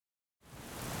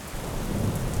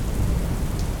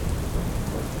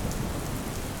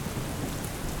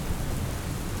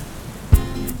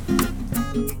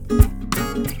Hi,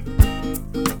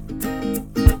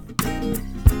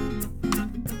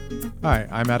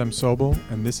 I'm Adam Sobel,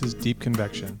 and this is Deep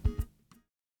Convection.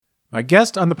 My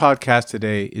guest on the podcast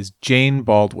today is Jane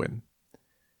Baldwin.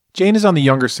 Jane is on the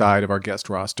younger side of our guest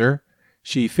roster.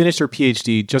 She finished her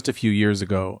PhD just a few years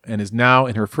ago and is now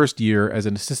in her first year as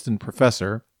an assistant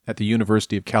professor at the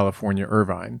University of California,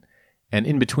 Irvine. And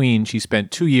in between, she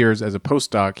spent 2 years as a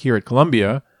postdoc here at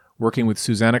Columbia, working with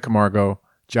Susanna Camargo,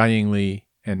 Jiaying Li,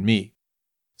 and me.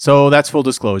 So that's full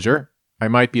disclosure. I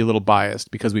might be a little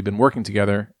biased because we've been working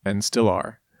together and still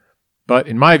are. But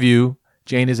in my view,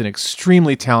 Jane is an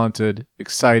extremely talented,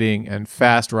 exciting, and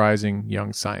fast-rising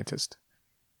young scientist.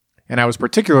 And I was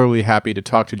particularly happy to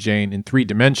talk to Jane in 3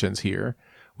 dimensions here.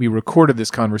 We recorded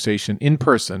this conversation in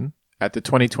person at the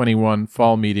 2021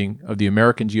 fall meeting of the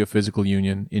American Geophysical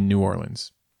Union in New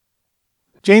Orleans.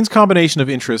 Jane's combination of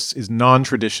interests is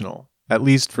non-traditional, at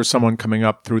least for someone coming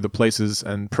up through the places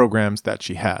and programs that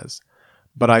she has.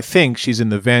 But I think she's in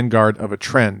the vanguard of a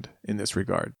trend in this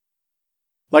regard.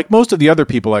 Like most of the other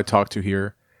people I talk to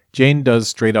here, Jane does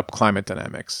straight-up climate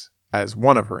dynamics as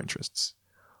one of her interests.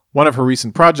 One of her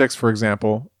recent projects, for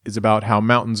example, is about how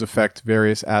mountains affect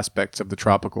various aspects of the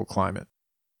tropical climate.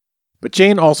 But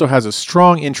Jane also has a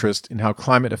strong interest in how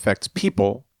climate affects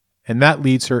people, and that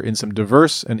leads her in some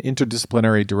diverse and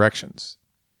interdisciplinary directions.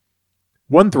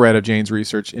 One thread of Jane's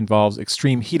research involves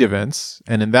extreme heat events,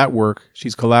 and in that work,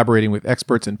 she's collaborating with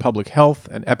experts in public health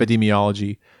and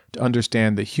epidemiology to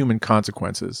understand the human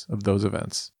consequences of those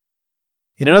events.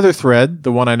 In another thread,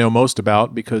 the one I know most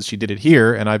about because she did it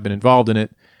here and I've been involved in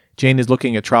it, Jane is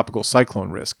looking at tropical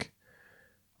cyclone risk.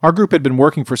 Our group had been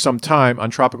working for some time on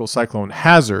tropical cyclone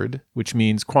hazard, which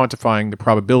means quantifying the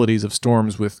probabilities of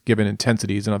storms with given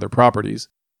intensities and other properties.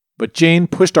 But Jane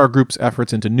pushed our group's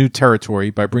efforts into new territory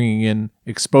by bringing in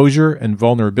exposure and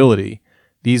vulnerability,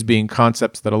 these being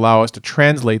concepts that allow us to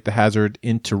translate the hazard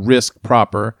into risk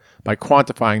proper by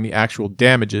quantifying the actual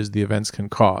damages the events can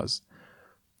cause.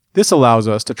 This allows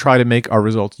us to try to make our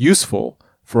results useful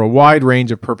for a wide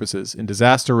range of purposes in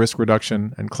disaster risk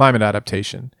reduction and climate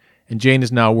adaptation, and Jane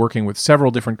is now working with several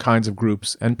different kinds of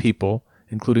groups and people,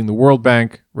 including the World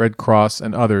Bank, Red Cross,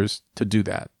 and others, to do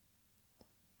that.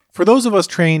 For those of us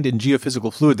trained in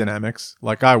geophysical fluid dynamics,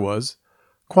 like I was,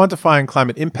 quantifying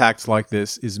climate impacts like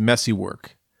this is messy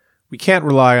work. We can't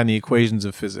rely on the equations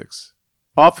of physics.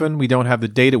 Often we don't have the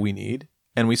data we need,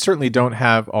 and we certainly don't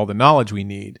have all the knowledge we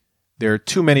need. There are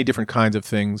too many different kinds of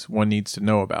things one needs to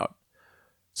know about.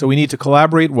 So we need to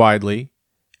collaborate widely,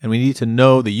 and we need to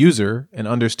know the user and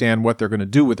understand what they're going to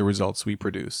do with the results we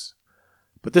produce.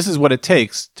 But this is what it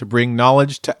takes to bring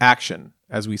knowledge to action,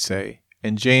 as we say,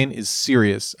 and Jane is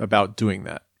serious about doing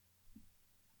that.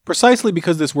 Precisely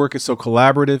because this work is so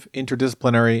collaborative,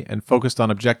 interdisciplinary, and focused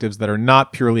on objectives that are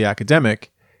not purely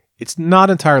academic, it's not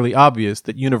entirely obvious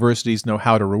that universities know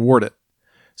how to reward it.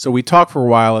 So we talk for a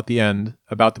while at the end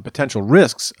about the potential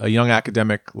risks a young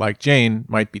academic like Jane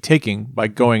might be taking by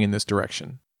going in this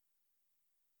direction.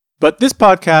 But this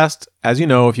podcast, as you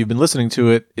know if you've been listening to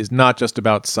it, is not just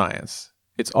about science.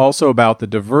 It's also about the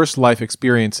diverse life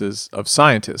experiences of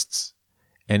scientists.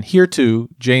 And here too,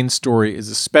 Jane's story is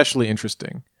especially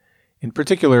interesting. In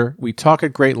particular, we talk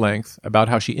at great length about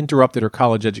how she interrupted her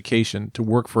college education to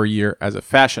work for a year as a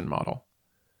fashion model.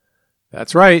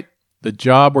 That's right, the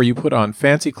job where you put on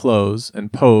fancy clothes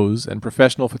and pose and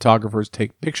professional photographers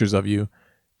take pictures of you.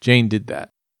 Jane did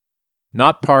that.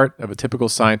 Not part of a typical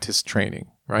scientist's training,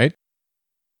 right?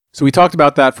 So we talked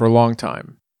about that for a long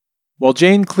time. While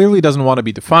Jane clearly doesn't want to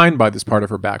be defined by this part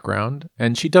of her background,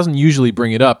 and she doesn't usually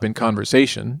bring it up in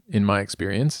conversation, in my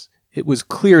experience, it was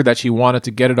clear that she wanted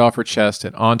to get it off her chest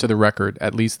and onto the record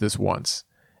at least this once.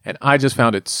 And I just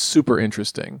found it super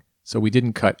interesting, so we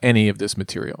didn't cut any of this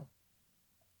material.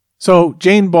 So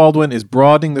Jane Baldwin is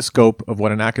broadening the scope of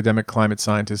what an academic climate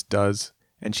scientist does,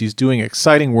 and she's doing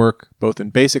exciting work both in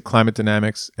basic climate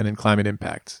dynamics and in climate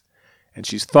impacts. And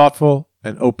she's thoughtful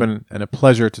and open and a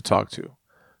pleasure to talk to.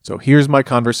 So here's my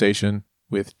conversation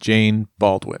with Jane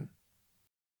Baldwin.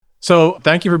 So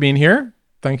thank you for being here.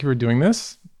 Thank you for doing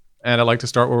this. And I'd like to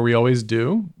start where we always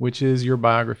do, which is your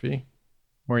biography.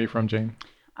 Where are you from, Jane?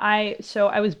 I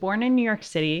was born in New York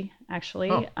City,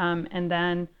 actually. Oh. And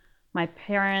then my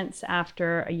parents,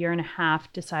 after a year and a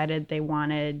half, decided they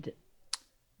wanted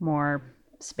more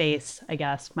space, I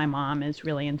guess. My mom is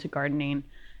really into gardening.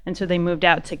 And so they moved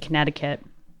out to Connecticut.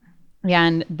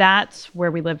 And that's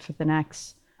where we lived for the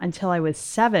next until I was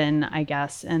 7, I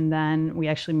guess. And then we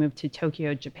actually moved to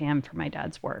Tokyo, Japan for my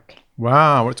dad's work.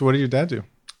 Wow. What did your dad do?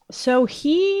 So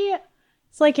he's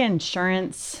like an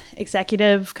insurance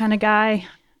executive kind of guy.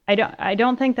 I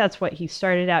don't think that's what he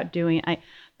started out doing.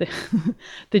 The,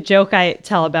 the joke I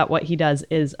tell about what he does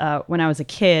is when I was a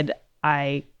kid,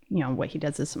 what he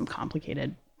does is some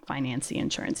complicated financy,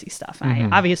 insurance-y stuff. And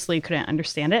I obviously couldn't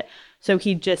understand it. So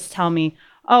he'd just tell me,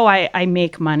 oh, I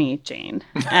make money, Jane.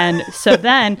 And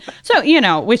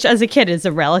which as a kid is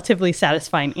a relatively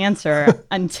satisfying answer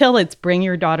until it's bring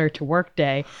your daughter to work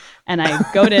day. And I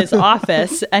go to his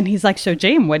office and he's like, so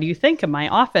Jane, what do you think of my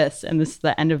office? And this is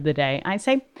the end of the day. I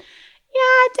say,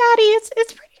 yeah, Daddy,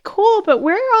 it's pretty cool, but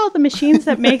where are all the machines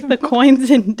that make the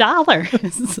coins in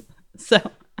dollars?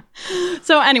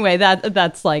 So anyway,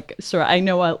 that's like sort of, I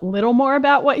know a little more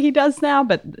about what he does now,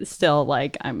 but still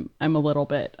like I'm a little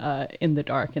bit in the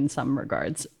dark in some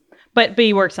regards. But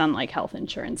he works on like health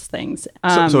insurance things.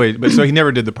 So he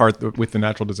never did the part with the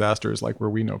natural disasters, like where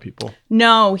we know people.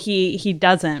 No, he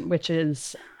doesn't, which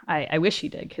is I wish he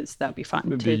did, because that'd be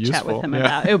fun to chat with him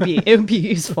about. It would be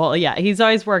useful. Yeah, he's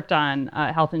always worked on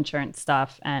health insurance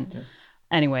stuff, and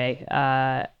anyway,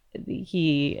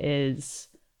 he is,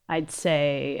 I'd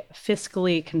say,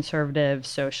 fiscally conservative,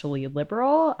 socially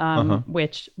liberal,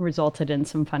 which resulted in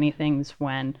some funny things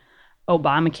when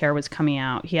Obamacare was coming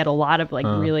out. He had a lot of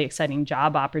really exciting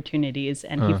job opportunities,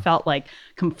 and he felt like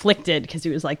conflicted because he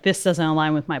was like, this doesn't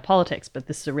align with my politics, but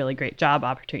this is a really great job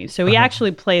opportunity. So he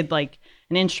actually played like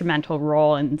an instrumental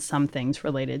role in some things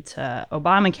related to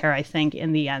Obamacare, I think,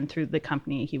 in the end, through the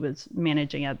company he was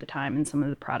managing at the time and some of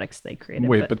the products they created.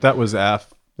 Wait, but that was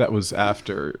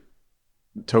after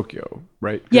Tokyo,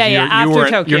 right? Yeah, after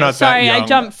Tokyo. You're not Sorry, that young. I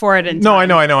jumped forward in time.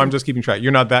 No, I know. I'm just keeping track.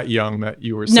 You're not that young that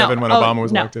you were 7 when Obama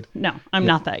was elected. No, I'm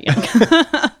not that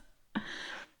young.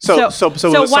 So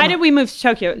why did we move to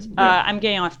Tokyo? I'm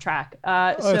getting off track.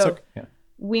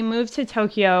 We moved to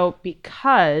Tokyo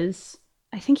because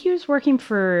I think he was working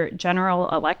for General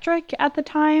Electric at the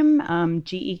time,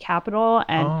 GE Capital,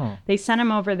 and they sent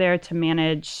him over there to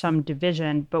manage some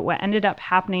division. But what ended up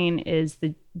happening is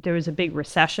there was a big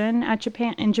recession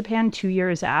in Japan 2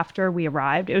 years after we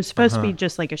arrived. It was supposed to be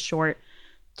just like a short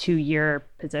 2-year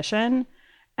position.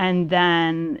 And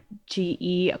then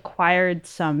GE acquired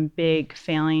some big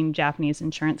failing Japanese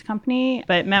insurance company,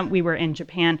 but it meant we were in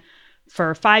Japan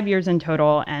for 5 years in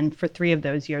total. And for 3 of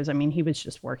those years, I mean, he was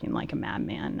just working like a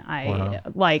madman. I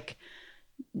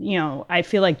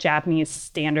feel like Japanese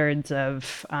standards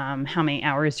of how many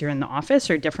hours you're in the office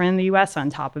are different in the US. On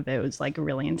top of it, it was like a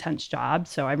really intense job.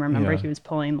 So I remember he was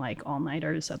pulling like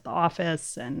all-nighters at the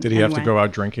office. And did he have to go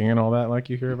out drinking and all that like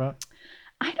you hear about?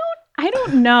 I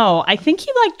don't know. I think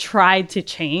he like tried to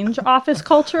change office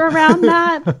culture around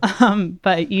that.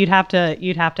 But you'd have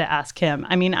to ask him.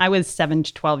 I mean, I was 7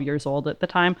 to 12 years old at the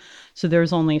time, so there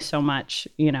was only so much,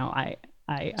 I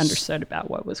understood about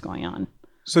what was going on.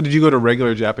 So did you go to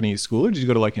regular Japanese school, or did you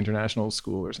go to like international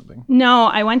school or something? No,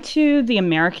 I went to the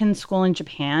American school in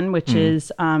Japan, which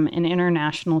is an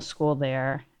international school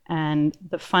there. And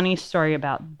the funny story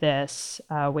about this,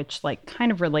 which like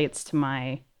kind of relates to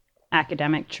my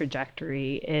academic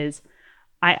trajectory, is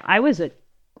I was a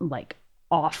like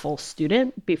awful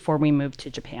student before we moved to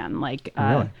Japan. Like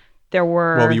really? There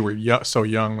were, well, you were so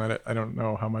young that I don't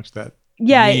know how much that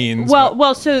means.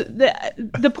 Well, so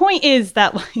the point is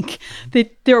that like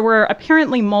there were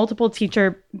apparently multiple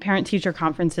parent-teacher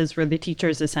conferences where the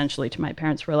teachers essentially to my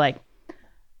parents were like,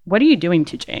 what are you doing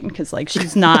to Jane? Because like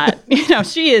she's not,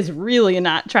 she is really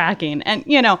not tracking. And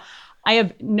I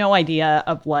have no idea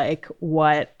of like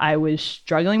what I was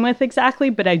struggling with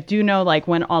exactly, but I do know like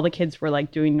when all the kids were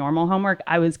like doing normal homework,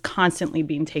 I was constantly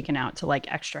being taken out to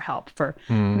like extra help for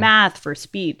math, for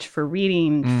speech, for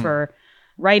reading, for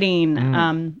writing.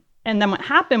 And then what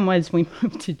happened was we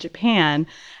moved to Japan,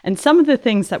 and some of the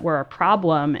things that were a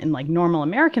problem in like normal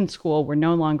American school were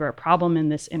no longer a problem in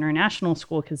this international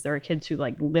school, because there were kids who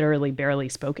like literally barely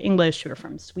spoke English, who were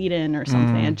from Sweden or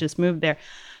something, and just moved there.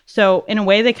 So in a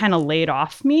way, they kind of laid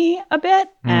off me a bit.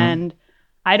 And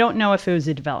I don't know if it was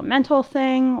a developmental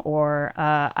thing or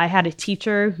I had a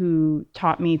teacher who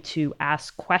taught me to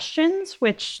ask questions,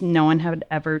 which no one had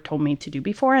ever told me to do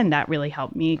before. And that really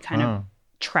helped me kind of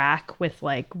track with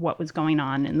like what was going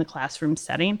on in the classroom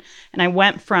setting. And I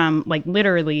went from like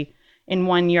literally in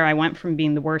 1 year, I went from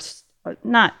being the worst,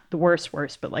 not the worst,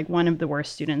 but like one of the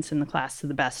worst students in the class to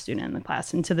the best student in the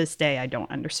class. And to this day, I don't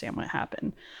understand what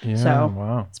happened.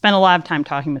 Spent a lot of time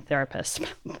talking with therapists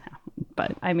about that.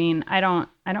 But I mean, I don't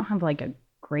have like a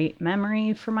great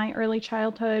memory for my early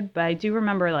childhood, but I do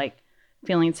remember like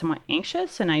feeling somewhat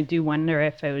anxious. And I do wonder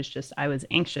if it was just, I was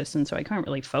anxious. And so I couldn't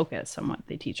really focus on what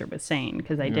the teacher was saying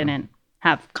because I didn't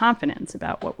have confidence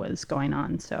about what was going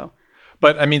on. So,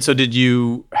 but I mean, so did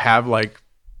you have like,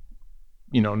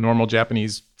 normal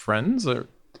Japanese friends or?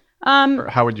 Or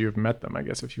how would you have met them, I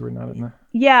guess, if you were not in the...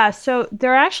 Yeah, so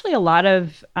there are actually a lot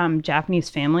of Japanese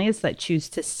families that choose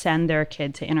to send their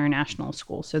kid to international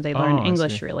school, so they learn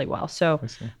English really well. So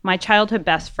my childhood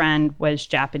best friend was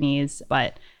Japanese,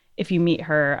 but if you meet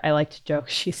her, I like to joke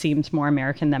she seems more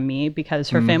American than me because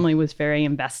her family was very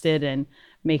invested in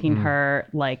making her,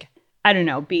 like, I don't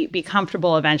know, be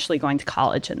comfortable eventually going to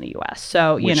college in the U.S.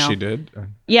 So, Which she did?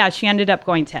 Yeah, she ended up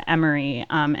going to Emory,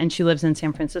 and she lives in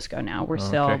San Francisco now. We're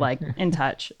still, like, in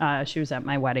touch. She was at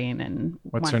my wedding. And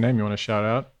what's her name? You want to shout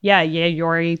out? Yeah,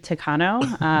 Yayori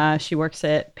Takano. She works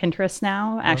at Pinterest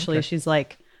now. Actually, she's,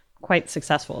 like, quite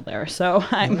successful there. So,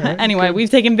 anyway,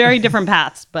 we've taken very different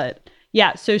paths, but...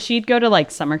 Yeah, so she'd go to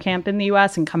like summer camp in the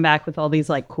US and come back with all these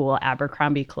like cool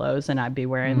Abercrombie clothes, and I'd be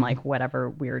wearing like whatever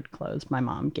weird clothes my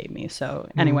mom gave me. So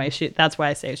anyway, that's why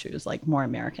I say she was like more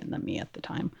American than me at the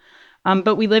time.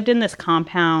 But we lived in this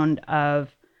compound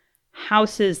of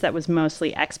houses that was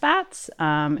mostly expats.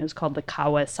 It was called the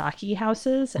Kawasaki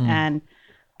houses. And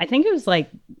I think it was like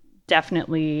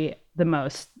definitely the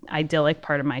most idyllic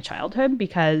part of my childhood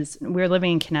because we were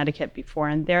living in Connecticut before,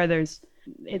 and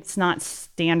it's not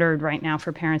standard right now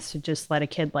for parents to just let a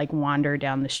kid like wander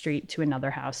down the street to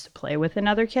another house to play with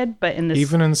another kid. But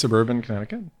even in suburban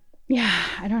Connecticut? Yeah,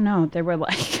 I don't know. They were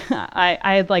like, I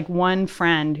had like one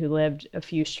friend who lived a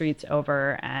few streets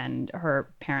over, and her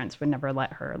parents would never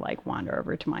let her like wander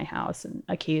over to my house. And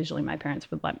occasionally my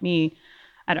parents would let me.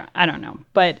 I don't know.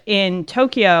 But in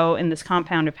Tokyo, in this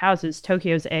compound of houses,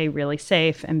 Tokyo's A, really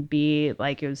safe, and B,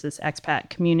 like it was this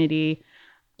expat community.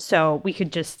 So we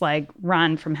could just like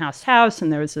run from house to house,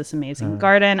 and there was this amazing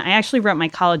garden. I actually wrote my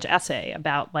college essay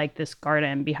about like this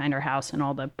garden behind our house and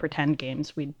all the pretend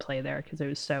games we'd play there because it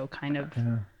was so kind of,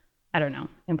 I don't know,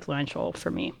 influential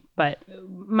for me. But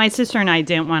my sister and I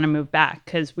didn't want to move back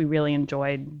because we really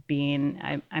enjoyed being,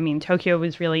 I mean, Tokyo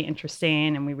was really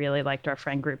interesting and we really liked our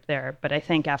friend group there. But I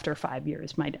think after 5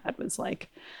 years, my dad was like,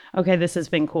 okay, this has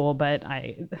been cool, but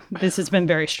this has been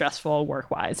very stressful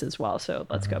work-wise as well. So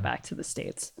let's go back to the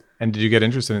States. And did you get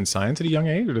interested in science at a young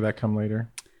age, or did that come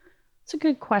later? It's a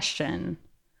good question.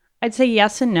 I'd say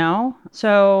yes and no.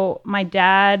 So my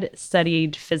dad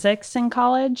studied physics in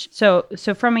college. So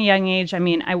from a young age, I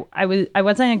mean, I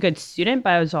wasn't a good student, but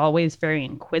I was always very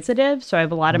inquisitive. So I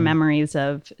have a lot of memories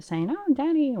of saying, "Oh,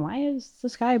 Daddy, why is the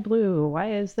sky blue?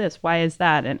 Why is this? Why is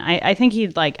that?" And I think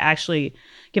he'd like actually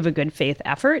give a good faith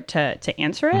effort to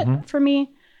answer it for me.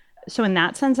 So in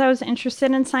that sense, I was interested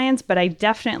in science, but I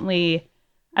don't know,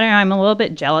 I'm a little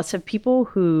bit jealous of people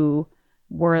who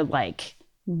were like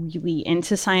really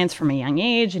into science from a young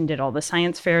age and did all the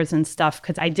science fairs and stuff,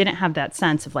 because I didn't have that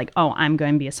sense of like, oh, I'm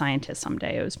going to be a scientist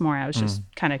someday. It was more I was just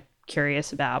kind of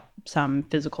curious about some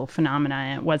physical phenomena,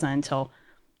 and it wasn't until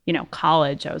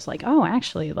college I was like, oh,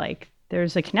 actually, like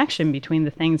there's a connection between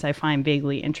the things I find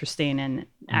vaguely interesting and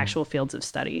actual fields of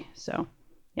study. So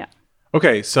yeah.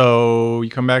 Okay, so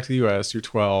you come back to the US, you're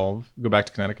 12, go back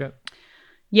to Connecticut.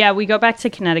 Yeah, we go back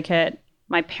to Connecticut.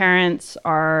 My parents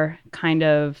are kind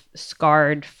of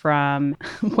scarred from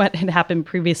what had happened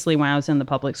previously when I was in the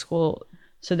public school.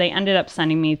 So they ended up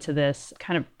sending me to this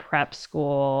kind of prep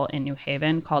school in New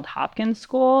Haven called Hopkins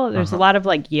School. There's a lot of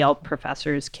like Yale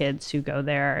professors' kids who go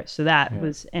there. So that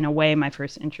was in a way my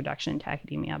first introduction to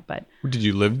academia. But did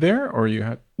you live there, or you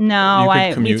had? No,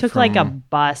 we took like a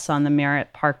bus on the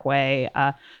Merritt Parkway.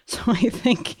 So I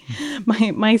think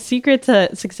my secret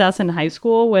to success in high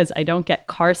school was I don't get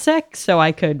car sick, so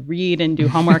I could read and do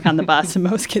homework on the bus, and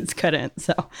most kids couldn't.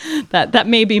 So that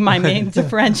may be my main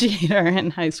differentiator in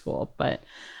high school. But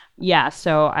yeah,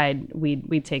 so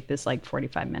we'd take this like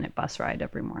 45-minute bus ride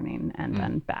every morning and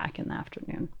then back in the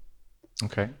afternoon.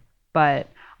 Okay.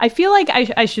 But I feel like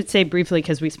I should say briefly,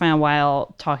 because we spent a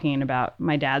while talking about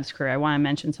my dad's career, I want to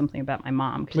mention something about my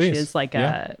mom, because she is like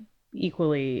a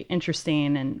equally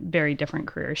interesting and very different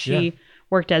career. She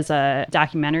worked as a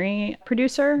documentary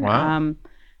producer. Wow.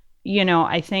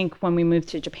 I think when we moved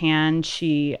to Japan,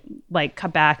 she like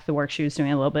cut back the work she was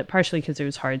doing a little bit, partially because it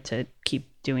was hard to keep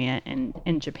doing it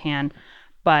in Japan.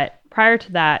 But prior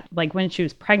to that, like when she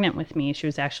was pregnant with me, she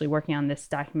was actually working on this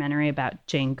documentary about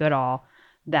Jane Goodall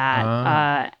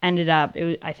that ended up,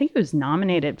 I think it was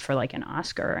nominated for like an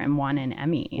Oscar and won an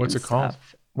Emmy. What's it called?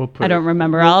 I don't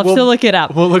remember. I'll have to look it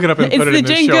up. We'll look it up and put it in the show notes. It's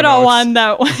the Jane Goodall one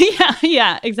that,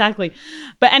 yeah, exactly.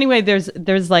 But anyway,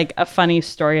 there's like a funny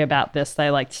story about this that I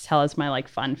like to tell as my like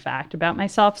fun fact about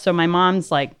myself. So my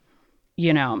mom's like,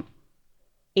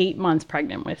 8 months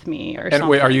pregnant with me or something. And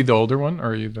wait, are you the older one, or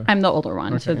are you I'm the older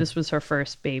one. Okay. So this was her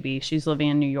first baby. She's living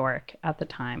in New York at the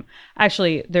time.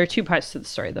 Actually, there are two parts to the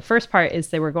story. The first part is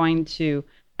they were going to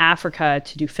Africa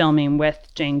to do filming with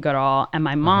Jane Goodall. And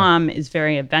my mom is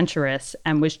very adventurous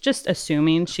and was just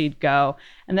assuming she'd go.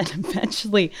 And then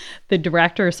eventually the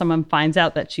director or someone finds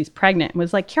out that she's pregnant and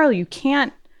was like, Carol, you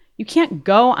can't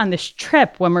go on this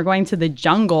trip when we're going to the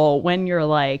jungle when you're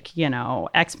like, you know,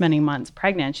 X many months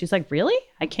pregnant. She's like, really?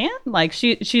 I can't? Like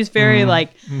she's very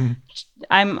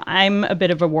I'm a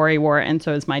bit of a worrywart, and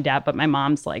so is my dad, but my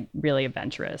mom's like really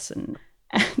adventurous. And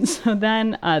so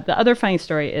then the other funny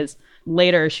story is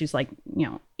later she's like, you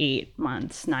know, 9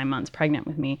 months pregnant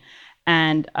with me.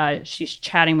 And she's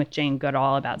chatting with Jane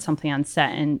Goodall about something on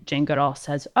set. And Jane Goodall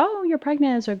says, oh, you're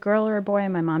pregnant. Is it a girl or a boy?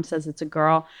 And my mom says it's a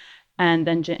girl. And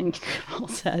then Jane Goodall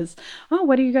says, oh,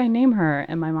 what are you going to name her?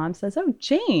 And my mom says, oh,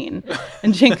 Jane.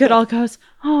 And Jane Goodall goes,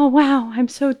 oh, wow,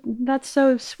 that's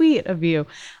so sweet of you.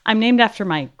 I'm named after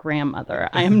my grandmother.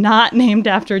 I am not named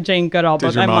after Jane Goodall.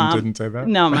 But your mom didn't say that?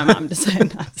 No, my mom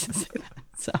decided not to say that.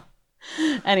 So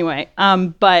anyway,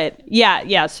 but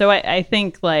yeah. So I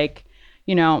think like,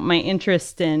 you know, my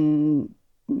interest in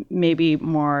maybe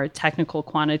more technical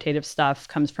quantitative stuff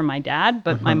comes from my dad,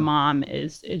 but my mom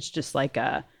is just like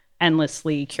a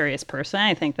endlessly curious person.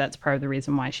 I think that's part of the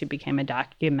reason why she became a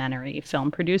documentary film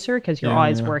producer, because you're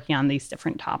always working on these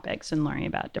different topics and learning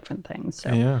about different things.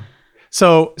 So yeah.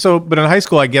 So but in high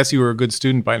school, I guess you were a good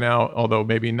student by now, although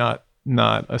maybe not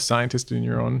a scientist in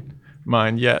your own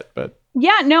mind yet. But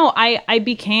yeah, no, I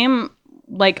became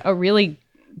like a really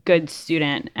good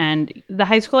student, and the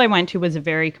high school I went to was a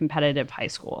very competitive high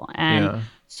school, and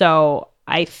so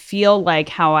I feel like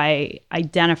how I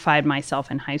identified myself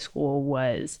in high school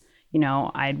was, you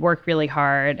know, I'd work really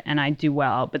hard and I'd do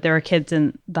well, but there were kids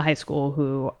in the high school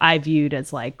who I viewed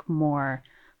as like more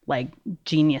like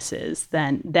geniuses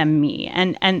than me,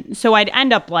 and so I'd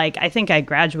end up like, I think I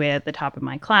graduated at the top of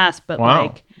my class, but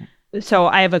like, so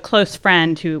I have a close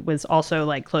friend who was also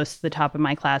like close to the top of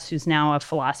my class, who's now a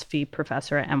philosophy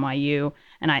professor at NYU.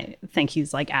 And I think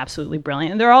he's like absolutely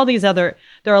brilliant. And there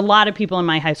are a lot of people in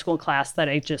my high school class that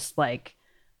I just like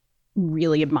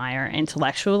really admire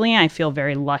intellectually. I feel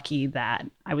very lucky that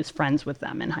I was friends with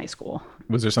them in high school.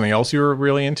 Was there something else you were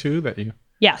really into that you...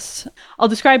 Yes. I'll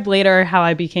describe later how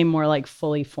I became more like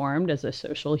fully formed as a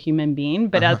social human being.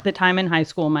 But at the time in high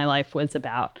school, my life was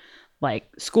about like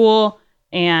school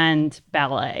and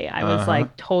ballet. I was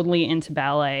like totally into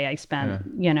ballet. I spent,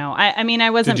 you know, I mean, I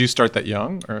wasn't... Did you start that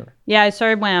young? Or? Yeah, I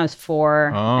started when I was 4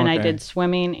 and I did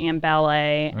swimming and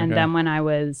ballet. And then when I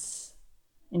was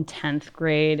in 10th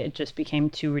grade, it just became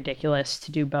too ridiculous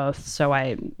to do both. So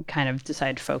I kind of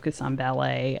decided to focus on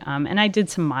ballet. And I did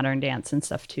some modern dance and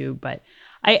stuff too. But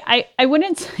I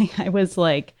wouldn't say I was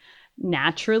like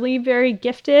naturally very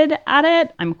gifted at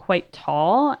it. I'm quite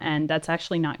tall, and that's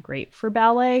actually not great for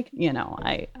ballet. You know,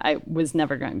 I was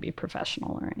never going to be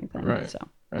professional or anything. Right.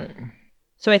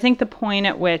 So I think the point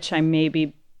at which I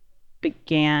maybe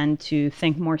began to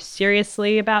think more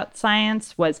seriously about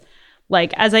science was,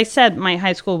 like, as I said, my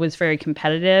high school was very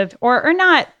competitive, or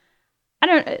not.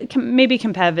 Maybe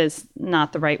competitive is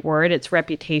not the right word. Its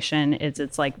reputation is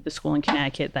it's like the school in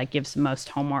Connecticut that gives the most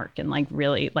homework, and like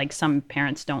really, like some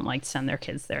parents don't like to send their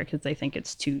kids there because they think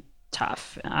it's too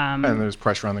tough. And there's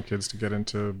pressure on the kids to get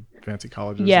into fancy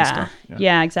colleges and stuff.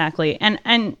 Yeah, exactly.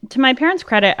 And to my parents'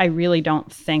 credit, I really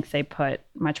don't think they put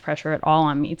much pressure at all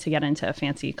on me to get into a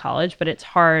fancy college, but it's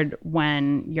hard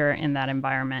when you're in that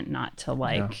environment not to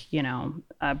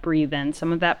breathe in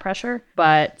some of that pressure.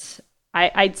 But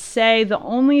I'd say the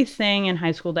only thing in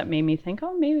high school that made me think,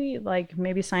 oh,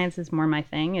 maybe science is more my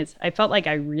thing, is I felt like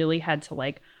I really had to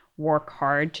like work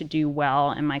hard to do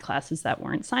well in my classes that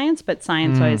weren't science, but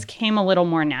science always came a little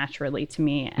more naturally to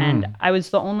me. And I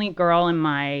was the only girl in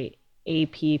my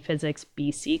AP Physics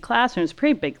BC class, and it was a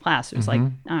pretty big class. It was like,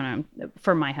 I don't know,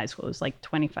 for my high school, it was like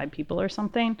 25 people or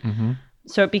something.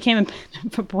 So it became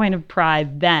a point of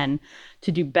pride then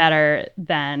to do better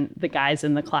than the guys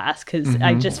in the class, because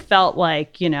I just felt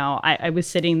like, you know, I was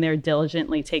sitting there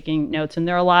diligently taking notes, and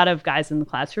there are a lot of guys in the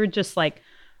class who were just like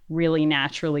really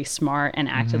naturally smart and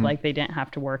acted like they didn't have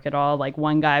to work at all. Like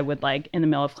one guy would like in the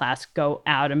middle of class go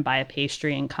out and buy a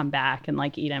pastry and come back and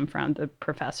like eat in front of the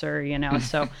professor, you know.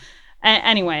 So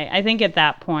anyway, I think at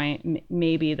that point,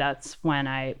 maybe that's when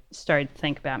I started to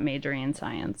think about majoring in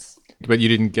science. But you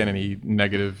didn't get any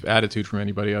negative attitude from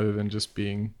anybody other than just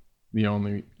being the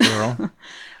only girl?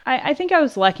 I think I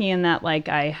was lucky in that, like,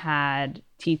 I had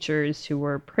teachers who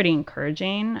were pretty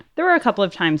encouraging. There were a couple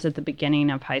of times at the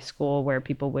beginning of high school where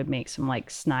people would make some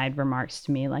like snide remarks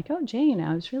to me, like, oh, Jane,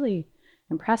 I was really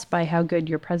impressed by how good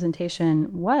your presentation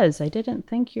was. I didn't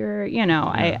think you're, you know,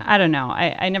 I don't know.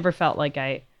 I never felt like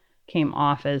I came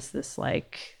off as this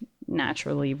like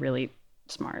naturally really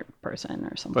smart person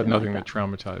or something. But nothing like that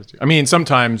traumatized you. I mean,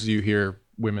 sometimes you hear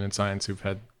women in science who've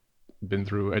been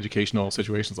through educational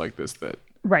situations like this that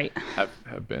right.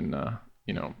 have been,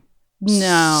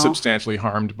 No. substantially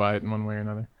harmed by it in one way or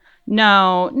another.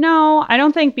 No, I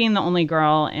don't think being the only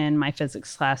girl in my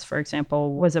physics class, for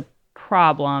example, was a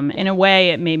problem. In a way,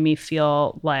 it made me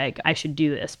feel like I should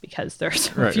do this because there's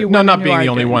a few women not who being are the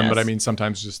only doing one, this. but I mean,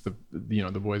 sometimes just the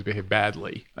boys behave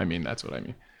badly. I mean, that's what I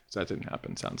mean. So that didn't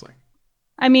happen, sounds like.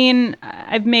 I mean,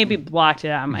 I've maybe blocked it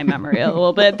out of my memory a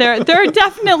little bit. There are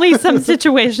definitely some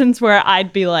situations where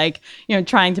I'd be like,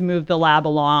 trying to move the lab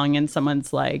along and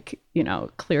someone's like,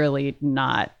 clearly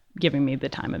not giving me the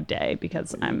time of day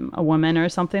because I'm a woman or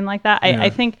something like that. I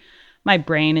think my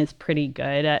brain is pretty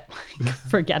good at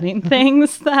forgetting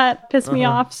things that piss me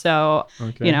off. So,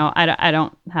 okay. I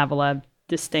don't have a lot of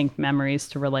distinct memories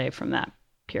to relay from that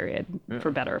period,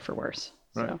 for better or for worse.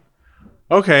 Right. So.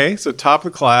 Okay, so top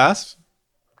of the class.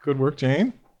 Good work,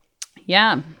 Jane.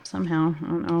 Yeah, somehow. I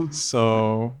don't know.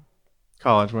 So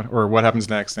college, what happens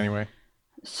next anyway?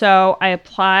 So I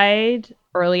applied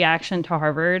early action to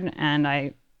Harvard, and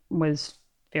I was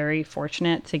very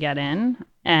fortunate to get in.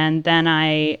 And then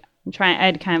I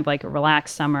had kind of like a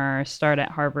relaxed summer, start at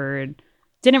Harvard.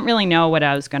 Didn't really know what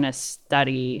I was going to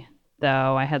study,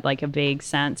 though. I had like a vague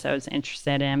sense I was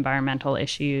interested in environmental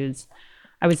issues.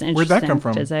 I was interested Where'd that come in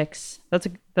from? physics. That's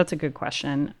a good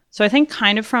question. So I think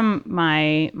kind of from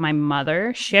my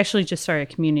mother. She actually just started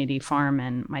a community farm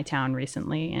in my town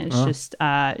recently, and it's just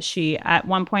she at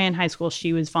one point in high school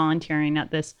she was volunteering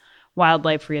at this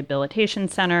wildlife rehabilitation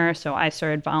center. So I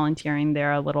started volunteering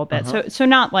there a little bit. So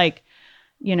not like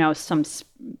some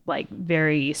like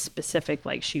very specific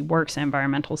like she works in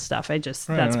environmental stuff. That's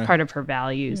part of her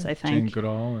values. I think Jane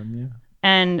Goodall and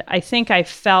And I think I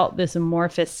felt this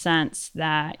amorphous sense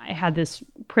that I had this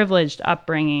privileged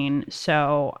upbringing,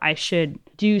 so I should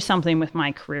do something with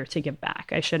my career to give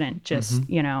back. I shouldn't just,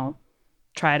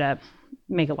 try to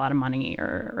make a lot of money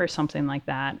or something like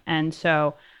that. And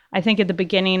so I think at the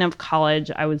beginning of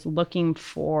college, I was looking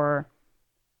for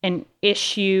an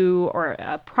issue or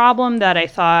a problem that I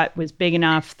thought was big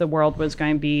enough the world was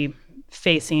going to be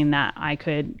facing that I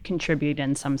could contribute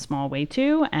in some small way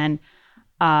to. And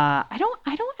I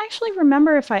don't actually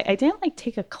remember if I didn't like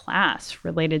take a class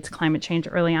related to climate change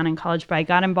early on in college, but I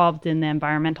got involved in the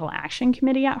Environmental Action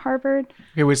Committee at Harvard.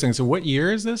 Okay, wait a second. So what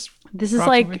year is this? This is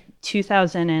like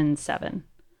 2007.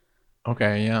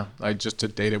 Okay, yeah. I just to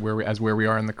date it where we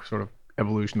are in the sort of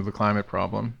evolution of the climate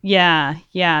problem. Yeah.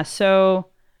 So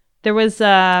there was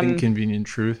Inconvenient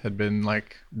Truth had been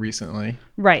like recently.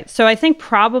 Right. So I think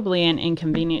probably an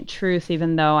Inconvenient Truth,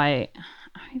 even though I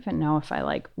don't even know if I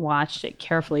like watched it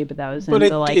carefully, but that was in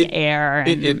the air.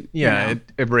 And,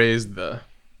 it raised the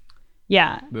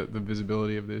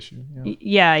visibility of the issue.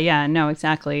 Yeah. No,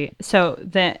 exactly. So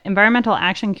the Environmental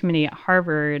Action Committee at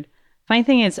Harvard, funny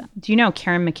thing is, do you know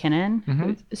Karen McKinnon?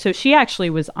 Mm-hmm. So she actually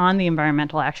was on the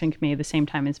Environmental Action Committee the same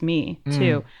time as me,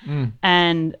 too.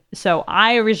 And so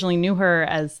I originally knew her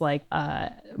as like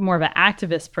more of an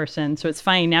activist person. So it's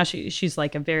funny now she's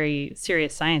like a very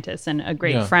serious scientist and a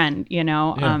great friend,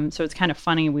 So it's kind of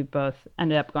funny we both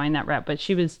ended up going that route. But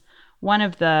she was one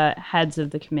of the heads of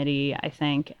the committee, I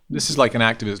think. This is like an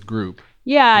activist group.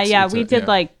 Yeah. We did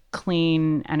like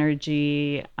clean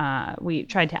energy. We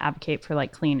tried to advocate for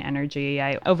like clean energy.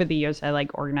 Over the years, I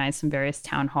like organized some various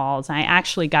town halls. I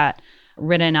actually got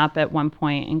written up at one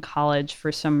point in college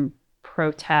for some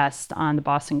protest on the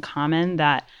Boston Common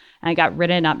that I got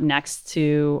written up next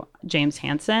to James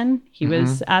Hansen. He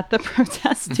was at the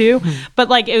protest too, but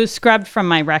like it was scrubbed from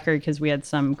my record because we had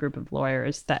some group of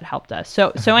lawyers that helped us.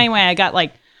 So anyway, I got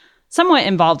like somewhat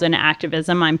involved in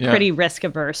activism. I'm pretty risk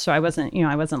averse, so I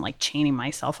wasn't like chaining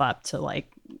myself up to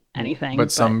like anything.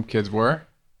 But some kids were?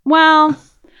 Well,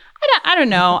 I don't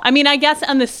know. I mean, I guess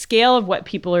on the scale of what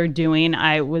people are doing,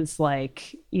 I was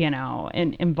like,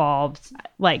 involved.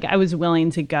 Like I was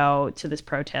willing to go to this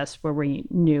protest where we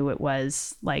knew it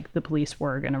was like the police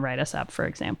were going to write us up, for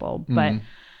example. But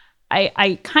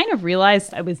I kind of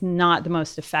realized I was not the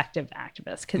most effective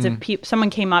activist because if someone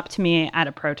came up to me at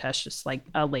a protest, just like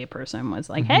a layperson was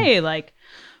like, hey, like,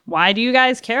 why do you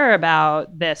guys care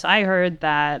about this? I heard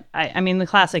that. I mean, the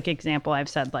classic example I've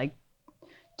said like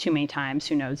too many times,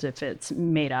 who knows if it's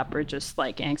made up or just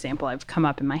like an example I've come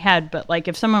up in my head. But like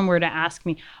if someone were to ask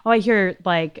me, oh, I hear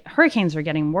like hurricanes are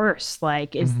getting worse.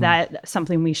 Like, is that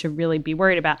something we should really be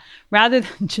worried about? Rather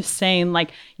than just saying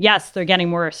like, yes, they're getting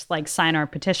worse, like sign our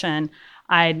petition,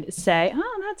 I'd say,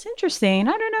 oh, that's interesting.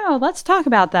 I don't know. Let's talk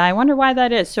about that. I wonder why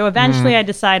that is. So eventually I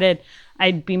decided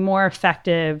I'd be more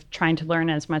effective trying to learn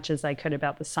as much as I could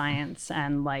about the science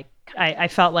and like I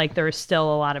felt like there were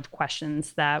still a lot of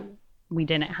questions that we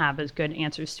didn't have as good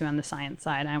answers to on the science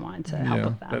side. I wanted to help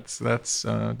with that. That's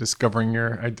discovering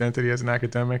your identity as an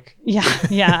academic.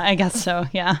 Yeah, I guess so.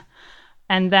 Yeah.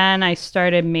 And then I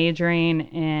started majoring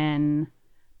in,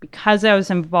 because I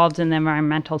was involved in the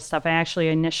environmental stuff, I actually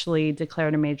initially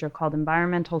declared a major called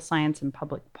Environmental Science and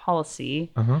Public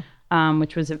Policy,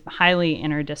 which was a highly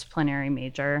interdisciplinary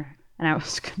major. And I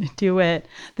was going to do it.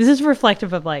 This is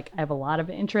reflective of like, I have a lot of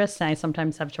interests and I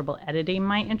sometimes have trouble editing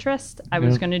my interest. I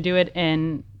was going to do it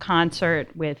in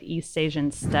concert with East Asian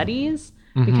Studies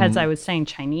because I was studying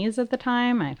Chinese at the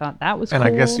time. I thought that was and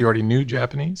cool. I guess you already knew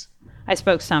Japanese? I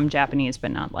spoke some Japanese,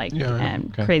 but not like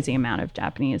crazy amount of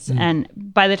Japanese. And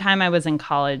by the time I was in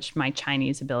college, my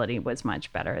Chinese ability was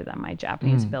much better than my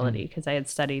Japanese ability because I had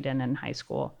studied in high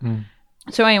school.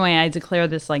 So anyway, I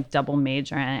declared this like double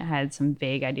major, and I had some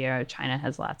vague idea China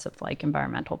has lots of like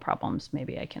environmental problems.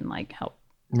 Maybe I can like help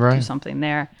do something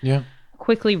there. Yeah.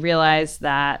 Quickly realized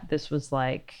that this was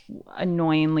like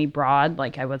annoyingly broad,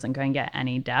 like I wasn't going to get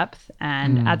any depth.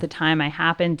 And at the time I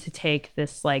happened to take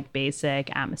this like basic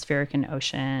atmospheric and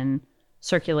ocean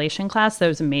circulation class. That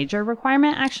was a major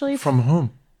requirement actually. From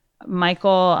whom?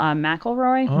 Michael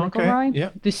McElroy. Oh, okay. McElroy. Yeah.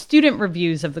 The student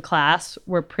reviews of the class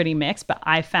were pretty mixed, but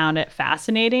I found it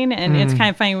fascinating. And it's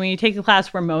kind of funny when you take a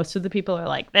class where most of the people are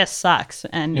like, this sucks.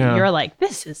 And you're like,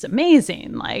 this is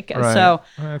amazing. Like, so.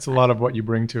 That's a lot of what you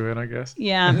bring to it, I guess.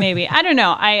 Yeah, maybe. I don't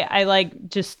know.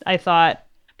 I thought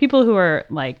people who are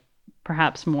like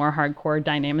perhaps more hardcore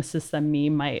dynamicists than me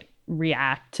might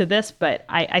react to this. But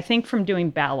I think from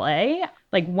doing ballet,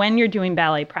 like when you're doing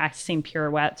ballet, practicing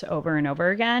pirouettes over and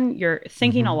over again, you're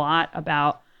thinking a lot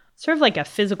about sort of like a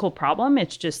physical problem.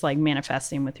 It's just like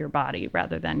manifesting with your body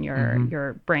rather than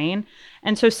your brain.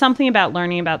 And so something about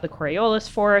learning about the Coriolis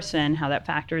force and how that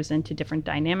factors into different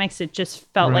dynamics, it just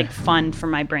felt like fun for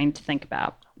my brain to think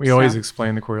about. We always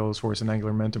explain the Coriolis force and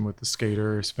angular momentum with the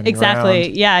skater spinning exactly.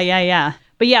 around. Yeah.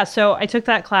 But yeah, so I took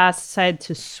that class, decided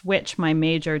to switch my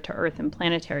major to Earth and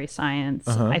Planetary Science.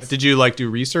 Did you like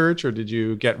do research, or did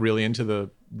you get really into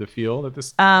the field at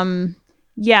this?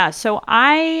 Yeah, so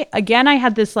I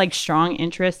had this like strong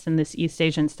interest in this East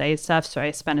Asian Studies stuff. So I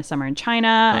spent a summer in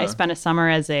China. I spent a summer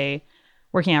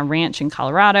working on a ranch in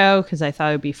Colorado because I thought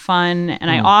it would be fun. And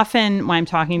I often, when I'm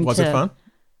talking Was it fun?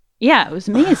 Yeah, it was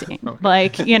amazing.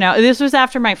 Like, this was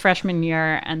after my freshman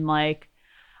year, and like,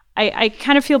 I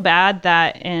kind of feel bad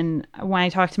that when I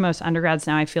talk to most undergrads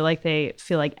now, I feel like they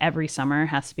feel like every summer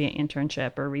has to be an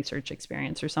internship or research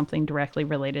experience or something directly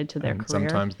related to their career.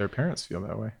 Sometimes their parents feel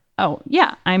that way. Oh,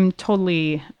 yeah, I'm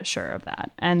totally sure of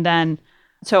that. And then,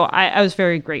 so I was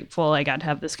very grateful I got to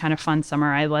have this kind of fun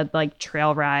summer. I led like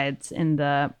trail rides in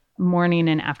the morning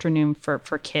and afternoon for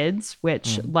kids,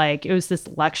 which like it was this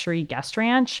luxury guest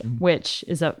ranch, which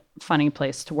is a funny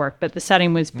place to work, but the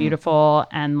setting was beautiful.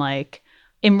 And like,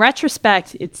 in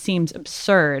retrospect, it seems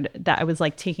absurd that I was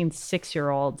like taking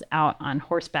 6-year-olds out on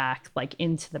horseback, like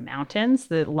into the mountains.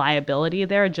 The liability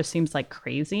there just seems like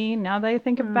crazy now that I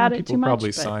think about it too much. People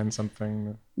probably sign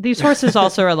something. These horses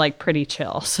also are like pretty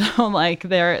chill. So like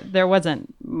there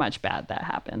wasn't much bad that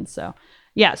happened. So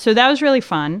yeah, so that was really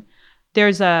fun.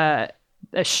 There's a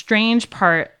strange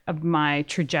part of my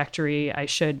trajectory I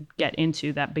should get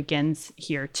into that begins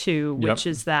here too, which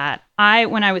is that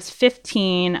when I was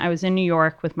 15, I was in New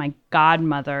York with my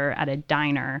godmother at a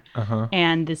diner.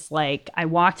 And this like, I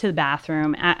walked to the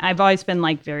bathroom. I've always been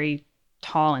like very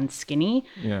tall and skinny.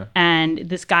 Yeah. And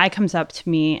this guy comes up to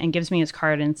me and gives me his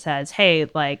card and says, hey,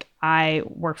 like I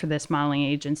work for this modeling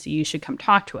agency. You should come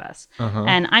talk to us.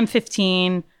 And I'm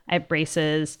 15. I have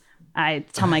braces. I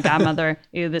tell my godmother,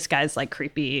 ew, this guy's like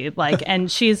creepy. Like, and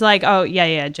she's like, oh,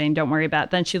 yeah, Jane, don't worry about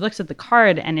it. Then she looks at the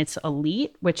card and it's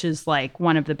Elite, which is like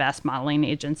one of the best modeling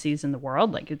agencies in the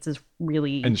world. Like it's this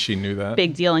really and she knew that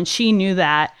big deal. And she knew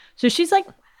that. So she's like,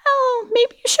 well,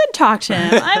 maybe you should talk to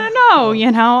him. I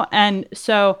don't know, And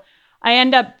so I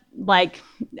end up like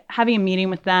having a meeting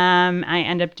with them. I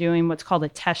end up doing what's called a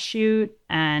test shoot.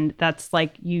 And that's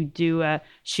like you do a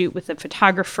shoot with a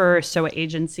photographer so an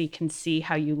agency can see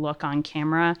how you look on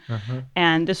camera.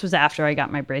 And this was after I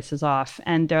got my braces off.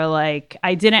 And they're like,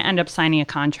 I didn't end up signing a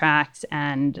contract.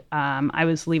 And I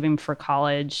was leaving for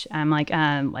college. I'm like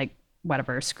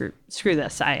whatever, screw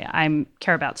this. I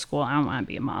care about school. I don't want to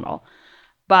be a model.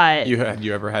 But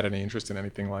you ever had any interest in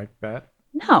anything like that?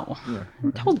 No,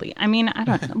 totally. I mean, I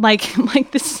don't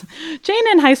like this. Jane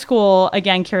in high school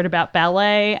again cared about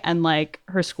ballet and like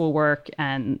her schoolwork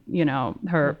and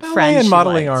her ballet friends. And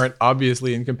modeling aren't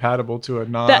obviously incompatible to a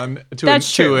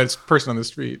person on the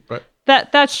street, but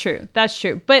that's true. That's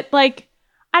true. But like,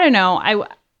 I don't know.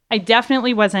 I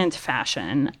definitely wasn't into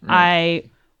fashion. I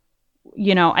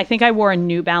think I wore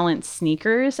New Balance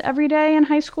sneakers every day in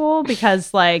high school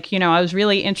because, like, I was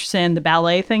really interested in the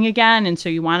ballet thing again. And so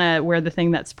you want to wear the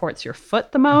thing that supports your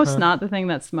foot the most, not the thing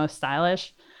that's the most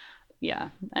stylish. Yeah.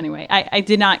 Anyway, I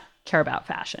did not care about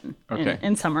fashion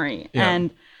in summary. Yeah.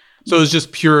 And so it was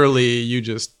just purely, you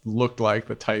just looked like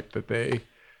the type that they...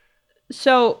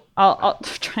 So I'll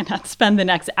try not to spend the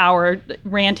next hour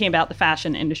ranting about the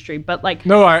fashion industry, but like...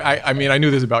 No, I mean, I knew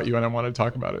this about you and I wanted to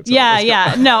talk about it. So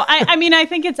yeah. No, I mean, I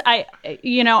think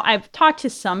I've talked to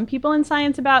some people in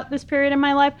science about this period in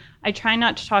my life. I try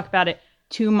not to talk about it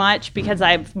too much because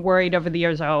I've worried over the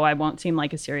years, I won't seem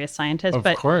like a serious scientist.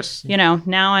 Of course.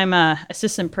 Now I'm a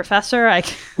assistant professor.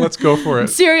 Let's go for it.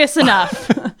 Serious enough.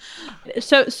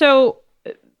 So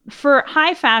for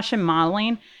high fashion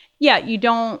modeling, yeah, you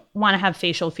don't want to have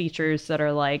facial features that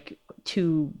are like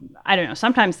too, I don't know,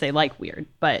 sometimes they like weird,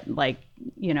 but like,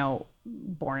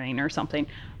 boring or something.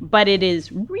 But it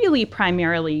is really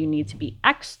primarily you need to be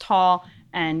X tall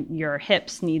and your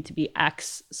hips need to be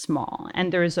X small.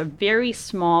 And there's a very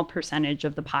small percentage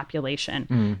of the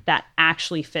population that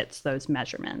actually fits those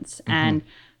measurements. And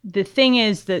the thing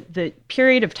is that the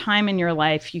period of time in your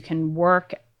life you can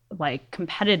work like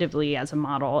competitively as a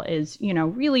model is,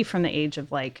 really from the age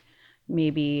of like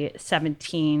maybe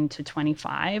 17 to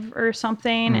 25 or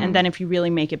something. And then if you really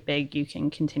make it big, you can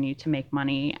continue to make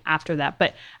money after that.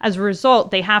 But as a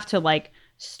result, they have to like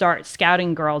start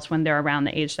scouting girls when they're around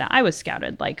the age that I was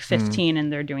scouted, like 15,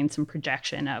 and they're doing some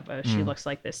projection of, she looks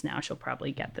like this now, she'll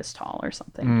probably get this tall or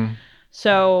something.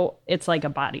 So it's like a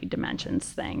body dimensions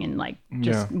thing and like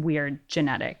just weird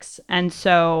genetics. And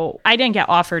so I didn't get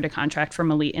offered a contract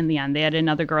from Elite in the end. They had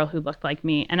another girl who looked like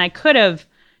me. And I could have,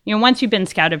 once you've been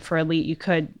scouted for Elite, you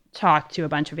could talk to a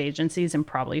bunch of agencies and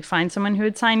probably find someone who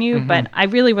would sign you. But I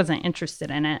really wasn't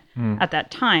interested in it at that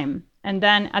time. And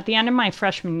then at the end of my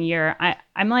freshman year,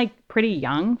 I'm like pretty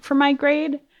young for my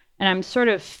grade. And I'm sort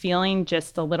of feeling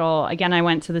just a little, again, I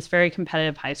went to this very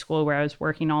competitive high school where I was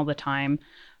working all the time.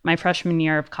 My freshman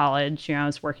year of college, I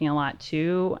was working a lot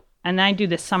too. And then I do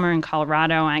this summer in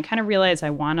Colorado, and I kind of realized I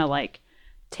want to like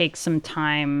take some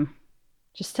time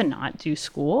just to not do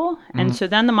school. And so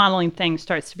then the modeling thing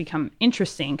starts to become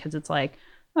interesting because it's like,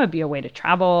 it would be a way to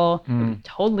travel. It would be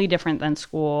totally different than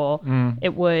school.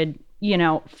 It would,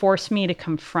 force me to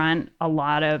confront a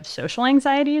lot of social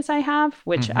anxieties I have,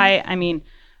 which I mean,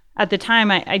 at the time,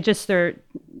 there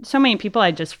so many people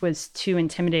I just was too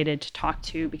intimidated to talk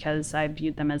to because I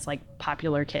viewed them as like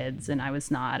popular kids and I was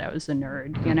not. I was a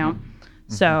nerd,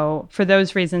 So for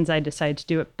those reasons, I decided to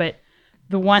do it. But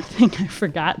the one thing I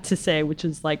forgot to say, which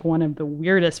is like one of the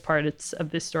weirdest parts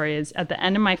of this story, is at the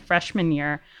end of my freshman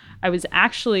year, I was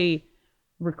actually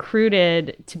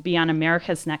recruited to be on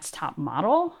America's Next Top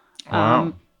Model,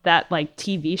 that like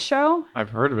TV show. I've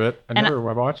heard of it. I never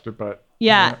watched it, but...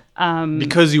 Yeah.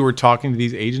 Because you were talking to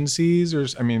these agencies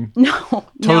no,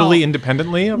 totally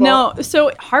independently?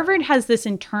 So Harvard has this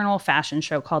internal fashion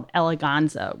show called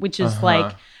Eleganza, which is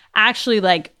like actually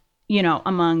like,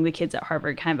 among the kids at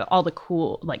Harvard, kind of all the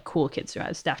cool kids. So I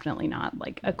was definitely not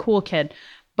like a cool kid,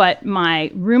 but my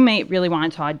roommate really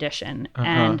wanted to audition.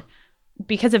 And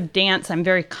because of dance, I'm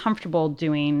very comfortable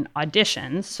doing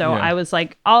auditions. So I was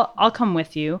like, I'll come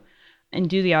with you and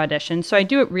do the audition. So I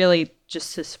do it really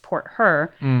just to support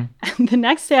her. And the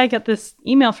next day I get this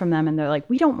email from them and they're like,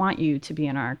 we don't want you to be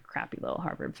in our crappy little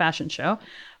Harvard fashion show,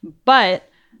 but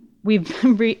we've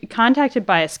been contacted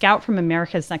by a scout from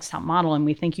America's Next Top Model and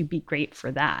we think you'd be great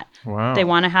for that. Wow. They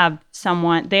want to have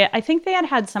someone, I think they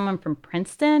had someone from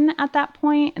Princeton at that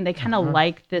point, and they kind of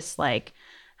like this, like,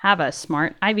 have a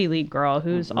smart Ivy League girl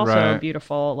who's also a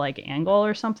beautiful, like, angle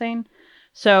or something.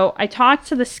 So I talked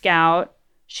to the scout.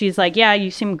 She's like, yeah,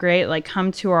 you seem great. Like,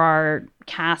 come to our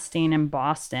casting in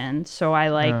Boston. So I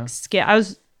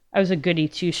I was a goody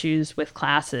two shoes with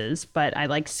classes, but I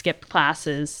like skipped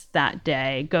classes that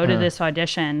day, go to this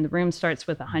audition. The room starts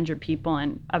with 100 people,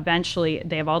 and eventually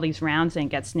they have all these rounds and it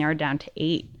gets narrowed down to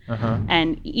 8.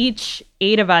 And each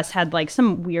 8 of us had like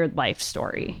some weird life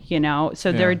story,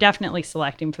 So they were definitely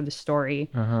selecting for the story.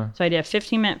 So I did a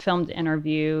 15-minute filmed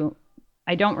interview.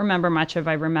 I don't remember much of.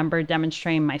 I remember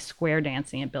demonstrating my square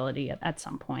dancing ability at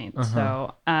some point.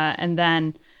 So, and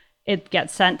then it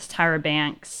gets sent to Tyra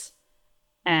Banks,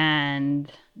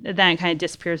 and then it kind of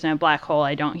disappears in a black hole.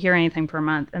 I don't hear anything for a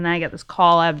month, and then I get this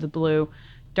call out of the blue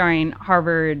during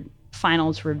Harvard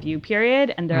finals review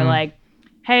period, and they're like,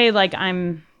 "Hey, like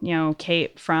I'm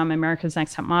Kate from America's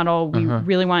Next Top Model, we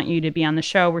really want you to be on the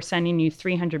show. We're sending you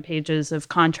 300 pages of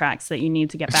contracts that you need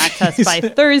to get back to us by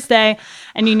Thursday.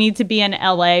 And you need to be in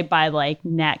LA by like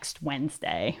next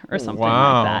Wednesday or something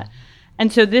like that.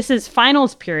 And so this is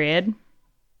finals period.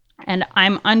 And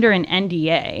I'm under an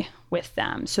NDA with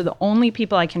them. So the only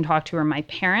people I can talk to are my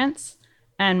parents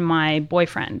and my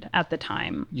boyfriend at the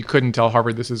time. You couldn't tell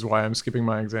Harvard, this is why I'm skipping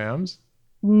my exams?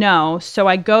 No. So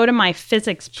I go to my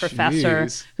physics professor,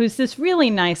 who's this really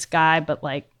nice guy, but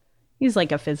like he's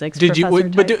like a physics professor.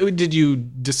 Did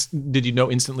you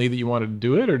know instantly that you wanted to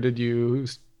do it, or did you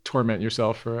torment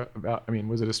yourself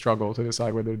was it a struggle to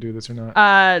decide whether to do this or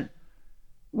not?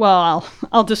 Well,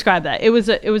 I'll describe that. It was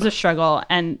a struggle,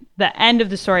 and the end of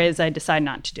the story is I decide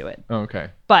not to do it. Oh, okay.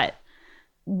 But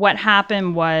what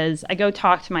happened was I go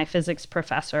talk to my physics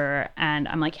professor and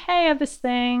I'm like, hey, I have this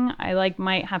thing. I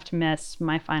might have to miss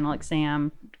my final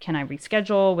exam. Can I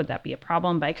reschedule? Would that be a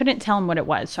problem? But I couldn't tell him what it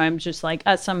was. So I'm just like,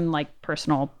 some like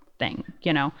personal thing,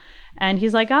 And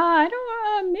he's like, I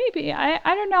don't, maybe. I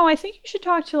don't know. I think you should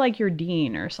talk to like your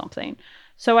dean or something.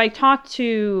 So I talked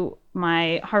to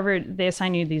my Harvard, they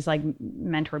assign you these like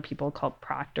mentor people called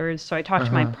proctors. So I talked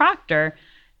to my proctor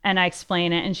and I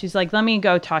explain it, and she's like, let me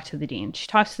go talk to the dean. She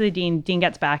talks to the dean. Dean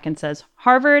gets back and says,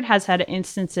 Harvard has had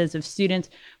instances of students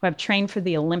who have trained for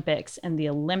the Olympics, and the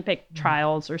Olympic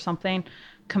trials or something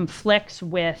conflicts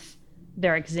with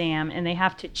their exam, and they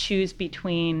have to choose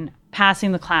between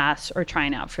passing the class or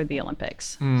trying out for the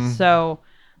Olympics. So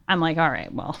I'm like, all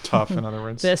right, well. Tough, in other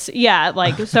words.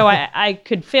 So I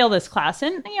could fail this class,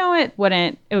 and it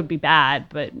would be bad,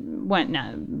 but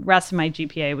the rest of my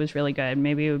GPA was really good.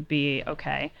 Maybe it would be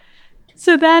okay.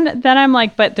 So then I'm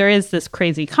like, but there is this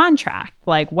crazy contract,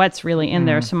 like what's really in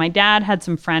there? So my dad had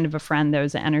some friend of a friend that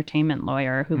was an entertainment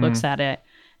lawyer who looks at it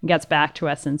and gets back to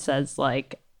us and says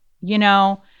like,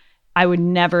 I would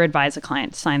never advise a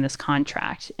client to sign this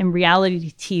contract. In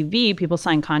reality TV, people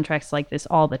sign contracts like this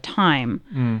all the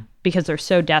time because they're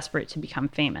so desperate to become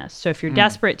famous. So if you're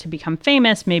desperate to become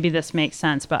famous, maybe this makes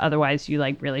sense, but otherwise you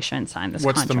like really shouldn't sign this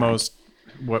contract.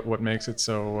 What makes it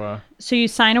so... So you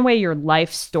sign away your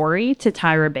life story to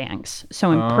Tyra Banks.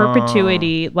 So in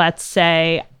perpetuity, let's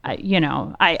say,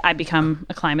 I become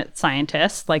a climate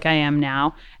scientist like I am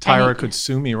now. Tyra could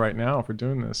sue me right now for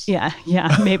doing this. Yeah,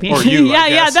 maybe. Or you, I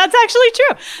guess. That's actually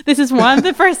true. This is one of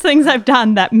the first things I've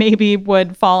done that maybe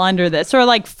would fall under this. Or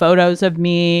like photos of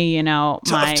me, Tough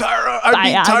my Tyra. I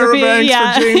beat Tyra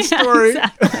Banks for Jane's story.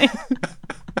 Exactly.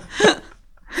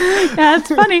 Yeah, it's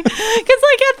funny because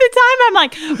like at the time I'm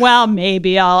like, well,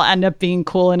 maybe I'll end up being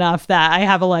cool enough that I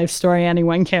have a life story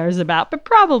anyone cares about, but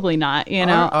probably not,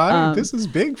 this is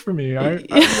big for me.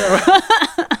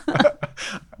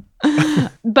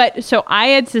 But so I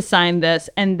had to sign this,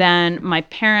 and then my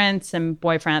parents and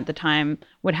boyfriend at the time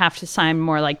would have to sign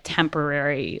more like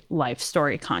temporary life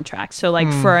story contracts. So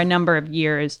like for a number of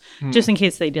years, just in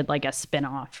case they did like a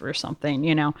spin-off or something,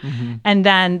 And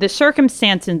then the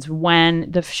circumstances when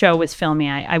the show was filming,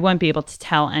 I wouldn't be able to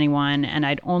tell anyone, and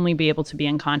I'd only be able to be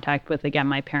in contact with, again,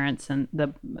 my parents and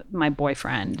my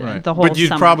boyfriend. Right. The whole But you'd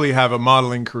summer. probably have a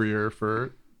modeling career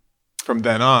from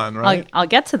then on, right? I'll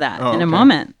get to that in a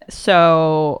moment.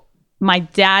 So my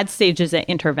dad stages an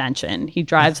intervention. He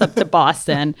drives up to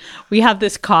Boston. We have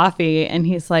this coffee, and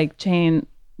he's like, Jane,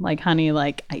 like, honey,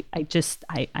 like,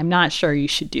 I'm not sure you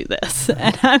should do this.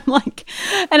 And I'm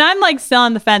like still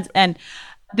on the fence. And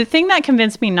the thing that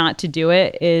convinced me not to do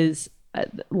it is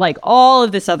like all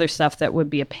of this other stuff that would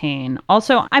be a pain.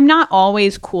 Also, I'm not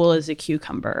always cool as a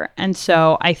cucumber. And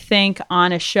so I think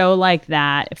on a show like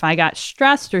that, if I got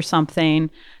stressed or something,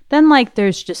 then like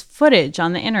there's just footage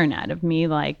on the internet of me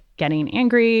like getting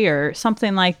angry or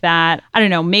something like that. I don't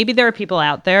know. Maybe there are people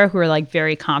out there who are like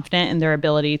very confident in their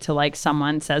ability to like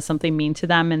someone says something mean to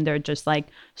them and they're just like,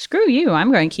 screw you,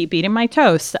 I'm going to keep eating my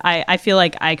toast. I feel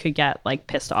like I could get like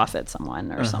pissed off at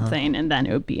someone or something, and then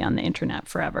it would be on the internet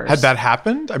forever. Had that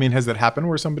happened? I mean, has that happened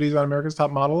where somebody's on America's Top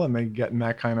Model and they get in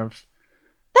that kind of...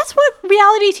 That's what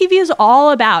reality TV is all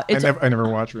about. I never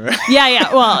watched it.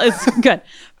 Yeah. Well, it's good.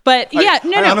 But I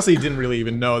honestly didn't really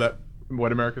even know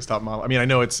what America's Top Model. I mean, I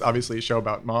know it's obviously a show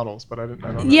about models, but I don't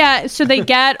know. Yeah, so they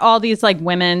get all these like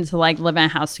women to like live in a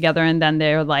house together, and then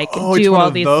they're like do all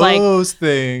these those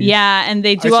things. Yeah, and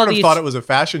they do all these. I thought it was a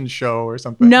fashion show or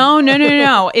something.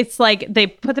 No. It's like they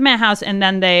put them in a house, and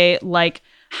then they like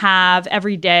have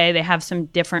every day they have some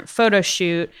different photo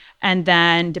shoot, and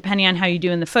then depending on how you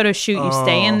do in the photo shoot, you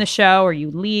stay in the show or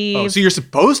you leave. So you're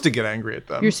supposed to get angry at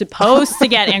them. You're supposed to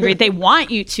get angry. They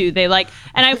want you to. They like,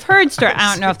 and I've heard stories.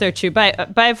 I don't know if they're true,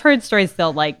 but I've heard stories.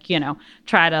 They'll like,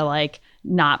 try to like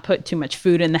not put too much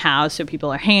food in the house so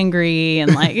people are hangry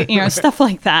and like, stuff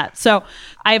like that. So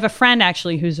I have a friend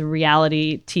actually who's a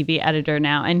reality TV editor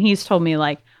now, and he's told me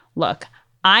like, look,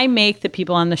 I make the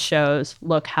people on the shows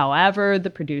look however the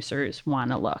producers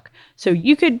want to look. So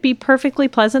you could be perfectly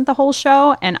pleasant the whole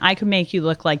show, and I could make you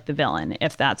look like the villain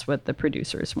if that's what the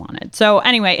producers wanted. So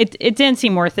anyway, it didn't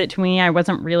seem worth it to me. I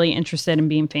wasn't really interested in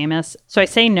being famous. So I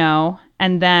say no.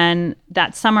 And then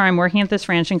that summer, I'm working at this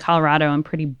ranch in Colorado. I'm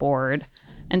pretty bored.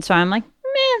 And so I'm like,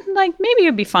 like maybe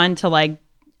it'd be fun to like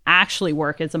actually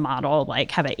work as a model, like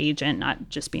have an agent, not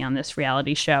just be on this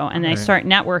reality show. And I start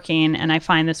networking, and I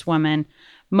find this woman.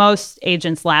 Most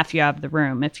agents laugh you out of the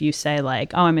room if you say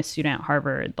like, oh, I'm a student at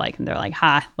Harvard, like, and they're like,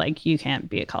 ha, like you can't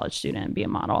be a college student and be a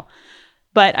model.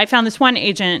 But I found this one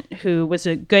agent who was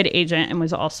a good agent and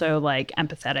was also like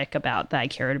empathetic about that I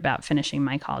cared about finishing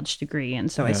my college degree.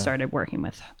 And so I started working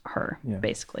with her,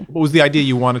 basically. What was the idea?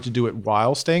 You wanted to do it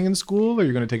while staying in school, or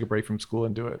you're going to take a break from school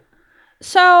and do it?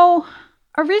 So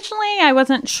originally, I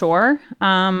wasn't sure.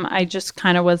 I just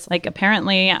kind of was like,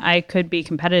 apparently I could be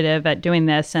competitive at doing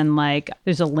this, and like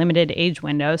there's a limited age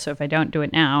window. So if I don't do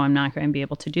it now, I'm not going to be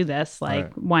able to do this.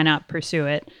 Like, why not pursue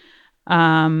it?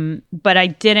 But I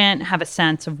didn't have a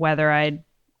sense of whether I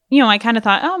kind of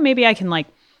thought, oh, maybe I can like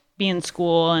be in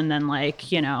school and then like,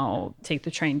 take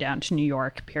the train down to New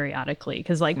York periodically.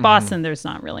 Because like Boston, there's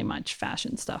not really much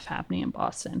fashion stuff happening in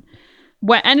Boston.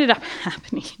 What ended up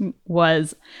happening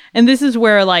was, and this is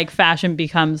where like fashion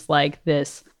becomes like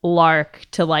this lark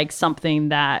to like something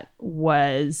that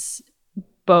was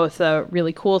both a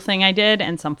really cool thing I did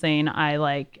and something I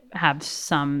like have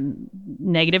some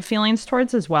negative feelings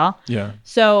towards as well. Yeah.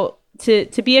 So to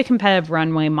be a competitive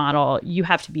runway model, you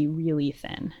have to be really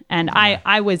thin. And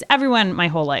I was, everyone my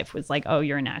whole life was like, oh,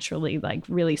 you're naturally like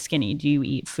really skinny. Do you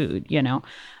eat food?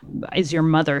 Is your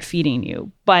mother feeding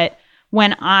you? But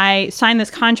when I signed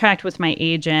this contract with my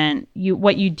agent,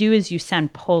 what you do is you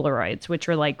send Polaroids, which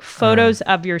are like photos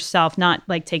of yourself, not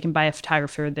like taken by a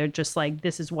photographer. They're just like,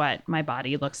 this is what my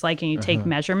body looks like. And you take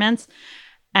measurements.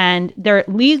 And they're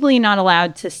legally not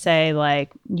allowed to say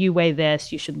like, you weigh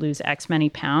this, you should lose X many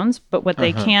pounds. But what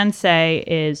they can say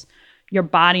is your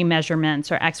body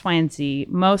measurements are X, Y, and Z.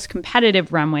 Most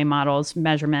competitive runway models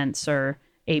measurements are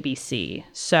ABC.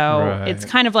 So it's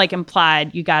kind of like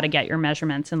implied you got to get your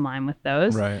measurements in line with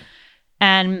those. Right.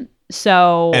 And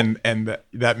so... And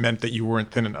that meant that you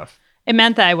weren't thin enough. It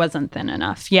meant that I wasn't thin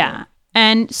enough. Yeah.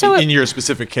 And so... In your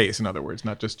specific case, in other words,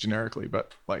 not just generically,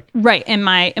 but like... Right. In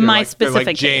my specific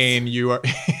like, Jane, case. you are...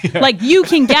 Like, you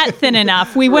can get thin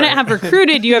enough. We wouldn't have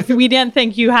recruited you if we didn't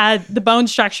think you had the bone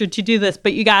structure to do this,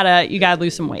 but you gotta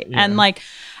lose some weight. Yeah. And like...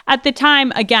 At the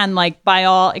time, again, like by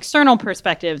all external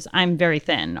perspectives, I'm very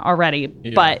thin already.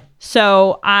 Yeah. But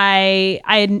so I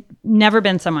had never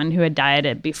been someone who had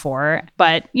dieted before.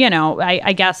 But,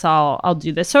 I guess I'll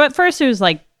do this. So at first it was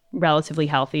like relatively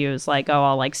healthy. It was like, oh,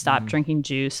 I'll like stop drinking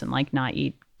juice and like not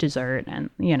eat dessert. And,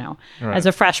 as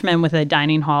a freshman with a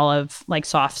dining hall of like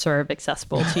soft serve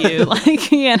accessible to you,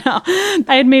 like, I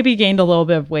had maybe gained a little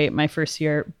bit of weight my first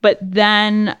year. But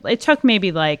then it took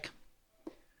maybe like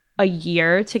a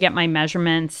year to get my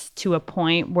measurements to a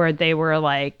point where they were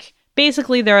like,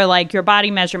 basically they were like, your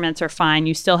body measurements are fine.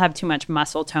 You still have too much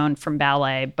muscle tone from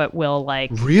ballet, but we'll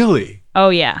like... Really? Oh,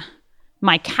 yeah.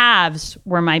 My calves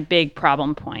were my big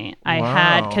problem point. I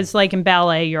had, because like in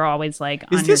ballet, you're always like on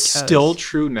your toes. Is this still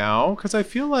true now? Because I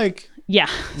feel like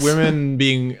women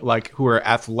being like, who are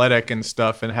athletic and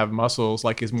stuff and have muscles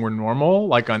like is more normal,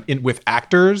 like with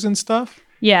actors and stuff.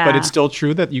 Yeah. But it's still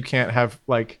true that you can't have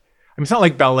like... I mean, it's not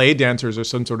like ballet dancers are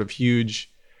some sort of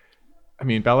huge... I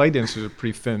mean, ballet dancers are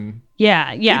pretty thin. Yeah.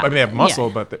 I mean, they have muscle,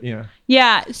 but...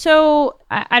 Yeah, so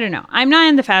I don't know. I'm not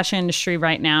in the fashion industry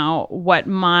right now. What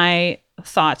my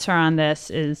thoughts are on this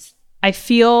is I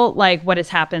feel like what has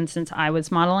happened since I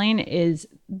was modeling is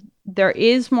there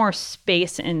is more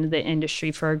space in the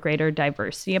industry for a greater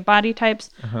diversity of body types.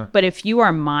 But if you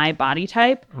are my body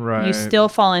type, you still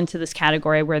fall into this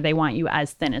category where they want you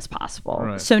as thin as possible.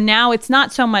 Right. So now it's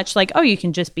not so much like, oh, you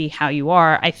can just be how you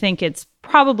are. I think it's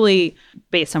probably,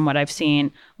 based on what I've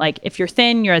seen, like if you're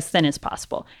thin, you're as thin as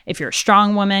possible. If you're a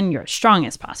strong woman, you're as strong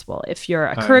as possible. If you're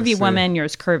a curvy woman, you're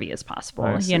as curvy as possible,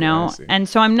 And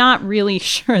so I'm not really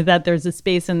sure that there's a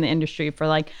space in the industry for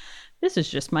like, this is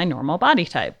just my normal body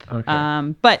type.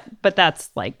 Okay. But that's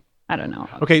like, I don't know.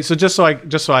 Okay, so just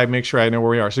so I make sure I know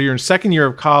where we are. So you're in second year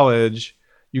of college,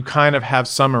 you kind of have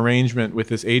some arrangement with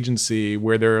this agency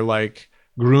where they're like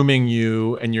grooming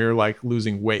you and you're like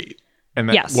losing weight. And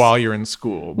that Yes. while you're in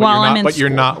school. But While you're not, I'm in but you're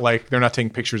school. not like, they're not taking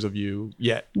pictures of you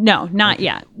yet. No, not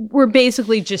yet. We're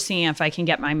basically just seeing if I can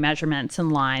get my measurements in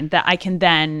line that I can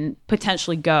then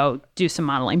potentially go do some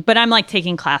modeling. But I'm like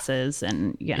taking classes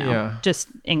and, just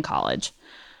in college.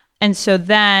 And so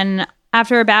then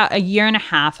after about a year and a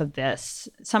half of this,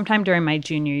 sometime during my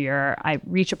junior year, I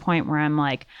reach a point where I'm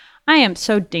like, I am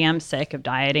so damn sick of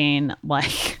dieting.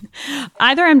 Like,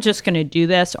 either I'm just going to do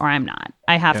this or I'm not.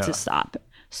 I have to stop.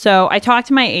 So I talked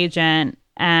to my agent,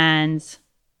 and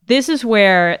this is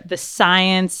where the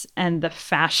science and the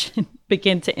fashion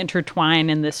begin to intertwine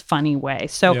in this funny way.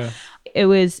 So it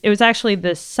was actually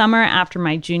the summer after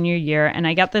my junior year, and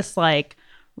I got this like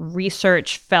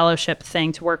research fellowship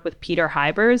thing to work with Peter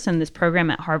Hybers and this program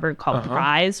at Harvard called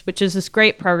PRIZE, which is this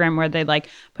great program where they like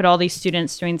put all these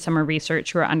students doing summer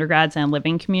research who are undergrads in a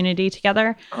living community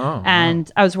together. I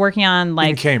was working on like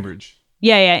in Cambridge.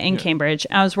 In Cambridge.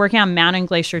 I was working on mountain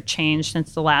glacier change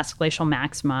since the last glacial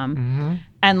maximum.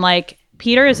 And like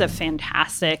Peter is a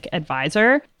fantastic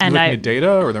advisor. And looking at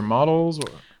data or their models?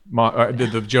 Or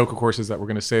the joke, of course, is that we're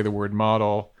going to say the word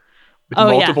model with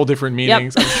multiple different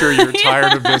meanings. I'm sure you're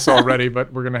tired of this already,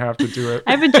 but we're going to have to do it.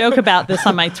 I have a joke about this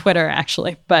on my Twitter,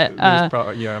 actually. But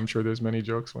I'm sure there's many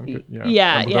jokes.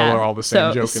 They'll all the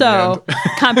same joke in the end.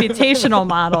 Computational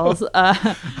models.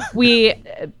 We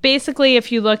basically,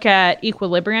 if you look at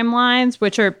equilibrium lines,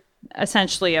 which are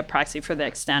essentially a proxy for the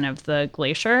extent of the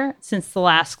glacier, since the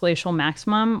last glacial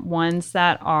maximum, ones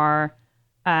that are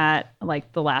at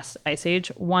like the last ice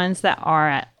age, ones that are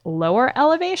at lower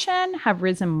elevation have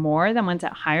risen more than ones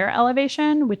at higher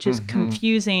elevation, which is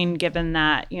confusing given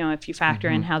that, if you factor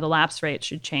in how the lapse rate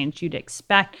should change, you'd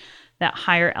expect that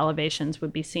higher elevations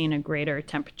would be seeing a greater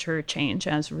temperature change,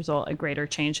 as a result, a greater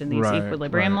change in these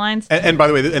equilibrium lines. And by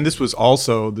the way, and this was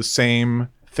also the same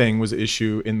thing was the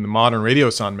issue in the modern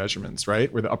radiosonde measurements,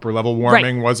 right? Where the upper level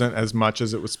warming wasn't as much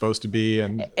as it was supposed to be.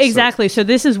 And exactly. So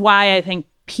this is why I think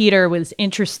Peter was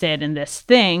interested in this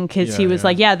thing, because he was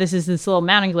like, this is this little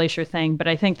mountain glacier thing, but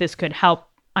I think this could help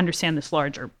understand this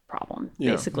larger problem,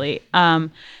 basically.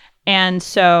 And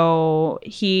so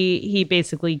he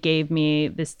basically gave me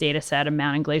this data set of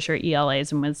mountain glacier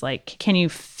ELAs and was like, can you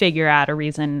figure out a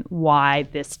reason why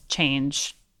this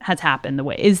change has happened the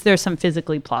way? Is there some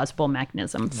physically plausible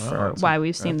mechanism for why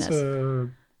we've seen this?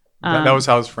 That was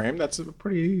how it was framed. That's a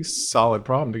pretty solid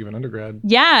problem to give an undergrad.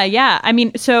 Yeah. I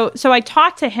mean, so I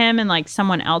talked to him and like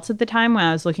someone else at the time when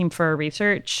I was looking for a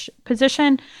research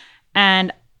position,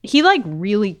 and he like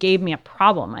really gave me a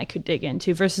problem I could dig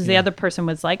into versus the other person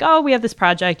was like, oh, we have this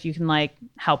project, you can like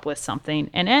help with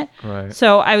something in it. Right.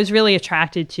 So I was really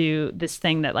attracted to this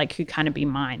thing that like could kind of be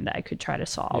mine that I could try to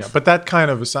solve. Yeah, but that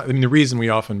kind of, the reason we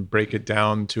often break it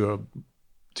down to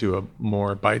a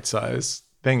more bite-sized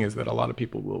thing is that a lot of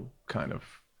people will kind of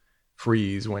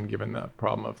freeze when given that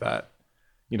problem of that,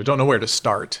 don't know where to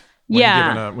start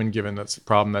when given that's a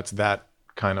problem that's that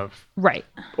kind of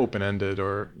open-ended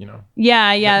or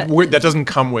that doesn't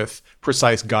come with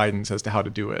precise guidance as to how to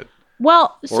do it.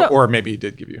 Well, or maybe he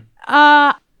did give you.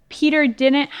 Peter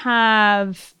didn't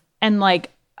have an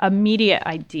like immediate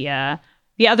idea.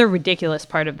 The other ridiculous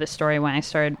part of the story when I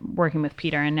started working with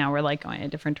Peter, and now we're like going a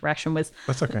different direction, was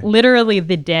that's okay. Literally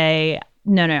the day.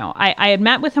 No. I had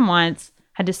met with him once,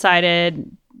 had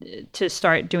decided to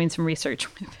start doing some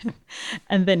research with him,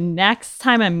 and the next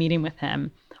time I'm meeting with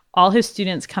him, all his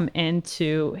students come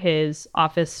into his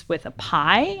office with a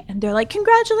pie, and they're like,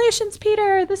 congratulations,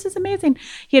 Peter, this is amazing.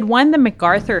 He had won the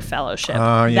MacArthur Fellowship.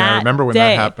 I remember when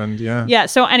that happened. Yeah.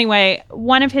 So anyway,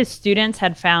 one of his students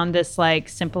had found this like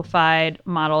simplified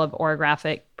model of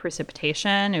orographic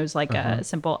precipitation. It was like a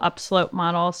simple upslope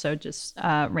model, so just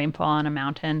rainfall on a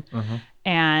mountain.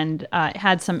 And it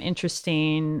had some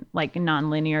interesting like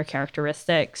nonlinear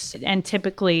characteristics. And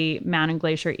typically mountain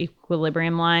glacier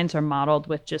equilibrium lines are modeled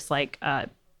with just like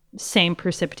same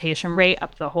precipitation rate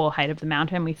up the whole height of the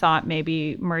mountain. We thought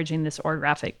maybe merging this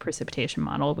orographic precipitation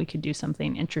model, we could do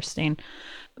something interesting.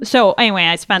 So anyway,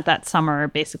 I spent that summer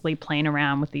basically playing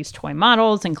around with these toy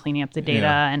models and cleaning up the data.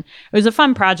 And it was a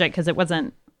fun project because it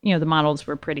wasn't, the models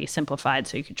were pretty simplified,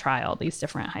 so you could try all these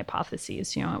different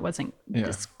hypotheses. It wasn't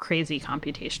this crazy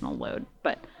computational load.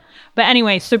 But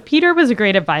anyway, so Peter was a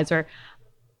great advisor,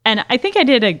 and I think I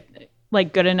did a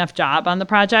like good enough job on the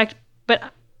project, but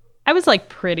I was like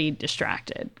pretty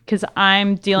distracted because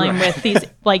I'm dealing with these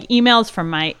like emails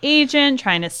from my agent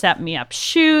trying to set me up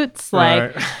shoots.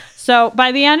 So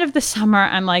by the end of the summer,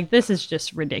 I'm like, this is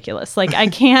just ridiculous. Like I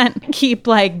can't keep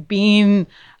like being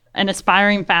an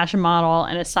aspiring fashion model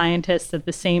and a scientist at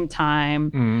the same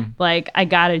time. Like, I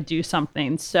got to do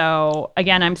something. So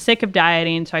again, I'm sick of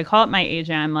dieting. So I call up my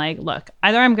agent. I'm like, look,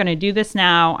 either I'm going to do this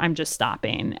now, I'm just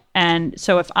stopping. And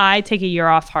so if I take a year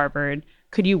off Harvard,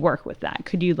 could you work with that?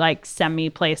 Could you like send me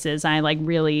places? I like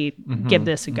really give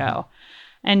this a go.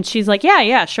 And she's like,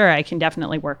 yeah, sure. I can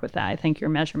definitely work with that. I think your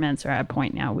measurements are at a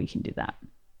point now we can do that.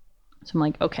 So I'm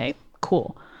like, okay,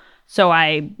 cool. So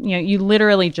you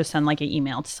literally just send like an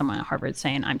email to someone at Harvard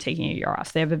saying, I'm taking a year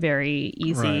off. They have a very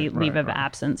easy leave of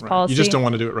absence policy. You just don't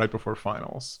want to do it right before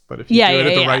finals. But if you do it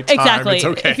at the right time, exactly. It's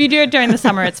okay. If you do it during the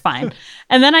summer, it's fine.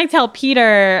 And then I tell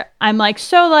Peter, I'm like,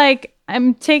 so like,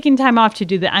 I'm taking time off to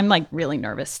do that. I'm like really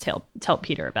nervous to tell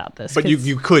Peter about this. But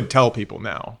you could tell people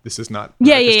now. This is not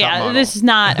America's Top Model. This is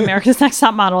not America's Next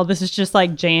Top Model. This is just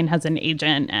like Jane has an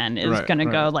agent and is going to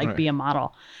go be a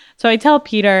model. So I tell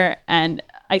Peter, and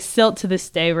I still to this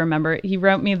day remember he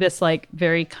wrote me this like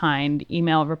very kind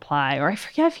email reply, or I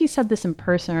forget if he said this in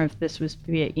person or if this was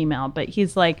via email, but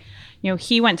he's like,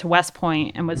 he went to West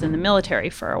Point and was in the military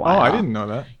for a while. Oh, I didn't know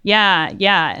that.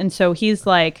 Yeah. And so he's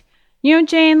like,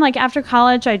 Jane, like after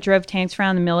college, I drove tanks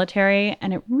around the military,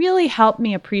 and it really helped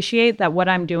me appreciate that what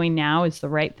I'm doing now is the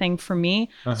right thing for me.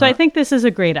 So I think this is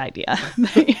a great idea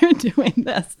that you're doing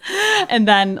this. And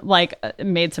then like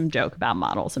made some joke about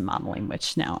models and modeling,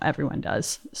 which now everyone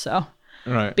does. So,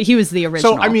 right. But he was the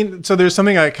original. So there's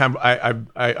something I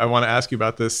want to ask you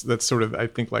about this. That's sort of, I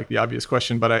think, like the obvious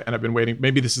question, but I've been waiting.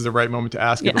 Maybe this is the right moment to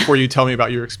ask it before you tell me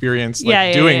about your experience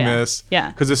doing this.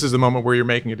 Yeah. Because this is the moment where you're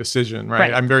making a decision,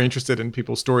 right? I'm very interested in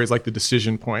people's stories, like the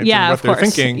decision points and what they're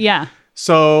thinking. Yeah.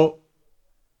 So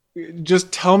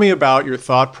just tell me about your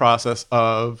thought process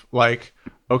of like,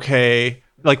 okay,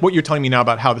 like what you're telling me now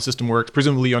about how the system works.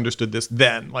 Presumably you understood this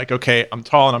then. Like, okay, I'm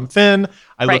tall and I'm thin.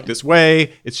 I look this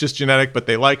way. It's just genetic, but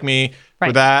they like me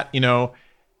for that,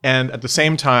 And at the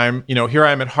same time, here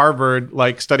I am at Harvard,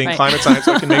 like studying climate science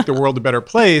so I can make the world a better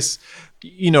place,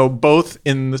 both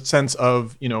in the sense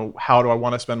of, how do I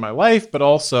want to spend my life, but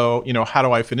also, how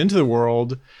do I fit into the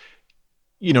world?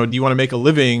 Do you want to make a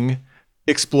living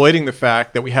exploiting the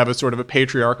fact that we have a sort of a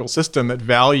patriarchal system that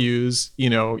values,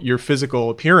 your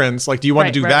physical appearance? Like, do you want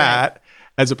to do that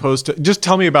as opposed to just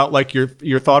tell me about like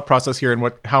your thought process here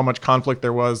and how much conflict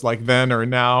there was like then or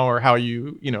now, or how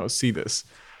you, see this?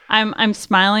 I'm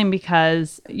smiling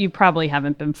because you probably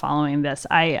haven't been following this.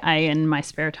 I in my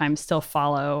spare time still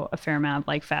follow a fair amount of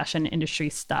like fashion industry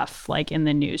stuff, like in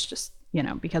the news, just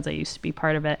because I used to be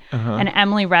part of it. And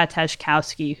Emily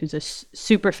Ratajkowski, who's a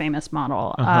super famous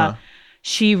model,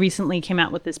 she recently came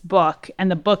out with this book, and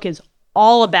the book is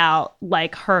all about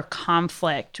like her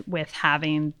conflict with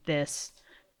having this,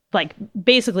 like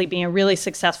basically being a really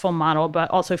successful model, but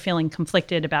also feeling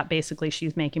conflicted about basically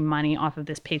she's making money off of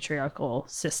this patriarchal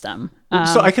system.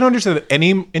 So I can understand that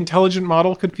any intelligent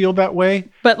model could feel that way,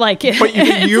 but like it's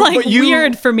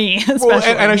weird for me, especially. Well,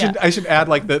 and I should add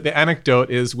like the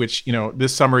anecdote is, which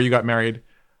this summer you got married.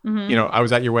 I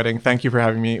was at your wedding. Thank you for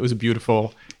having me. It was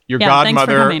beautiful. Your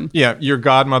godmother, your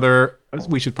godmother.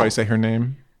 We should probably say her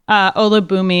name.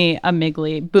 Olabumi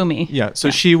Amigli. Bumi. Yeah. So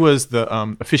she was the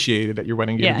officiated at your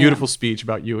wedding, gave a beautiful speech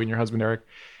about you and your husband Eric,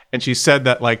 and she said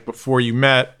that like before you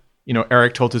met,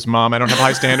 Eric told his mom, "I don't have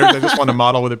high standards. I just want a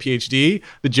model with a PhD."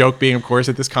 The joke being, of course,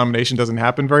 that this combination doesn't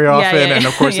happen very often, and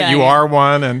of course that you are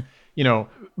one, and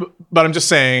But I'm just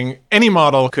saying, any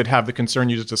model could have the concern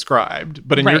you just described,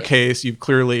 but in your case, you've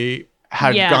clearly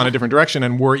had gone a different direction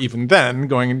and were even then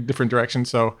going in different directions.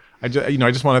 So I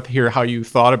just wanted to hear how you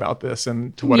thought about this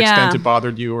and to what extent it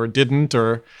bothered you or didn't.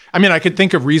 Or, I mean, I could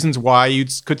think of reasons why you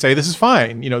could say, this is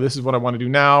fine. This is what I want to do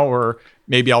now, or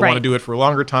maybe I'll want to do it for a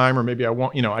longer time, or maybe I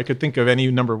won't, I could think of any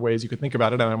number of ways you could think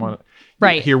about it. And I want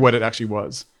to hear what it actually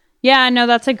was. Yeah, no,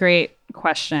 that's a great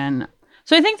question.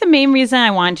 So I think the main reason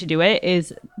I wanted to do it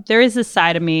is there is this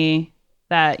side of me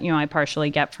that, I partially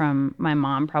get from my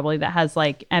mom probably, that has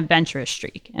like an adventurous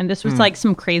streak. And this was like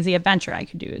some crazy adventure I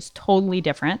could do. It's totally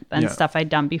different than stuff I'd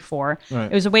done before. Right.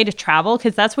 It was a way to travel,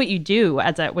 because that's what you do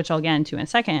which I'll get into in a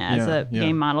second. As a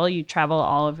game model, you travel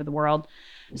all over the world.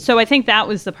 So I think that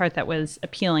was the part that was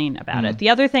appealing about it. The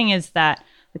other thing is that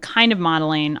the kind of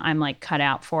modeling I'm like cut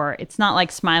out for, it's not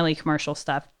like smiley commercial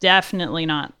stuff. Definitely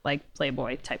not like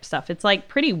Playboy type stuff. It's like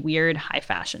pretty weird high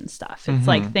fashion stuff. It's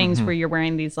like things where you're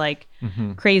wearing these like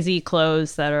crazy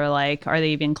clothes that are like, are they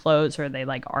even clothes, or are they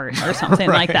like art or something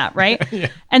like that, right?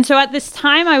 And so at this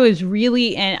time I was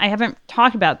really I haven't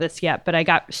talked about this yet, but I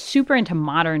got super into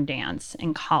modern dance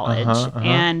in college.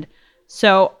 And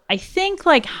so I think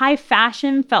like high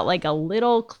fashion felt like a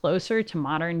little closer to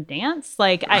modern dance.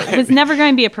 Like I was never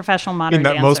going to be a professional modern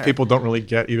dancer. Most people don't really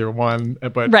get either one,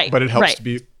 but it helps to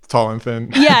be tall and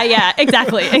thin. Yeah,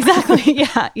 exactly.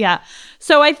 Yeah.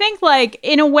 So I think like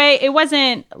in a way it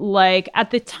wasn't like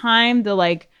at the time the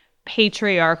like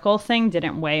patriarchal thing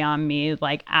didn't weigh on me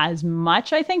like as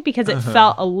much, I think, because it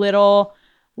felt a little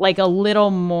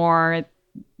more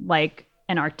like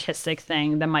an artistic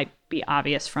thing that might be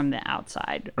obvious from the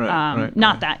outside.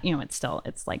 Not that,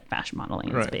 it's like fashion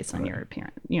modeling. It's based on your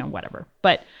appearance, whatever.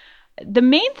 But the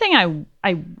main thing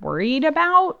I worried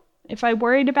about, if I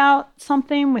worried about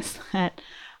something, was that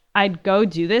I'd go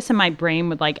do this and my brain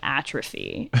would like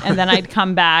atrophy. And then I'd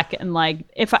come back and like,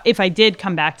 if I did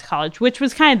come back to college, which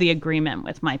was kind of the agreement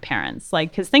with my parents,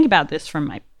 like, because think about this from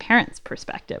my parents'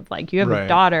 perspective. Like you have a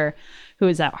daughter who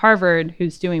is at Harvard,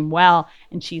 who's doing well,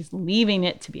 and she's leaving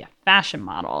it to be a fashion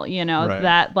model,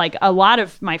 that like a lot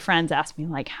of my friends asked me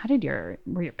like,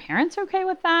 were your parents okay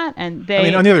with that? And they, I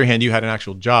mean, on the other hand, you had an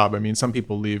actual job. I mean, some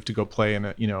people leave to go play in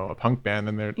a punk band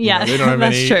and they don't have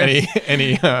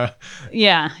any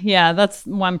Yeah, that's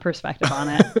one perspective on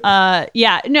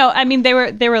it. No, I mean, they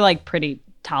were like pretty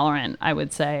tolerant, I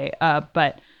would say.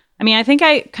 But I mean, I think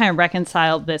I kind of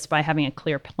reconciled this by having a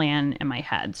clear plan in my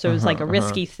head. So it was like a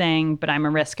risky thing, but I'm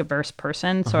a risk averse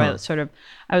person. So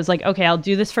I was like, okay, I'll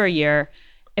do this for a year.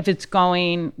 If it's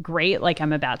going great, like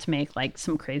I'm about to make like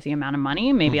some crazy amount of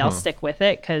money, maybe I'll stick with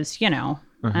it. Cause I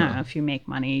don't know, if you make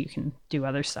money, you can do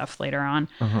other stuff later on.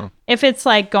 If it's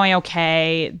like going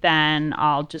okay, then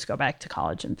I'll just go back to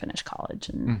college and finish college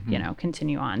and,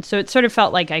 continue on. So it sort of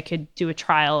felt like I could do a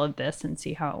trial of this and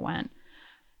see how it went.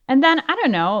 And then, I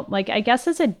don't know, like, I guess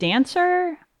as a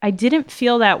dancer, I didn't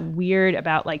feel that weird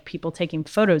about like people taking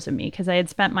photos of me because I had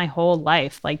spent my whole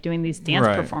life like doing these dance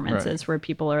performances where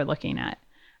people are looking at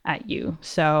you.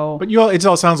 So, but it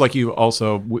all sounds like you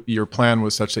also, your plan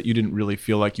was such that you didn't really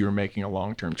feel like you were making a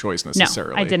long-term choice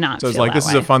necessarily. No, I did not. So it's like, this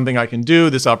is a fun thing I can do.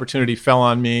 This opportunity fell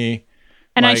on me.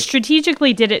 And I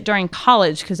strategically did it during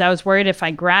college because I was worried if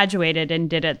I graduated and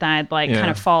did it, then I'd kind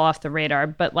of fall off the radar.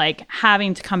 But like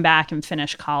having to come back and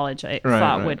finish college, I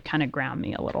thought would kind of ground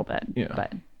me a little bit. Yeah.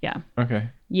 But yeah. Okay.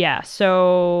 Yeah.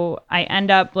 So I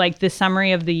end up like the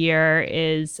summary of the year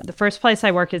is the first place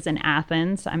I work is in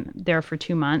Athens. I'm there for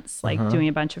 2 months, like doing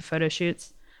a bunch of photo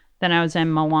shoots. Then I was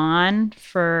in Milan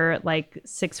for like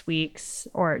 6 weeks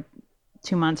or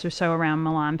 2 months or so around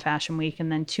Milan Fashion Week,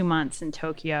 and then 2 months in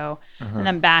Tokyo, and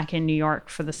then back in New York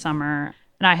for the summer.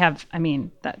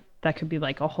 And that could be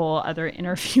like a whole other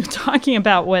interview talking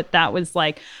about what that was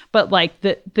like. But like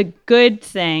the good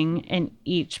thing in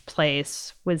each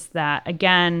place was that,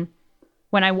 again,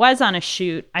 when I was on a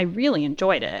shoot, I really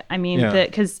enjoyed it. I mean,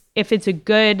 because if it's a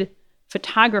good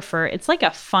photographer, it's like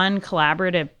a fun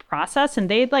collaborative process, and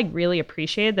they'd like really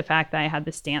appreciated the fact that I had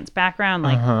this dance background,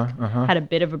 like had a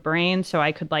bit of a brain, so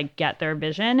I could like get their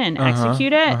vision and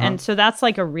execute it. And so that's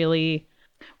like a really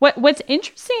what's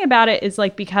interesting about it is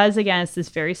like, because again, it's this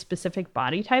very specific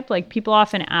body type, like people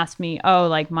often ask me, oh,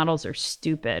 like models are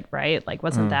stupid, right? Like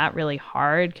wasn't that really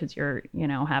hard because you're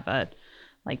have a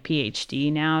like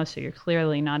PhD now, so you're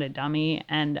clearly not a dummy.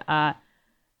 And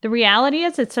the reality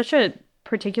is it's such a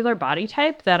particular body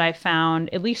type that I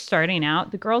found, at least starting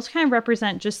out, the girls kind of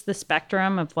represent just the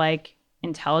spectrum of like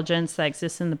intelligence that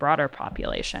exists in the broader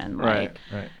population. Like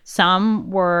some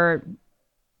were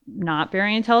not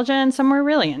very intelligent and some were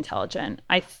really intelligent.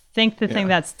 I think the thing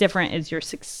that's different is your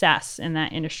success in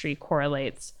that industry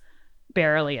correlates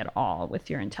barely at all with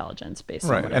your intelligence,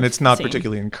 basically. Right. And it's not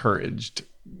particularly encouraged.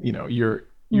 You're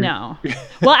no.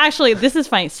 Well, actually, this is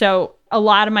funny. So a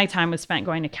lot of my time was spent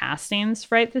going to castings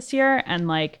this year, and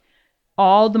like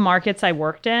all the markets I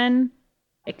worked in,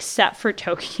 except for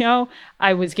Tokyo,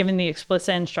 I was given the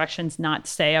explicit instructions not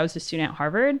to stay. I was a student at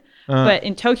Harvard. But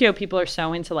in Tokyo, people are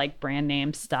so into like brand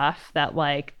name stuff that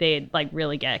like they'd like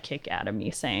really get a kick out of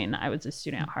me saying I was a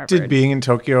student at Harvard. Did being in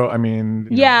Tokyo, I mean,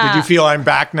 did you feel I'm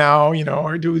back now,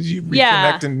 or did you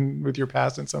reconnect with your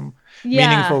past in some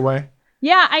meaningful way?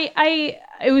 Yeah,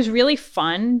 it was really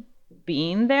fun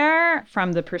being there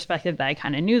from the perspective that I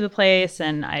kind of knew the place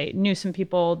and I knew some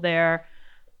people there.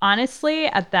 Honestly,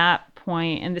 at that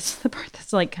point, and this is the part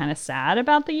that's like kind of sad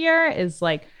about the year, is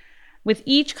like with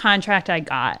each contract I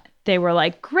got, they were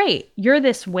like, great, you're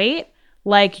this weight.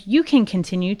 Like you can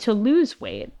continue to lose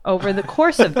weight over the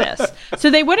course of this. So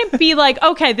they wouldn't be like,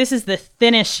 okay, this is the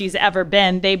thinnest she's ever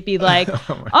been. They'd be like,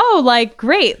 oh, like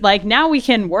great. Like now we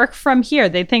can work from here.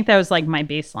 They'd think that was like my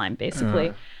baseline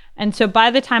basically. And so by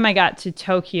the time I got to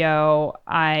Tokyo,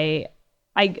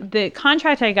 the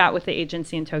contract I got with the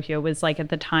agency in Tokyo was like at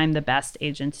the time the best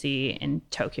agency in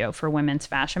Tokyo for women's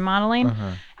fashion modeling.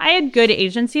 I had good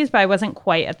agencies, but I wasn't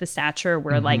quite at the stature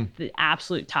where like the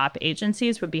absolute top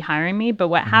agencies would be hiring me. But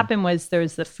what happened was there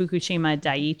was the Fukushima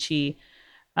Daiichi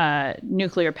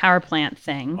nuclear power plant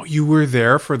thing. Oh, you were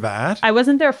there for that? I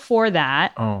wasn't there for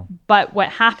that. Oh. But what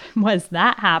happened was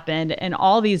that happened, and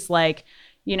all these like,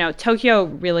 Tokyo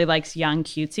really likes young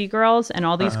cutesy girls, and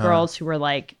all these girls who were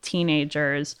like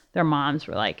teenagers, their moms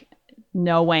were like,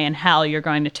 no way in hell you're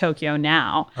going to Tokyo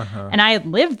now. And I had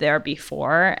lived there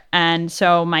before. And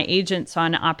so my agent saw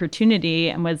an opportunity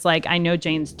and was like, I know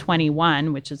Jane's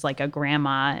 21, which is like a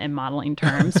grandma in modeling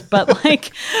terms, but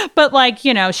like,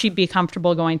 she'd be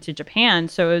comfortable going to Japan.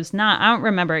 So it was not, I don't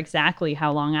remember exactly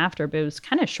how long after, but it was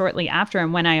kind of shortly after.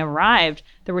 And when I arrived,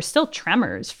 there were still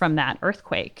tremors from that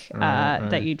earthquake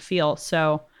that you'd feel.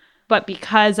 So, but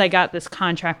because I got this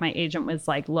contract, my agent was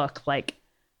like, look, like,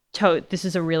 this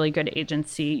is a really good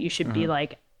agency. You should be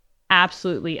like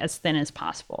absolutely as thin as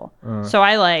possible. So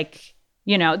I like,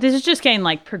 this is just getting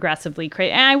like progressively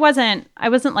crazy. And I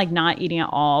wasn't like not eating at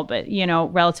all, but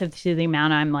relative to the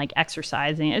amount I'm like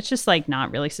exercising, it's just like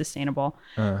not really sustainable.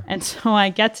 And so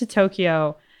I get to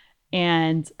Tokyo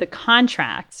and the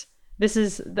contract,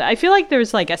 I feel like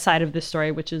there's like a side of the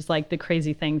story, which is like the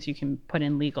crazy things you can put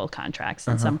in legal contracts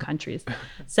in some countries.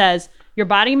 Says your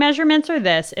body measurements are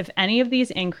this. If any of these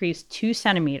increase 2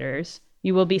 centimeters,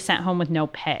 you will be sent home with no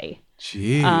pay.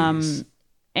 Jeez.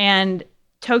 And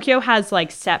Tokyo has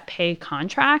like set pay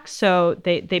contracts. So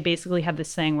they basically have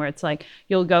this thing where it's like,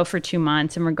 you'll go for 2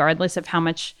 months and regardless of how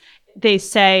much they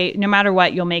say, no matter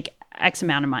what, you'll make X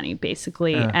amount of money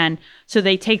basically. And so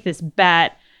they take this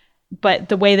bet. But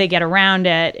the way they get around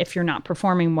it, if you're not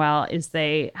performing well, is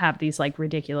they have these like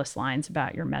ridiculous lines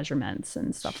about your measurements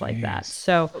and stuff like that.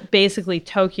 So basically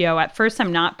Tokyo, at first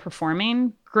I'm not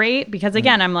performing great because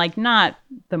again, I'm like not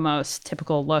the most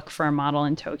typical look for a model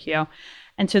in Tokyo.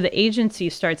 And so the agency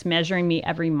starts measuring me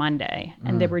every Monday.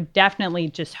 And they were definitely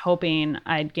just hoping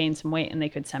I'd gain some weight and they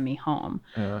could send me home.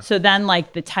 So then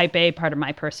like the type A part of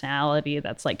my personality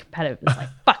that's like competitive is like,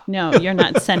 fuck no, you're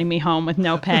not sending me home with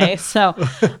no pay. So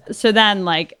then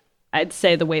like I'd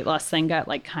say the weight loss thing got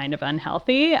like kind of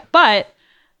unhealthy. But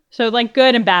so like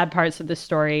good and bad parts of the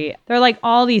story, there are like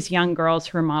all these young girls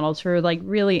who are models who are like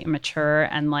really immature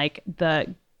and like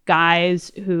the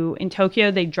guys who in Tokyo,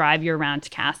 they drive you around to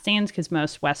castings because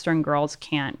most Western girls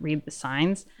can't read the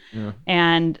signs.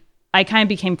 And I kind of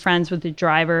became friends with the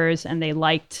drivers and they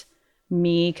liked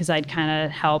me because I'd kind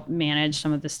of help manage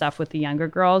some of the stuff with the younger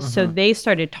girls. So they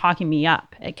started talking me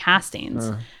up at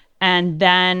castings. And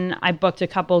then I booked a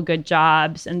couple good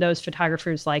jobs and those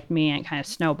photographers liked me and it kind of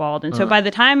snowballed. And so by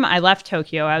the time I left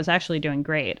Tokyo, I was actually doing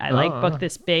great. I booked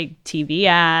this big TV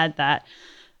ad that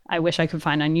I wish I could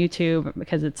find on YouTube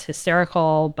because it's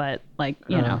hysterical, but like,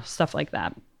 stuff like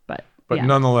that. But yeah.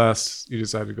 Nonetheless, you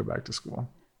decided to go back to school.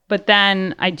 But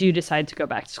then I do decide to go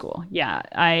back to school. Yeah.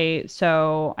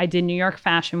 So I did New York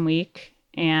Fashion Week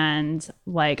and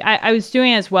like I was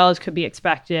doing as well as could be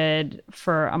expected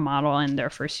for a model in their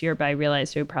first year, but I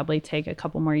realized it would probably take a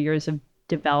couple more years of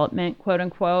development, quote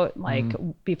unquote, like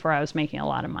before I was making a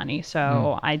lot of money.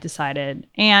 So I decided,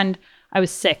 and I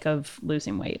was sick of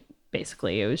losing weight.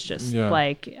 Basically, it was just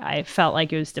like I felt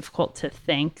like it was difficult to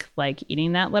think like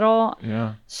eating that little.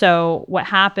 So what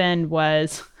happened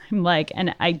was like,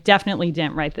 and I definitely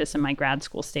didn't write this in my grad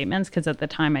school statements because at the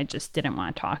time I just didn't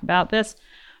want to talk about this.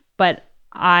 But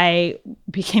I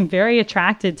became very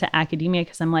attracted to academia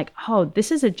because I'm like, oh,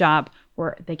 this is a job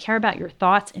where they care about your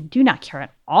thoughts and do not care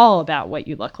at all about what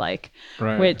you look like.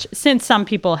 Which, since some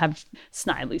people have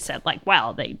snidely said, like,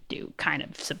 well, they do kind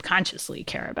of subconsciously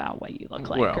care about what you look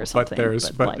like or something.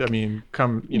 But I mean,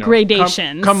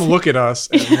 gradations. Come look at us.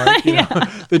 And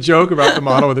like, the joke about the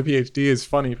model with a PhD is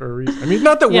funny for a reason. I mean,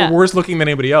 not that we're worse looking than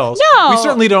anybody else. No. We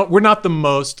certainly don't. We're not the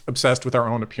most obsessed with our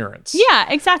own appearance.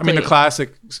 Yeah, exactly. I mean, the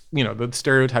classic, the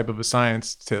stereotype of a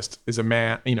scientist is a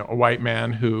man, a white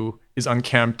man who is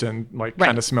unkempt and like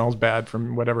kind of smells bad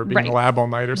from whatever being in the lab all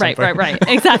night or something. Right.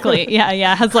 Exactly.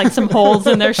 Yeah. Has like some holes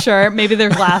in their shirt. Maybe their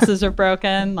glasses are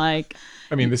broken. Like,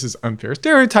 I mean, this is unfair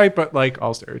stereotype, but like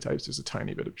all stereotypes, there's a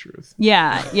tiny bit of truth.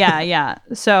 Yeah.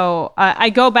 So I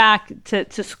go back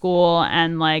to school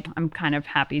and like, I'm kind of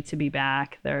happy to be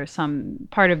back. There's some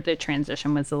part of the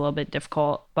transition was a little bit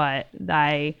difficult, but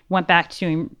I went back to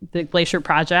doing the Glacier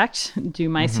Project, do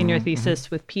my senior thesis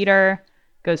with Peter.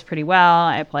 Goes pretty well.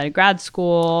 I applied to grad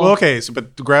school. Well, okay. So,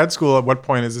 but grad school, at what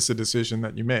point is this a decision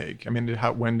that you make? I mean,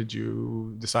 when did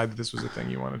you decide that this was a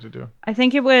thing you wanted to do? I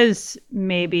think it was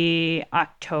maybe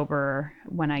October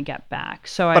when I get back.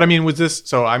 But I mean, was this,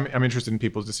 so I'm interested in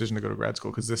people's decision to go to grad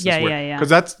school because this is where,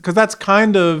 because that's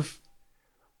kind of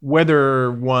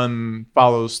whether one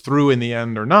follows through in the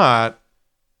end or not,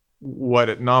 what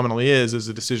it nominally is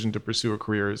a decision to pursue a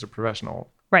career as a professional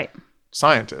right.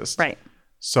 scientist. Right.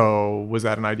 So was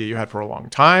that an idea you had for a long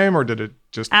time, or did it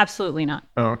just... Absolutely not.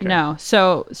 Oh, okay. No.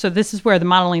 So this is where the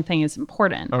modeling thing is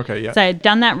important. Okay, yeah. So I had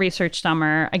done that research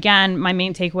summer. Again, my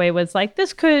main takeaway was like,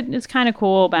 it's kind of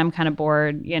cool, but I'm kind of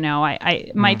bored. You know,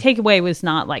 my takeaway was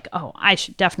not like, oh, I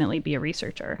should definitely be a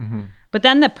researcher. Mm-hmm. But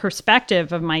then the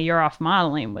perspective of my year off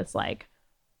modeling was like,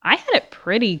 I had it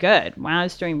pretty good when I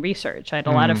was doing research. I had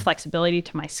a lot of flexibility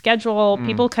to my schedule.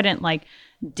 People couldn't like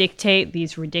dictate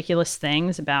these ridiculous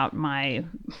things about my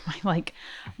like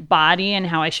body and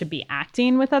how I should be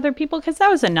acting with other people, because that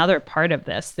was another part of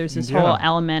this. There's this whole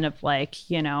element of like,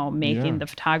 you know, making the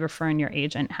photographer and your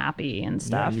agent happy and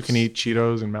stuff. Yeah, you can eat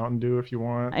Cheetos and Mountain Dew if you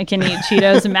want. I can eat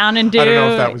Cheetos and Mountain Dew. I don't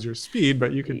know if that was your speed,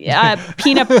 but you could.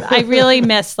 I really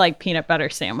miss like peanut butter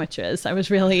sandwiches. I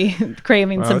was really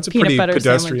craving some peanut butter sandwiches.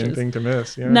 It's a pretty pedestrian thing to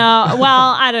miss. Yeah. No,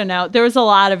 well, I don't know. There was a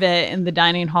lot of it in the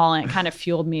dining hall, and it kind of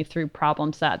fueled me through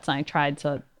problem sets. And I tried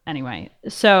to anyway.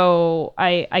 So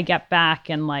I get back,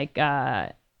 and like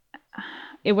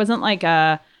it wasn't like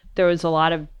there was a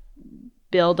lot of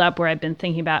build up where I've been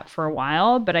thinking about for a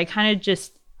while, but I kind of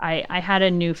just I had a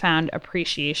newfound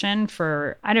appreciation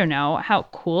for, I don't know, how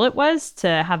cool it was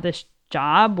to have this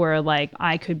job where like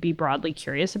I could be broadly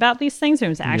curious about these things and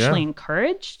was actually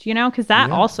encouraged, you know, because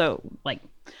that also like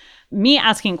me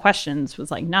asking questions was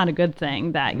like not a good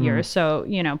thing that year. So,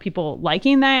 you know, people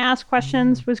liking that I asked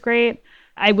questions was great.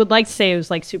 I would like to say it was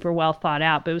like super well thought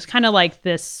out, but it was kind of like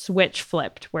this switch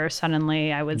flipped where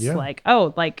suddenly I was like,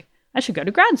 oh, like I should go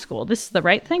to grad school. This is the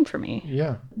right thing for me.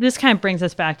 Yeah. This kind of brings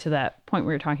us back to that point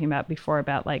we were talking about before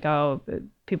about like, oh,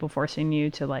 people forcing you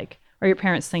to like, or your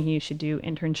parents thinking you should do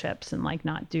internships and like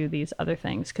not do these other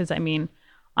things. Cause I mean,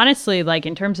 honestly, like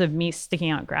in terms of me sticking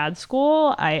out grad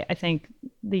school, I think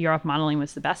the year off modeling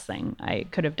was the best thing I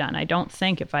could have done. I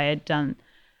think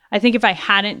if I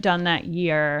hadn't done that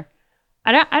year,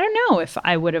 I don't know if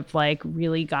I would have like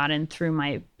really gotten through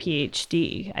my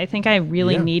PhD. I think I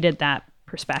really needed that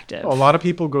perspective. Well, a lot of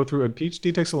people go through a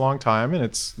PhD, takes a long time, and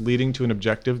it's leading to an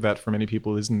objective that for many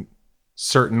people isn't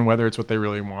certain whether it's what they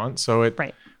really want. So a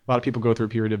lot of people go through a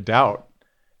period of doubt,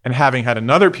 and having had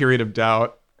another period of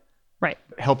doubt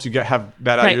helps you have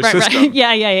that out of your system. Right.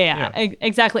 Yeah.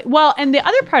 Exactly. Well, and the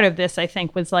other part of this, I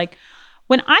think, was like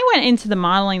when I went into the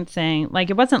modeling thing, like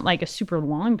it wasn't like a super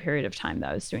long period of time that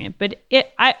I was doing it, but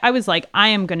I was like, I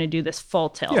am going to do this full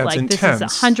tilt. Yeah, like this is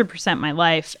 100% my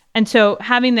life. And so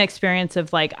having the experience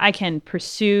of like, I can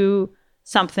pursue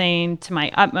something to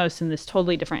my utmost in this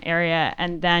totally different area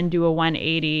and then do a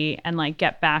 180 and like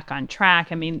get back on track.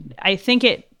 I mean, I think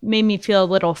it made me feel a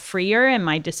little freer in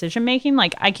my decision making.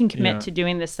 Like I can commit to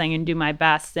doing this thing and do my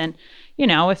best. And, you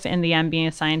know, if in the end being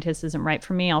a scientist isn't right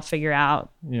for me, I'll figure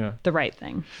out the right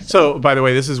thing. So by the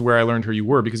way, this is where I learned who you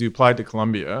were, because you applied to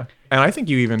Columbia. And I think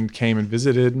you even came and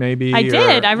visited maybe. I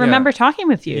did. I remember talking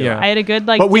with you. Yeah. I had a good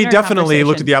like. But we definitely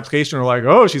looked at the application and were like,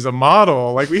 oh, she's a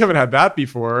model. Like we haven't had that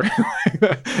before.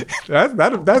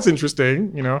 That's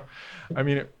interesting, you know. I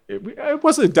mean, it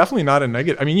was definitely not a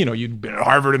negative. I mean, you know, you'd been at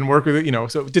Harvard and worked with it, you know,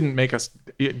 so it didn't make us.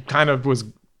 It kind of was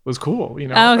cool, you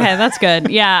know. Oh, okay, that's good.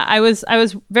 Yeah, I was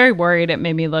very worried it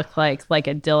made me look like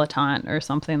a dilettante or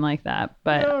something like that.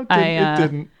 But no, it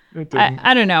didn't.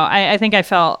 I don't know. I think I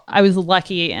felt I was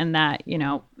lucky in that, you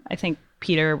know, I think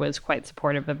Peter was quite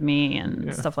supportive of me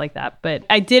and stuff like that. But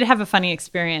I did have a funny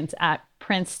experience at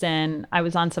Princeton. I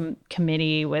was on some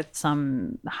committee with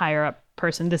some higher up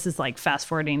person. This is like fast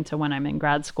forwarding to when I'm in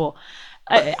grad school.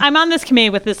 I'm on this committee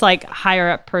with this like higher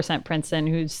up person at Princeton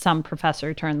who's some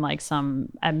professor turned like some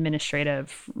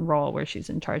administrative role where she's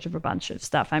in charge of a bunch of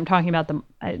stuff. I'm talking about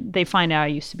they find out I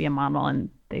used to be a model and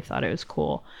they thought it was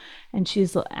cool. And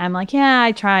I'm like, yeah,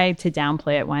 I try to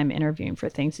downplay it when I'm interviewing for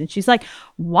things. And she's like,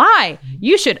 why?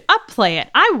 You should upplay it.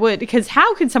 I would, because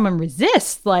how could someone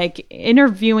resist like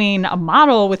interviewing a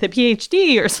model with a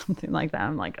PhD or something like that?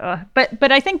 I'm like,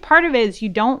 but I think part of it is you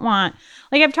don't want,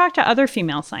 like I've talked to other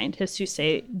female scientists who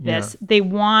say this, they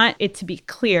want it to be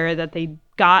clear that they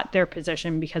got their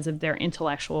position because of their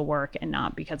intellectual work and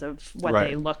not because of what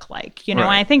they look like, you know?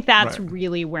 And I think that's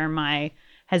really where my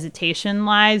hesitation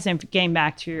lies. And getting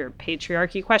back to your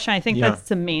patriarchy question, I think that's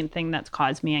the main thing that's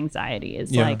caused me anxiety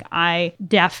is like I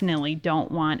definitely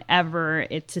don't want ever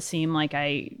it to seem like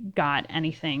I got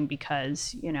anything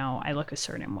because, you know, I look a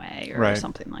certain way or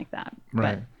something like that.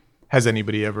 Right. But has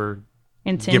anybody ever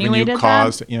insinuated given you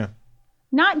cause? That?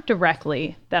 Not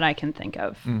directly that I can think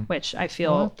of, which I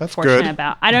feel that's fortunate good.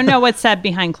 about. I don't know what's said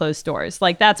behind closed doors.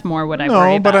 Like that's more what I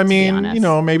worry about. No, but I mean, you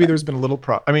know, maybe there's been a little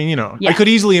I mean, you know, I could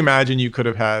easily imagine you could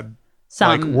have had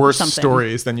like worse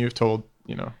stories than you've told,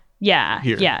 you know. Yeah,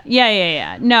 here.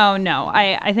 yeah. No.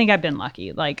 I think I've been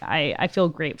lucky. Like I feel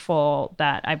grateful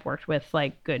that I've worked with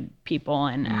like good people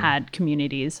and had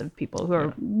communities of people who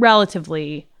are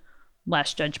relatively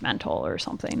less judgmental or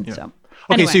something. So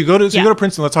Okay, anyway, so you go to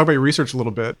Princeton. Let's talk about your research a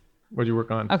little bit. What did you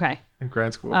work on? Okay. In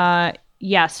grad school?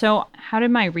 Yeah. So how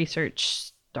did my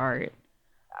research start?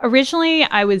 Originally,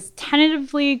 I was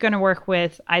tentatively going to work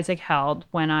with Isaac Held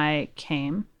when I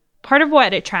came. Part of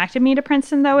what attracted me to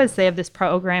Princeton, though, is they have this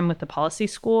program with the policy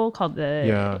school called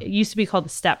it used to be called the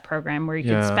STEP program, where you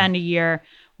could spend a year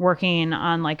working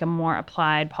on like a more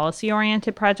applied policy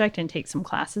oriented project and take some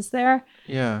classes there.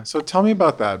 Yeah. So tell me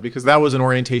about that, because that was an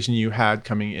orientation you had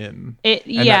coming in. That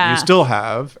you still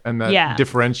have, and that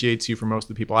differentiates you from most of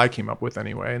the people I came up with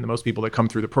anyway, and the most people that come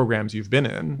through the programs you've been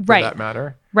in, for that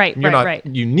matter. Right. And you're not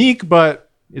unique,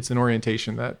 but it's an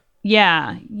orientation that.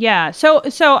 Yeah. So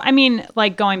I mean,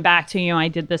 like going back to, I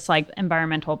did this like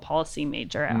environmental policy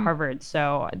major at Harvard.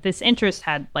 So this interest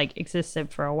had like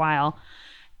existed for a while.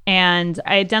 And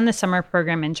I had done the summer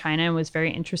program in China and was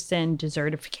very interested in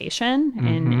desertification.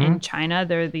 In China,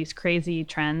 there are these crazy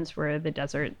trends where the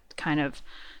desert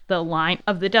the line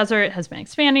of the desert has been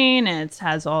expanding, and it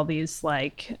has all these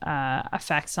like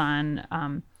effects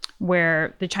on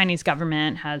where the Chinese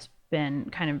government has been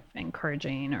kind of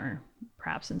encouraging, or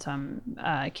perhaps in some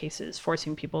cases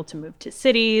forcing people to move to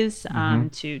cities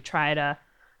to try to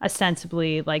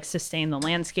ostensibly like sustain the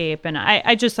landscape. And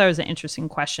I just thought it was an interesting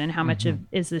question. How much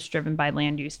is this driven by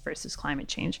land use versus climate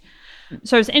change?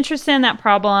 So I was interested in that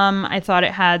problem. I thought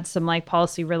it had some like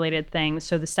policy related things.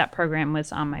 So the STEP program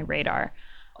was on my radar.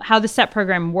 How the STEP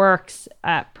program works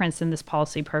at Princeton, this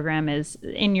policy program, is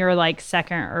in your like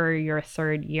second or your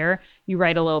third year, you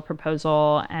write a little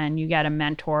proposal and you get a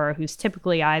mentor who's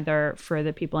typically either, for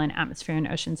the people in atmosphere and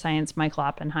ocean science, Michael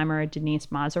Oppenheimer or Denise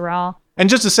Mazerel.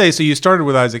 And just to say, so you started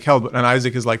with Isaac Held, and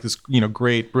Isaac is like this,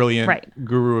 great, brilliant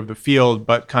guru of the field,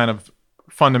 but kind of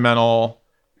fundamental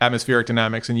atmospheric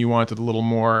dynamics, and you wanted a little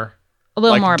more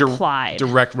applied,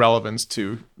 direct relevance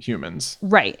to humans.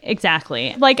 Right,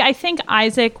 exactly. Like I think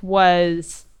Isaac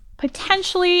was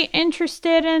potentially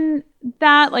interested in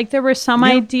that. Like there were some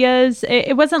ideas.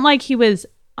 It wasn't like he was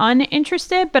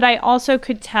uninterested, but I also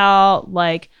could tell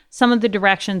like some of the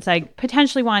directions I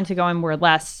potentially wanted to go in were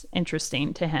less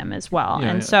interesting to him as well.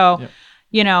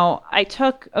 I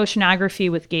took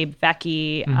oceanography with Gabe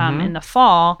Vecchi in the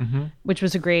fall, which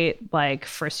was a great like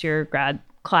first year grad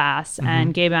class,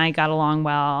 and Gabe and I got along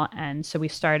well, and so we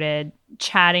started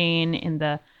chatting in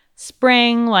the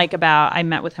spring I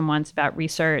met with him once about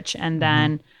research, and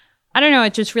then I don't know,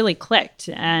 it just really clicked.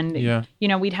 And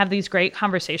we'd have these great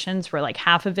conversations where like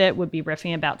half of it would be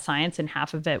riffing about science and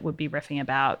half of it would be riffing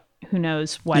about who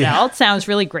knows what else. And I was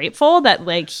really grateful that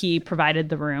like he provided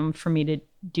the room for me to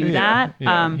do that.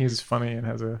 He's funny and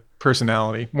has a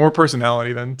personality, more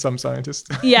personality than some scientists.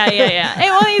 Hey,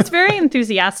 well, he's very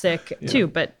enthusiastic too,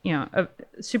 but a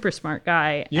super smart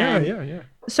guy.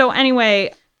 So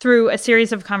anyway, through a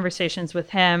series of conversations with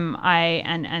him,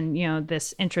 and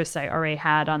this interest I already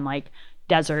had on like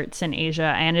deserts in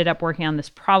Asia, I ended up working on this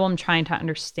problem trying to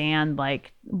understand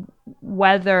like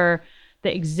whether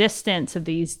the existence of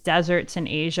these deserts in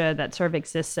Asia that sort of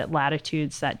exists at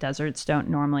latitudes that deserts don't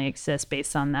normally exist,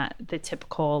 based on the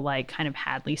typical like kind of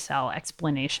Hadley cell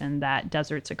explanation that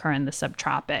deserts occur in the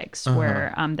subtropics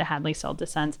where the Hadley cell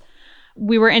descends.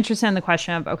 We were interested in the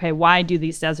question of, okay, why do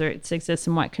these deserts exist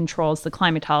and what controls the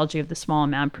climatology of the small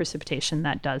amount of precipitation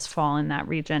that does fall in that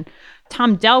region?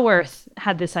 Tom Delworth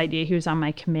had this idea. He was on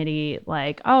my committee,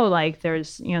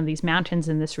 there's, these mountains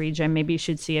in this region. Maybe you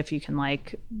should see if you can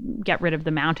get rid of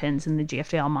the mountains in the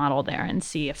GFDL model there and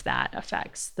see if that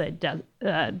affects the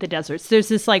deserts. There's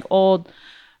this old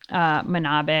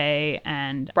Manabe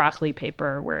and Broccoli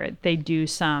paper where they do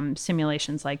some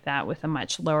simulations like that with a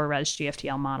much lower res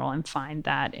GFDL model and find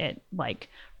that it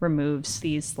removes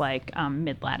these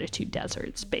mid-latitude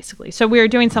deserts basically. So we were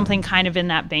doing something kind of in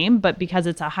that vein, but because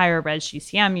it's a higher res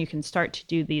GCM, you can start to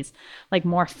do these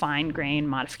more fine-grained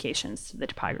modifications to the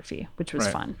topography, which was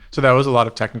fun. So that was a lot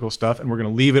of technical stuff, and we're going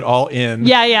to leave it all in.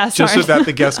 Just so that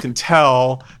the guests can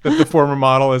tell that the former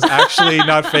model is actually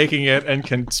not faking it and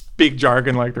can speak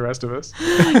jargon like the rest of us.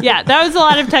 Yeah, that was a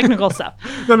lot of technical stuff.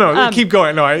 No, keep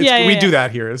going. No, we do that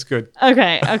here. It's good.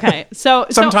 Okay. So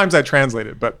sometimes I translate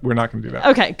it, but we're not going to do that.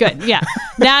 Okay, good. Yeah.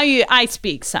 Now I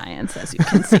speak science, as you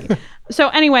can see. So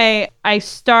anyway, I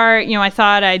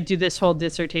thought I'd do this whole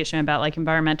dissertation about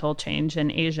environmental change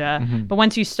in Asia. But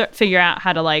once you figure out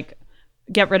how to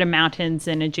get rid of mountains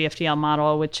in a GFDL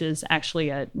model, which is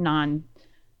actually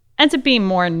ends up being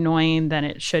more annoying than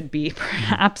it should be,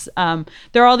 perhaps.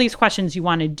 There are all these questions you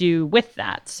want to do with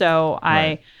that. So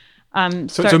I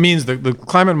So it means the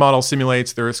climate model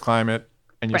simulates the Earth's climate,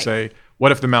 and you Right. say,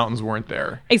 what if the mountains weren't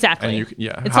there? Exactly.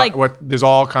 And It's like- there's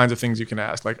all kinds of things you can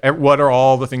ask. Like, what are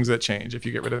all the things that change if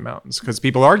you get rid of the mountains? Because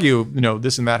people argue,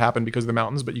 this and that happened because of the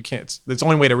mountains, but you can't. It's the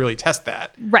only way to really test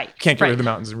that. Right. You can't get rid right. of the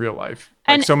mountains in real life.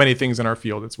 And- Like so many things in our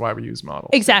field, it's why we use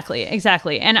models. Exactly.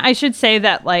 And I should say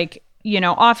that, like,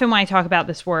 often when I talk about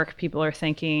this work, people are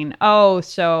thinking, oh,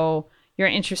 so you're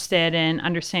interested in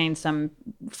understanding some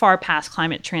far past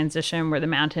climate transition where the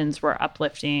mountains were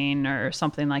uplifting or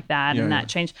something like that, and that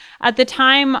changed. At the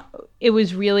time, it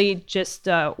was really just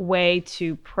a way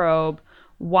to probe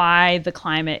why the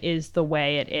climate is the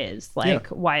way it is. Like,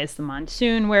 why is the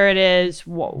monsoon where it is?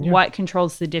 What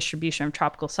controls the distribution of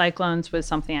tropical cyclones was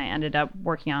something I ended up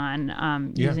working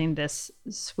on using this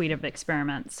suite of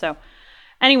experiments. So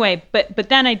anyway, but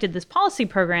then I did this policy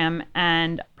program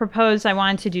and proposed I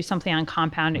wanted to do something on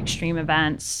compound extreme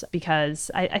events because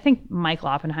I think Michael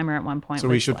Oppenheimer at one point So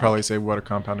we should probably say what a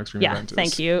compound extreme event is.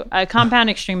 Thank you. A compound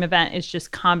extreme event is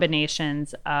just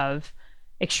combinations of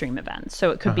extreme events. So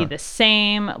it could be the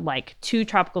same, like 2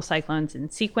 tropical cyclones in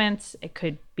sequence. It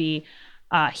could be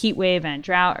a heat wave and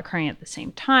drought occurring at the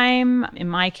same time. In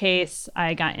my case,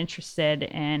 I got interested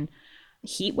in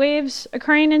heat waves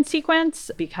occurring in sequence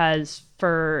because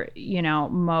for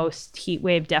most heat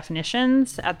wave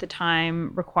definitions at the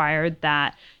time required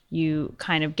that you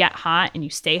kind of get hot and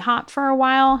you stay hot for a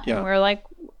while. And we're like,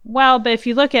 well, but if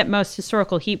you look at most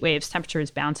historical heat waves, temperature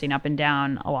is bouncing up and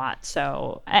down a lot.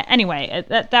 So anyway,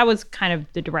 that was kind of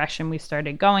the direction we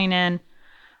started going in.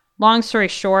 Long story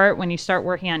short, when you start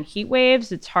working on heat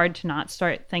waves, it's hard to not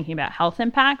start thinking about health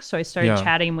impacts. So I started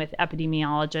chatting with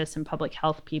epidemiologists and public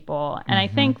health people. And I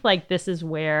think like this is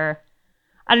where,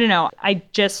 I don't know, I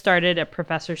just started a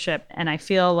professorship and I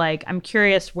feel like I'm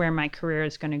curious where my career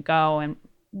is going to go and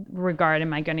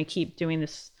am I going to keep doing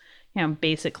this,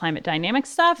 basic climate dynamics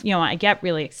stuff? I get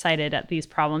really excited at these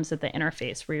problems at the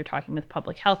interface where you're talking with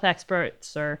public health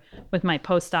experts or with my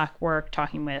postdoc work,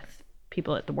 talking with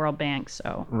people at the World Bank.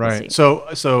 So right. So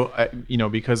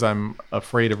because I'm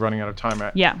afraid of running out of time,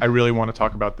 I really want to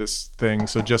talk about this thing.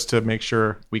 So just to make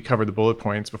sure we cover the bullet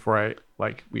points before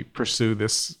we pursue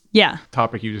this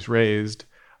topic you just raised.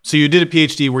 So you did a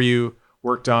PhD where you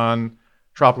worked on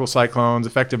tropical cyclones,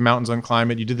 effective mountains on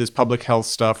climate. You did this public health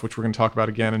stuff, which we're going to talk about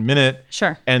again in a minute.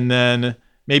 Sure. And then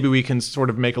maybe we can sort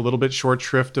of make a little bit short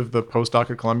shrift of the postdoc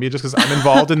at Columbia just because I'm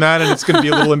involved in that. And it's going to be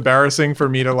a little embarrassing for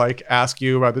me to ask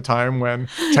you about the time when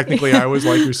technically I was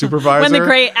your supervisor. When the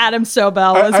great Adam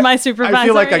Sobel was my supervisor. I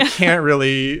feel like I can't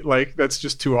really, that's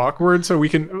just too awkward. So we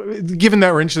can, given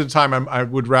that we're interested in time, I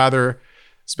would rather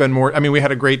spend more. I mean, we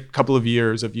had a great couple of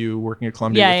years of you working at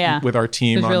Columbia with our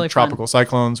team on really tropical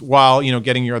cyclones while,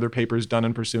 getting your other papers done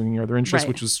and pursuing your other interests,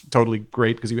 which was totally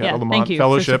great because you had a Lamont thank you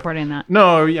Fellowship. For supporting that.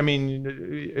 No, I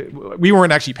mean, we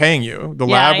weren't actually paying you. The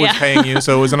lab was paying you.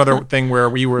 So it was another thing where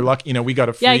we were lucky, we got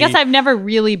a free. Yeah, I guess I've never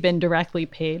really been directly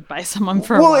paid by someone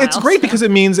for a while. Well, it's great because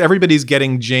it means everybody's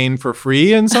getting Jane for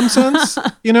free in some sense,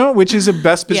 which is the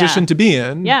best position to be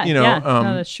in. Yeah,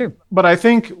 no, that's true. But I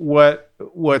think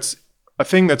what's a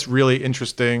thing that's really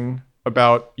interesting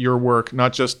about your work,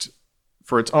 not just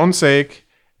for its own sake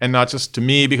and not just to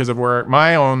me because of where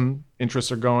my own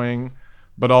interests are going,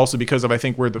 but also because of, I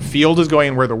think, where the field is going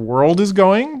and where the world is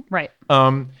going, right?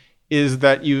 Is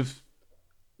that you've,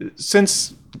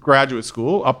 since graduate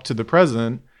school up to the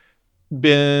present,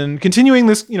 been continuing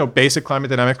this, basic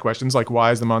climate dynamics questions like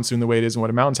why is the monsoon the way it is and what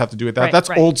do mountains have to do with that? That's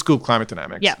old school climate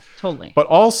dynamics. Yeah, totally. But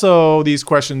also these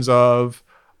questions of,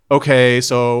 okay,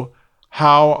 so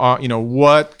how,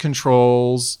 what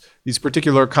controls these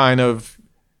particular kind of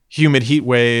humid heat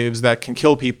waves that can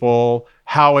kill people?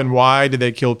 How and why do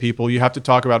they kill people? You have to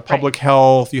talk about public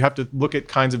health. You have to look at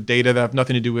kinds of data that have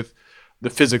nothing to do with the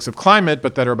physics of climate,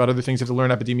 but that are about other things. You have to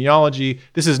learn epidemiology.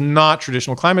 This is not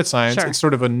traditional climate science. Sure. It's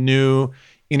sort of a new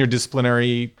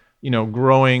interdisciplinary,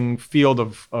 growing field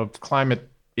of climate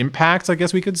impacts, I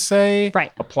guess we could say.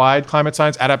 Right. Applied climate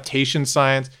science, adaptation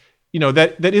science.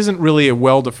 That isn't really a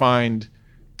well-defined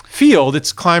field.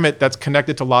 It's climate that's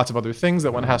connected to lots of other things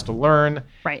that one has to learn.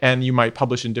 Right. And you might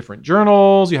publish in different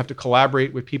journals. You have to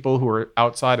collaborate with people who are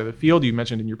outside of the field. You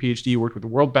mentioned in your PhD you worked with the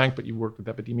World Bank, but you worked with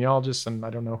epidemiologists and I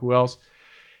don't know who else.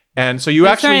 And so you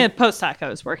during the postdoc, I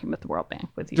was working with the World Bank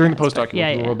with you during guys, the postdoc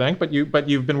with the World Bank, but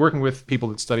you've been working with people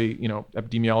that study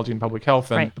epidemiology and public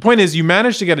health. And the point is, you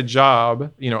managed to get a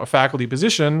job, a faculty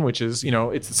position, which is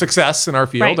it's a success in our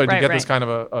field. To get this kind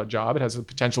of a job, it has a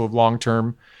potential of long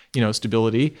term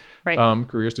stability,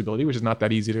 career stability, which is not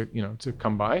that easy to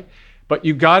come by. But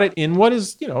you got it in what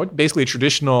is basically a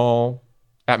traditional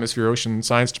atmosphere ocean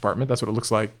science department. That's what it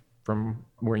looks like from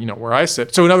where I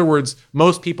sit. So in other words,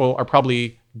 most people are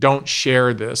probably don't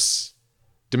share this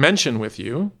dimension with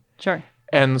you. Sure.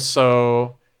 And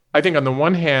so I think on the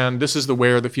one hand, this is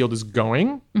where the field is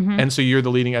going. And so you're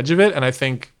the leading edge of it. And I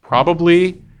think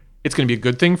probably it's going to be a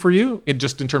good thing for you. It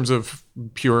just in terms of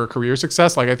pure career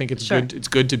success. Like I think it's good. It's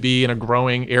good to be in a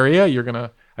growing area.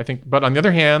 But on the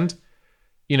other hand,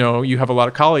 you have a lot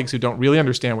of colleagues who don't really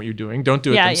understand what you're doing, don't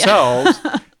do it themselves.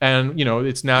 And,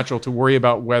 it's natural to worry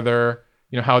about whether,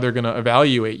 how they're going to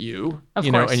evaluate you,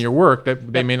 and your work,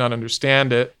 that they may not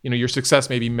understand it. Your success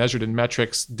may be measured in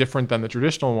metrics different than the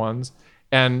traditional ones.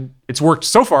 And it's worked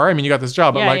so far. I mean, you got this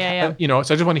job, but so I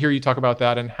just want to hear you talk about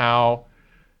that and how,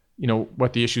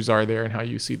 what the issues are there and how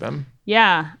you see them.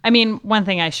 Yeah. I mean, one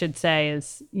thing I should say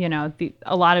is,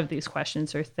 a lot of these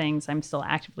questions are things I'm still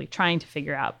actively trying to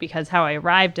figure out, because how I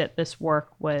arrived at this work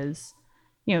was,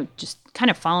 just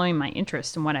kind of following my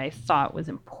interest in what I thought was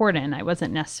important. I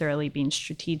wasn't necessarily being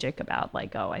strategic about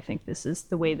like, oh, I think this is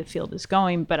the way the field is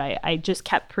going, but I just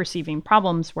kept perceiving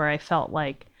problems where I felt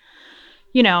like,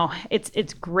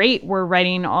 it's great we're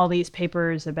writing all these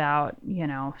papers about,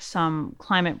 some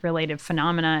climate-related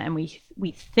phenomena, and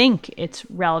we think it's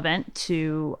relevant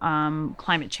to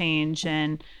climate change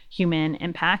and human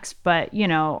impacts. But,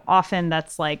 often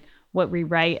that's like what we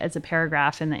write as a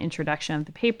paragraph in the introduction of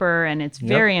the paper, and it's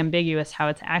very ambiguous how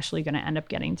it's actually going to end up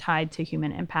getting tied to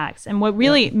human impacts. And what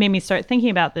really made me start thinking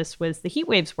about this was the heat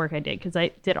waves work I did, because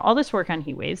I did all this work on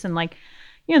heat waves, and like,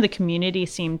 the community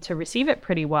seemed to receive it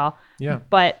pretty well. Yeah.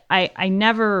 But I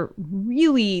never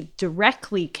really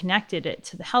directly connected it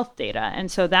to the health data. And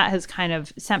so that has kind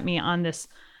of sent me on this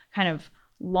kind of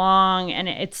long, and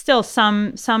it's still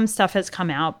some stuff has come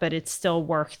out, but it's still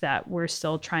work that we're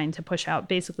still trying to push out,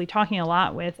 basically talking a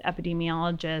lot with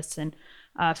epidemiologists and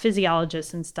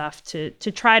physiologists and stuff to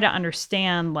try to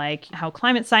understand like how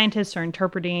climate scientists are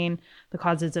interpreting the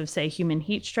causes of, say, human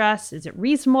heat stress. Is it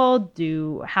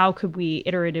reasonable? How could we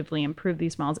iteratively improve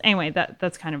these models? Anyway,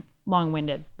 that's kind of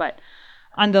long-winded, but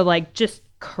on the like just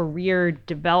career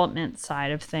development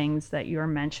side of things that you're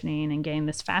mentioning and getting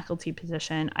this faculty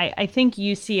position, I think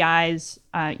UCI's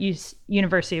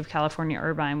University of California,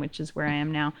 Irvine, which is where I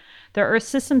am now, the Earth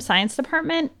System Science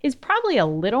Department is probably a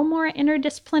little more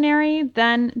interdisciplinary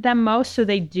than most. So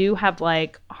they do have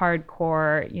like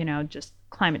hardcore, just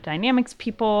climate dynamics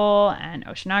people and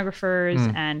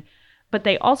oceanographers, but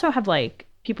they also have like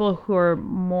people who are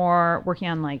more working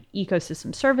on like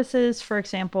ecosystem services, for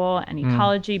example, and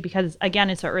ecology, because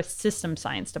again, it's an Earth System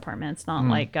Science Department. It's not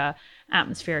like a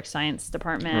atmospheric science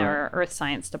department or Earth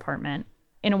Science Department.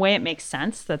 In a way, it makes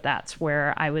sense that that's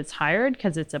where I was hired,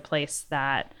 because it's a place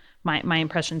that my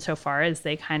impression so far is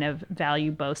they kind of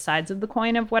value both sides of the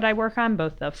coin of what I work on,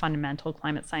 both the fundamental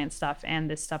climate science stuff and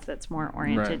this stuff that's more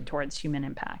oriented towards human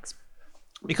impacts.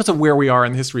 Because of where we are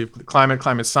in the history of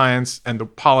climate science, and the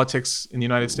politics in the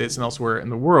United States and elsewhere in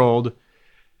the world,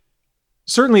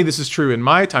 certainly this is true in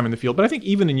my time in the field, but I think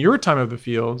even in your time of the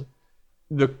field,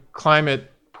 the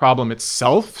climate problem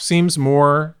itself seems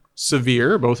more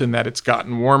severe, both in that it's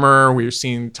gotten warmer, we're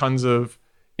seeing tons of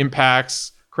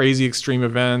impacts, crazy extreme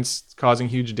events causing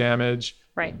huge damage.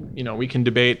 Right. We can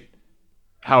debate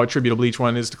how attributable each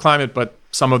one is to climate, but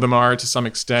some of them are to some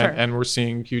extent, and we're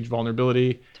seeing huge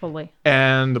vulnerability. Totally.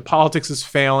 And the politics is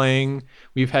failing.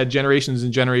 We've had generations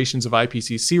and generations of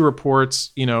IPCC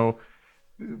reports,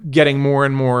 getting more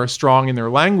and more strong in their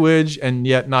language, and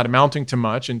yet not amounting to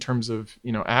much in terms of,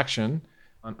 action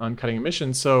on cutting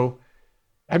emissions. So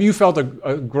have you felt a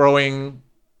growing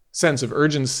sense of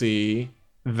urgency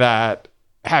that,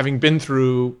 having been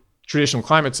through traditional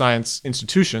climate science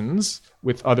institutions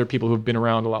with other people who've been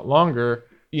around a lot longer,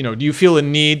 do you feel a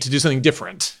need to do something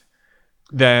different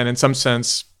than, in some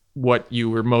sense, what you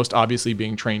were most obviously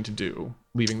being trained to do,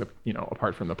 leaving the,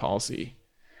 apart from the policy?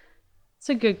 It's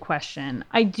a good question.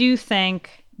 I do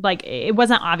think, like, it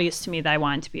wasn't obvious to me that I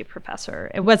wanted to be a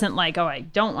professor. It wasn't like, oh, I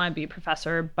don't want to be a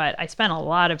professor, but I spent a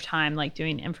lot of time like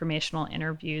doing informational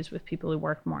interviews with people who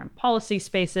worked more in policy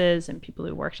spaces and people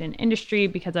who worked in industry,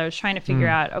 because I was trying to figure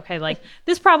out, okay, like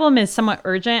this problem is somewhat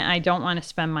urgent. I don't want to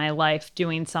spend my life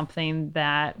doing something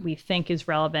that we think is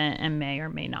relevant and may or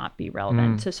may not be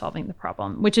relevant to solving the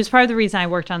problem, which is part of the reason I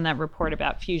worked on that report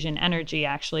about fusion energy,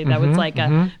 actually. That was like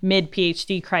a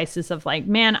mid-PhD crisis of like,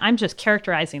 man, I'm just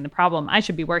characterizing the problem. I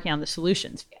should be working on the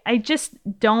solutions. I just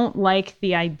don't like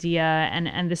the idea,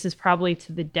 and this is probably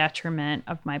to the detriment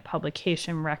of my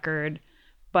publication record,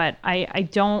 but I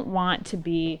don't want to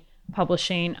be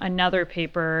publishing another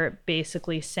paper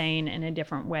basically saying in a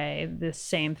different way the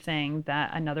same thing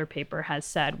that another paper has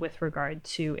said with regard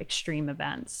to extreme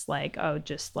events, like, oh,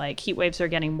 just like heat waves are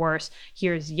getting worse.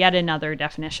 Here's yet another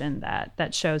definition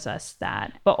that shows us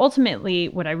that. But ultimately,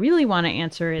 what I really want to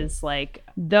answer is like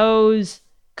those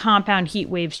compound heat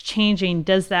waves changing,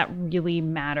 does that really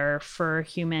matter for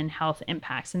human health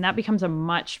impacts? And that becomes a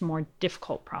much more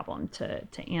difficult problem to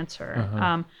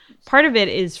answer. Part of it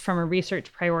is from a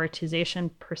research prioritization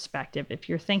perspective. If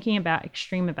you're thinking about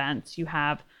extreme events, you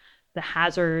have the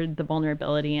hazard, the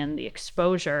vulnerability, and the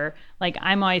exposure. Like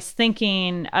I'm always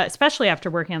thinking, especially after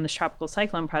working on this tropical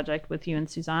cyclone project with you and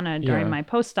Susanna during my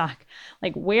postdoc,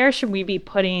 like where should we be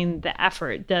putting the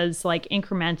effort? Does like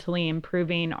incrementally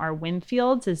improving our wind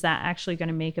fields, is that actually going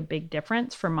to make a big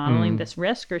difference for modeling this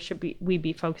risk? Or should we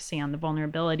be focusing on the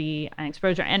vulnerability and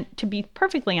exposure? And to be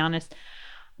perfectly honest,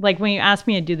 like when you asked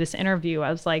me to do this interview,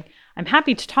 I was like, I'm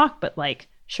happy to talk, but like,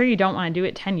 sure you don't want to do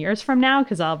it 10 years from now,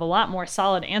 because I'll have a lot more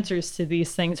solid answers to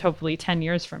these things hopefully 10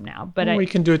 years from now. But we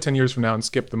can do it 10 years from now and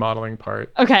skip the modeling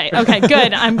part. Okay,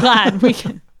 good. I'm glad we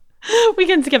can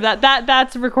skip that.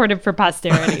 That's recorded for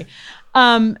posterity.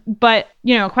 But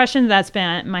you know, a question that's been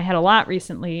in my head a lot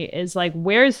recently is like,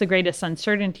 where's the greatest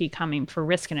uncertainty coming for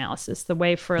risk analysis? The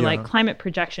way for like climate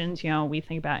projections, you know, we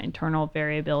think about internal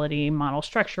variability, model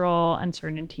structural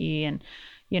uncertainty, and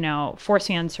you know,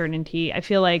 forcing uncertainty. I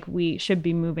feel like we should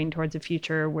be moving towards a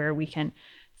future where we can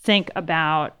think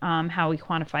about how we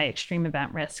quantify extreme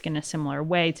event risk in a similar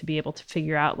way to be able to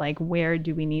figure out like where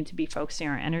do we need to be focusing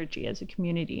our energy as a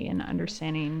community and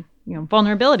understanding, you know,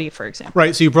 vulnerability, for example.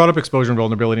 Right. So you brought up exposure and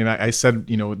vulnerability, and I said,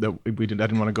 you know, that I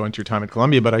didn't want to go into your time at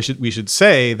Columbia, but we should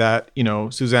say that, you know,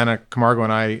 Susanna Camargo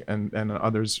and I and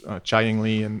others, Chia-Ying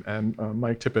Lee and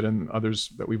Mike Tippett and others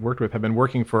that we've worked with have been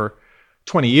working for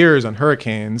 20 years on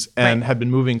hurricanes and have been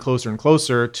moving closer and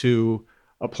closer to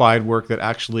applied work that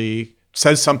actually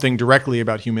says something directly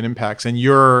about human impacts. And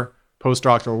your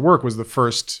postdoctoral work was the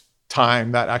first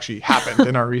time that actually happened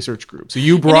in our research group. So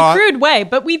you brought, in a crude way,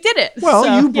 but we did it. Well,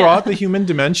 so, you brought the human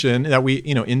dimension that we,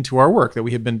 you know, into our work, that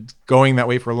we had been going that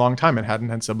way for a long time and hadn't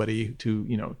had somebody who,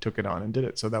 you know, took it on and did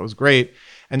it. So that was great.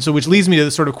 And so which leads me to the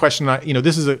sort of question, you know,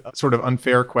 this is a sort of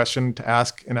unfair question to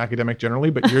ask an academic generally,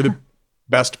 but you're the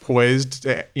best poised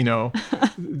to, you know,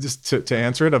 just to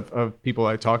answer it of people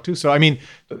I talk to. So, I mean,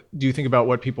 do you think about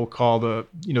what people call the,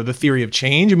 you know, the theory of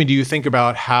change? I mean, do you think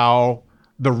about how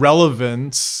the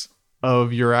relevance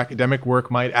of your academic work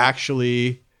might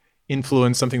actually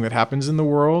influence something that happens in the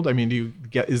world? I mean,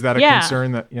 is that a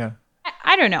concern that,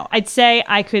 I don't know. I'd say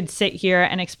I could sit here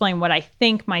and explain what I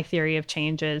think my theory of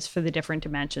change is for the different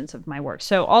dimensions of my work.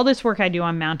 So all this work I do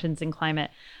on mountains and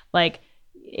climate, like,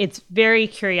 it's very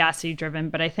curiosity driven,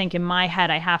 but I think in my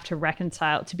head, I have to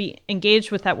reconcile, to be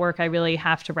engaged with that work, I really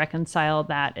have to reconcile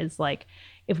that as like,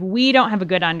 if we don't have a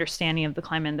good understanding of the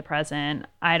climate in the present,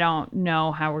 I don't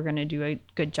know how we're going to do a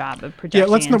good job of projecting.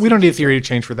 Yeah, we don't need a theory of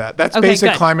change for that. That's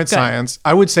basic climate science.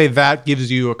 I would say that gives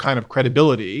you a kind of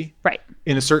credibility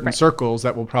in a certain circles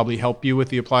that will probably help you with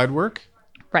the applied work.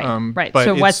 Right.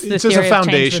 So what's the theory of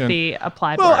change with the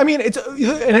applied work? Well, I mean,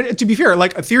 and to be fair,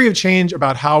 like a theory of change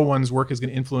about how one's work is going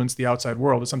to influence the outside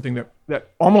world is something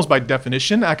that almost by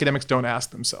definition, academics don't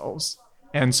ask themselves.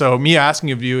 And so me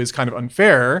asking of you is kind of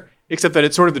unfair, except that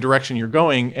it's sort of the direction you're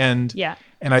going. And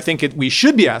I think we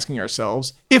should be asking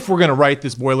ourselves, if we're going to write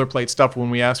this boilerplate stuff when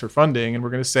we ask for funding, and we're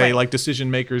going to say like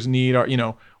decision makers need, you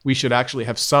know, we should actually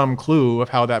have some clue of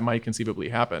how that might conceivably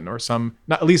happen, or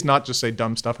at least not just say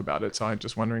dumb stuff about it. So I'm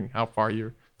just wondering how far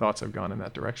your thoughts have gone in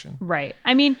that direction. Right.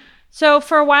 I mean, so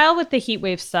for a while with the heat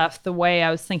wave stuff, the way I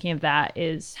was thinking of that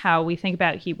is how we think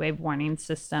about heat wave warning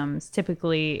systems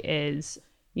typically is,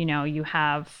 you know, you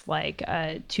have like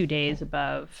 2 days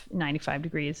above 95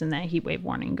 degrees and that heat wave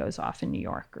warning goes off in New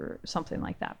York or something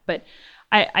like that. But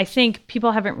I think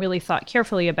people haven't really thought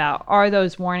carefully about, are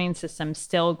those warning systems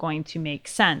still going to make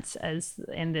sense as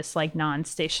in this like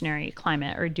non-stationary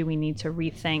climate, or do we need to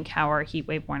rethink how our heat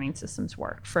wave warning systems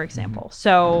work, for example?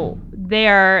 So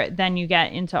then you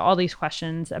get into all these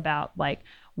questions about like,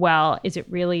 well, is it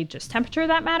really just temperature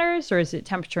that matters, or is it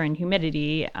temperature and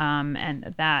humidity?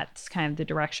 And that's kind of the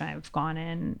direction I've gone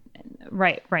in.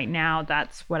 Right now,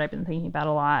 that's what I've been thinking about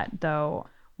a lot, though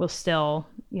we'll still,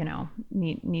 you know,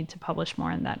 need to publish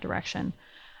more in that direction.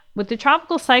 With the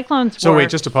tropical cyclones So wait,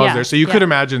 just to pause there. So you could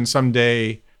imagine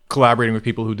someday collaborating with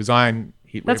people who design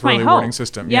heat wave early warning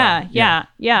system. Yeah.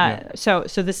 So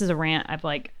this is a rant I've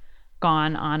like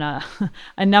gone on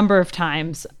a number of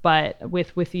times, but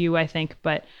with you, I think.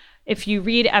 But if you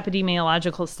read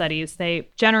epidemiological studies, they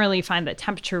generally find that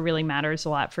temperature really matters a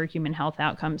lot for human health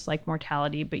outcomes like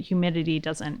mortality, but humidity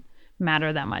doesn't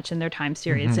matter that much in their time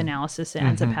series analysis. It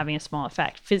ends up having a small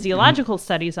effect. Physiological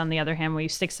studies, on the other hand, where you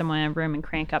stick someone in a room and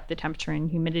crank up the temperature and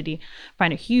humidity,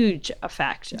 find a huge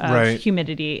effect of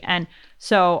humidity. And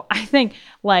so I think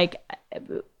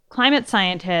climate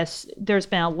scientists, there's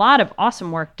been a lot of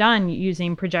awesome work done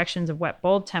using projections of wet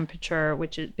bulb temperature,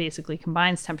 which is basically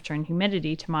combines temperature and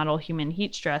humidity to model human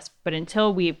heat stress. But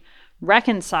until we've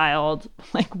reconciled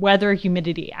whether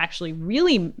humidity actually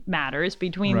really matters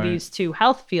between these two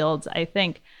health fields, I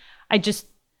think that's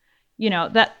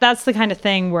the kind of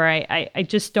thing where I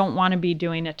just don't want to be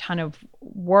doing a ton of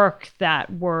work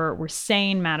that we're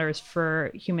saying matters for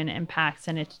human impacts,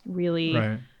 and it's really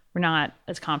we're not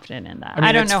as confident in that. I mean,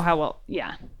 I don't know how well.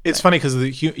 Yeah, it's funny because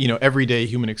the everyday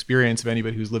human experience of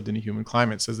anybody who's lived in a human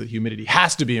climate says that humidity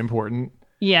has to be important.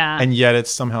 Yeah. And yet it's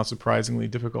somehow surprisingly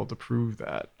difficult to prove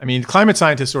that. I mean, climate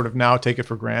scientists sort of now take it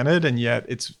for granted, and yet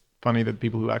it's funny that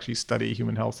people who actually study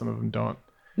human health, some of them don't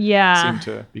seem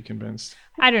to be convinced.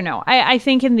 I don't know. I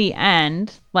think in the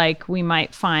end, we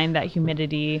might find that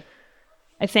humidity,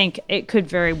 I think it could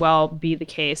very well be the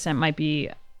case, and it might be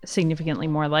significantly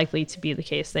more likely to be the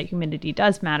case that humidity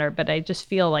does matter. But I just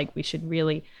feel like we should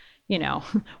really,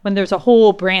 when there's a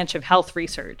whole branch of health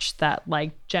research that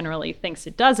generally thinks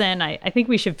it doesn't, I think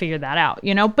we should figure that out,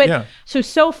 But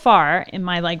so far in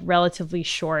my relatively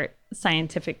short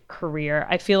scientific career,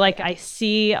 I feel like I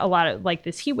see a lot of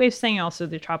this heat waves thing, also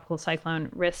the tropical cyclone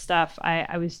risk stuff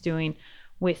I was doing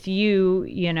with you,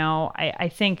 I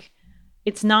think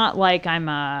it's not like I'm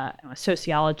a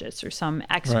sociologist or some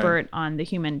expert on the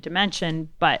human dimension,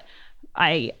 but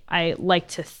I like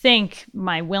to think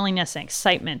my willingness and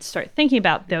excitement to start thinking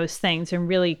about those things and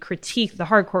really critique the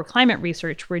hardcore climate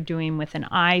research we're doing with an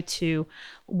eye to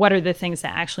what are the things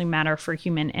that actually matter for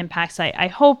human impacts. I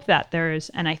hope that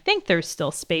and I think there's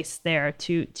still space there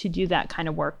to do that kind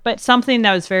of work. But something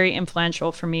that was very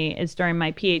influential for me is during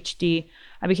my PhD,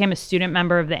 I became a student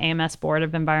member of the AMS Board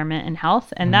of Environment and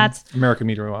Health, and that's American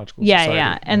Meteorological Society.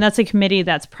 Yeah, and that's a committee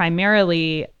that's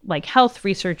primarily health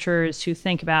researchers who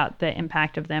think about the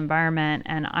impact of the environment.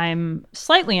 And I'm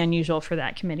slightly unusual for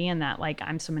that committee in that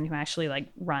I'm someone who actually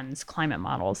runs climate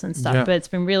models and stuff. Yeah. But it's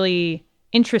been really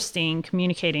interesting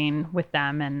communicating with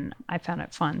them, and I found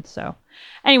it fun. So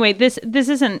anyway, this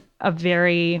isn't a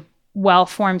very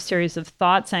well-formed series of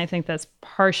thoughts, and I think that's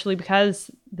partially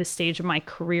because the stage of my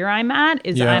career I'm at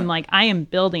is I am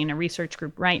building a research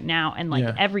group right now, and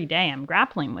every day I'm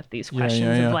grappling with these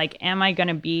questions of am I going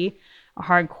to be a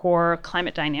hardcore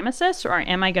climate dynamicist, or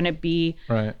am I going to be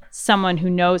someone who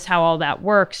knows how all that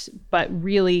works but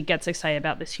really gets excited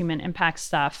about this human impact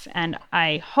stuff? And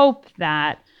I hope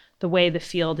that the way the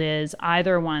field is,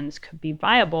 either ones could be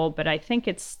viable, but I think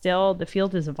it's still, the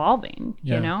field is evolving,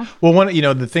 Well,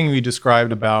 the thing we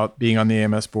described about being on the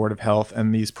AMS Board of Health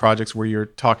and these projects where you're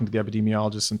talking to the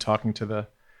epidemiologists and talking to the,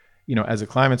 as a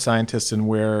climate scientist, and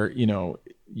where,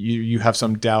 you have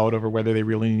some doubt over whether they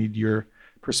really need your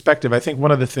perspective. I think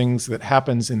one of the things that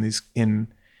happens in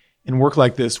work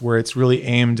like this, where it's really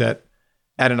aimed at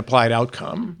an applied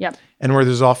outcome, and where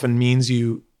there's often means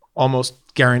you almost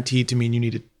guaranteed to mean you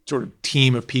need a sort of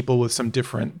team of people with some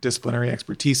different disciplinary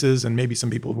expertises, and maybe some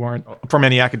people who aren't from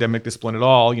any academic discipline at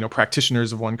all,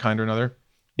 practitioners of one kind or another,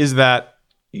 is that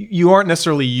you aren't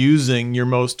necessarily using your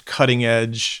most cutting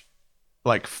edge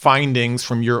findings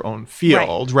from your own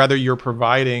field. Rather, you're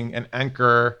providing an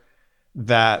anchor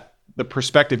that the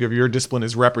perspective of your discipline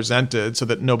is represented, so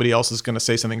that nobody else is going to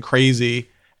say something crazy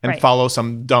and follow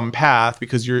some dumb path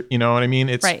because you're, you know what I mean?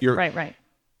 It's right.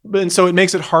 And so it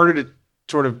makes it harder to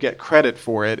sort of get credit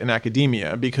for it in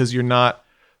academia, because you're not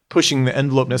pushing the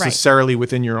envelope necessarily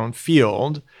within your own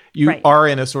field. You are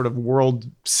in a sort of world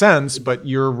sense, but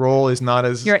your role is not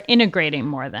as... You're integrating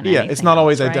more than anything it's not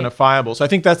always else, identifiable. So I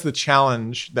think that's the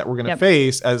challenge that we're going to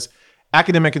face as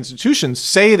academic institutions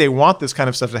say they want this kind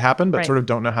of stuff to happen, but sort of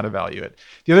don't know how to value it.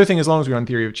 The other thing, as long as we're on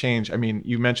theory of change, I mean,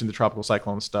 you mentioned the tropical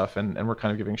cyclone stuff, and we're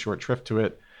kind of giving short shrift to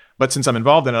it. But since I'm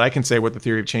involved in it, I can say what the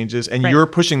theory of change is. And you're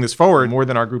pushing this forward more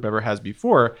than our group ever has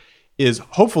before, is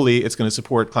hopefully it's going to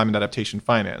support climate adaptation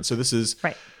finance. So this is,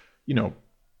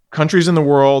 countries in the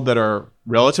world that are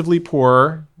relatively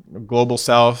poor, global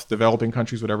south, developing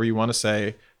countries, whatever you want to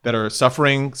say, that are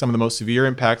suffering some of the most severe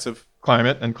impacts of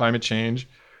climate and climate change,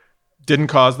 didn't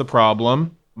cause the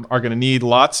problem, are going to need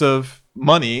lots of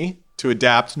money to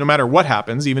adapt no matter what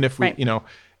happens, even if we,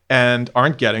 and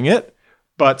aren't getting it.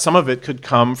 But some of it could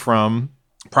come from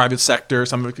private sector,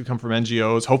 some of it could come from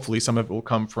NGOs. Hopefully some of it will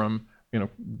come from,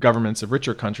 governments of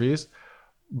richer countries.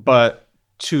 But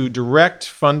to direct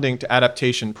funding to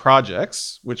adaptation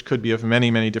projects, which could be of many,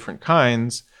 many different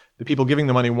kinds, the people giving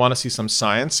the money want to see some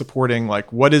science supporting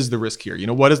like, what is the risk here?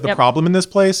 What is the Yep. problem in this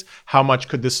place? How much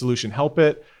could this solution help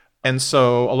it? And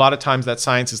so a lot of times that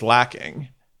science is lacking.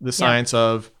 The science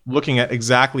of looking at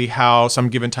exactly how some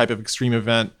given type of extreme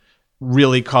event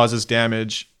really causes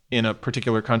damage in a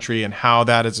particular country and how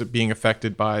that is being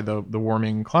affected by the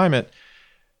warming climate.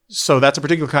 So that's a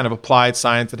particular kind of applied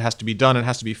science that has to be done and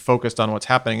has to be focused on what's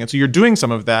happening. And so you're doing some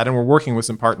of that, and we're working with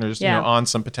some partners on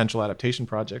some potential adaptation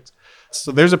projects.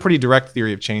 So there's a pretty direct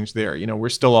theory of change there. We're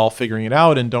still all figuring it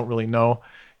out and don't really know,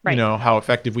 how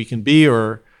effective we can be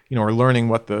or learning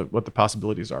what the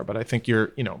possibilities are. But I think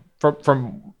you're,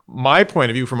 from my point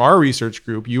of view, from our research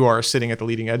group, you are sitting at the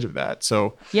leading edge of that.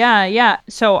 So yeah.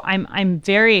 So I'm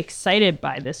very excited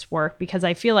by this work because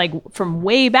I feel like from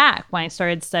way back when I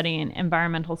started studying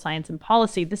environmental science and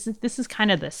policy, this is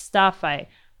kind of the stuff I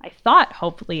thought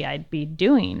hopefully I'd be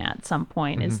doing at some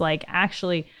point, is like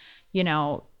actually,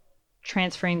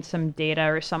 transferring some data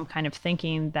or some kind of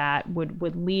thinking that would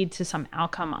lead to some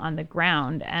outcome on the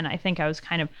ground. And I think I was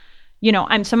kind of,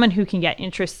 I'm someone who can get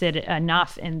interested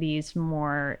enough in these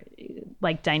more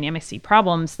like dynamic-y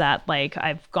problems that like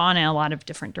I've gone in a lot of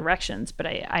different directions, but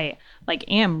I like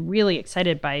am really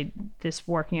excited by this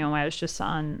work. I was just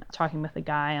talking with a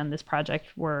guy on this project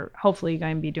we're hopefully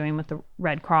going to be doing with the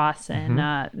Red Cross in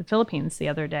the Philippines the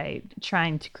other day,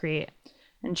 trying to create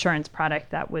insurance product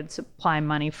that would supply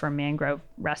money for mangrove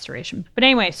restoration. But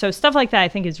anyway, so stuff like that I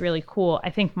think is really cool.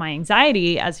 I think my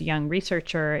anxiety as a young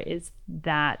researcher is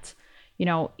that,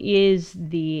 is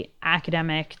the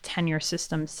academic tenure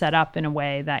system set up in a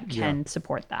way that can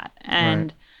support that?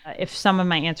 And if some of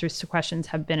my answers to questions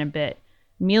have been a bit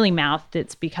mealy-mouthed,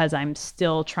 it's because I'm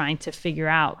still trying to figure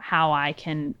out how I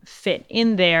can fit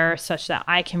in there such that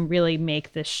I can really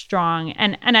make this strong.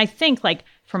 And I think like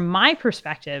from my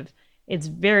perspective, it's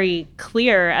very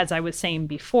clear, as I was saying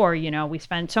before, we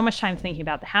spend so much time thinking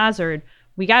about the hazard.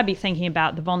 We got to be thinking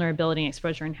about the vulnerability and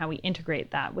exposure and how we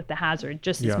integrate that with the hazard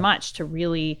just as much to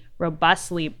really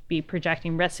robustly be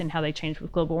projecting risks and how they change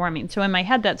with global warming. So in my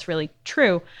head, that's really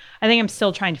true. I think I'm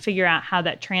still trying to figure out how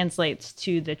that translates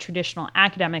to the traditional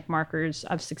academic markers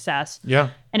of success. Yeah.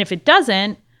 And if it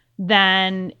doesn't,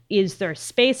 then is there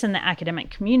space in the academic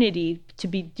community to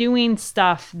be doing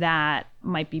stuff that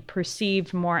might be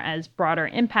perceived more as broader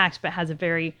impacts, but has a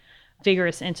very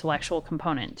vigorous intellectual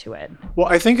component to it? Well,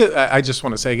 I think I just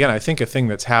want to say again, I think a thing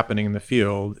that's happening in the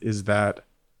field is that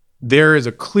there is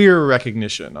a clear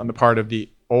recognition on the part of the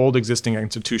old existing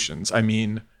institutions.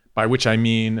 By which I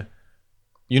mean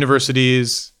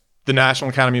universities, the National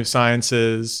Academy of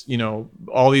Sciences,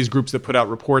 all these groups that put out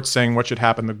reports saying what should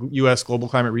happen, the U.S. Global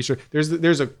Climate Research.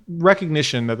 There's a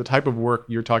recognition that the type of work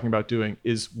you're talking about doing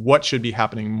is what should be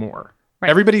happening more. Right.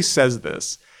 Everybody says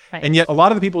this. Right. And yet a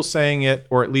lot of the people saying it,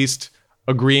 or at least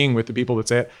agreeing with the people that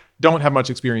say it, don't have much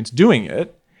experience doing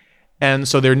it. And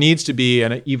so there needs to be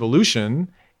an evolution,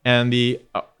 and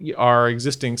our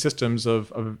existing systems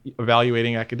of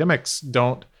evaluating academics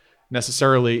don't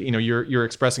necessarily, you're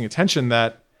expressing attention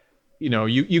that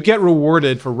you get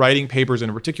rewarded for writing papers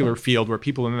in a particular field where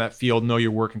people in that field know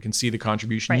your work and can see the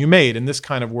contribution you made. And this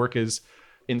kind of work is,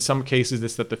 in some cases,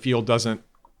 it's that the field doesn't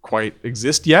quite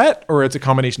exist yet, or it's a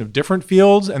combination of different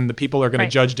fields, and the people are going to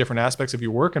judge different aspects of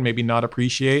your work and maybe not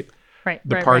appreciate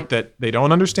the part that they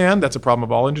don't understand. That's a problem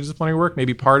of all interdisciplinary work.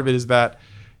 Maybe part of it is that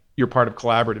you're part of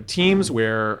collaborative teams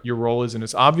where your role isn't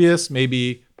as obvious.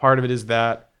 Maybe part of it is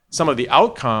that some of the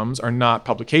outcomes are not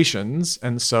publications.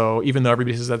 And so even though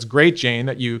everybody says that's great, Jane,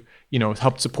 that you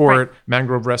helped support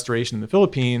mangrove restoration in the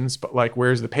Philippines, but like,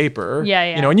 where's the paper?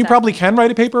 And you probably can write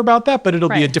a paper about that, but it'll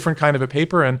be a different kind of a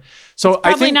paper. And so it's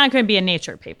probably not going to be a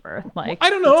Nature paper. Like, I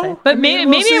don't know. But maybe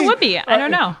it would be. I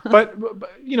don't know. But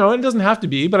it doesn't have to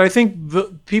be. But I think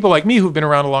the people like me who've been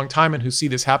around a long time and who see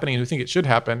this happening and who think it should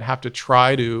happen have to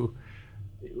try to.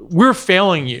 We're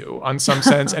failing you on some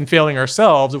sense and failing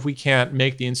ourselves if we can't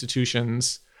make the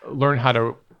institutions learn how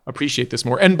to appreciate this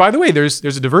more. And by the way, there's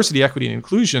a diversity, equity, and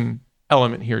inclusion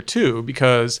element here too,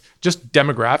 because just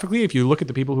demographically, if you look at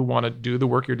the people who want to do the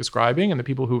work you're describing and the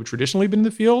people who have traditionally been in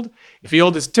the field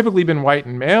has typically been white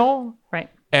and male. Right.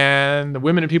 And the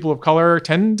women and people of color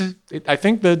I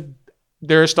think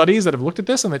there are studies that have looked at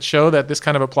this and that show that this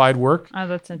kind of applied work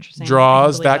that's interesting.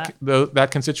 Draws that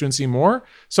constituency more.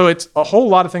 So it's a whole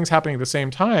lot of things happening at the same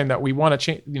time that we want to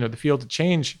change, the field to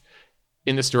change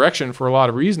in this direction for a lot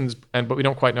of reasons, but we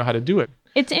don't quite know how to do it.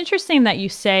 It's interesting that you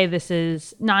say this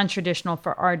is non-traditional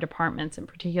for our departments in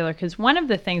particular, because one of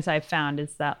the things I've found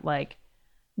is that, like,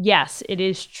 yes, it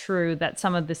is true that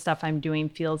some of the stuff I'm doing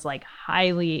feels like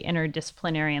highly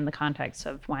interdisciplinary in the context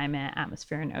of why I'm in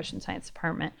Atmosphere and Ocean Science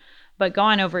Department. but go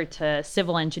on over to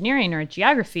civil engineering or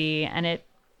geography, and it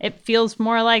feels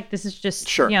more like this is just,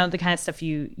 Sure. the kind of stuff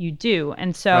you do.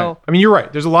 And so, Right. I mean, you're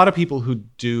right. There's a lot of people who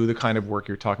do the kind of work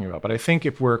you're talking about. But I think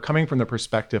if we're coming from the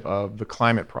perspective of the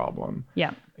climate problem,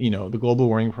 yeah, the global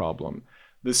warming problem,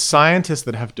 the scientists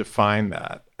that have defined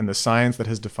that and the science that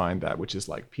has defined that, which is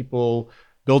like people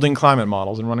building climate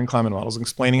models and running climate models and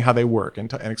explaining how they work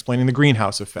and explaining the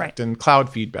greenhouse effect and cloud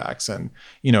feedbacks and,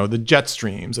 the jet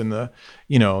streams and the,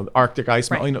 Arctic ice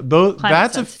melt,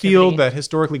 that's a field that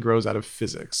historically grows out of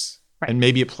physics and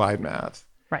maybe applied math.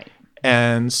 Right.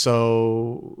 And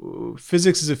so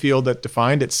physics is a field that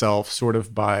defined itself sort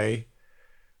of by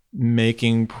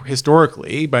making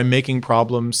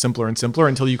problems simpler and simpler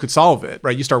until you could solve it,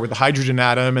 right? You start with the hydrogen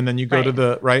atom and then you go to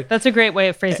the, right? That's a great way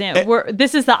of phrasing it.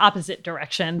 This is the opposite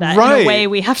direction that in a way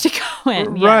we have to go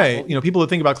in. Right. People that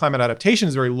think about climate adaptation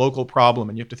is a very local problem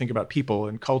and you have to think about people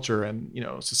and culture and,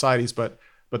 societies. But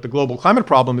the global climate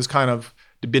problem is kind of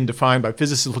been defined by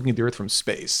physicists looking at the Earth from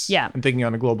space and thinking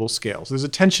on a global scale. So there's a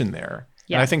tension there.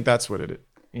 Yeah. And I think that's what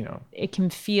it can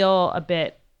feel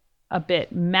a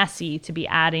bit messy to be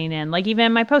adding in, like even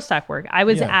in my postdoc work, I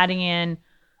was adding in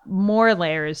more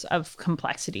layers of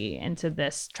complexity into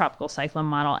this tropical cyclone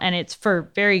model. And it's for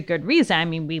very good reason. I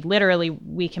mean,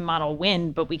 we can model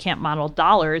wind, but we can't model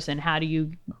dollars. And how do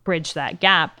you bridge that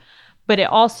gap? But it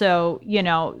also,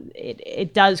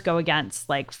 it does go against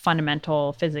like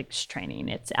fundamental physics training.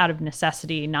 It's out of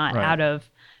necessity, not out of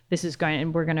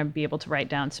we're going to be able to write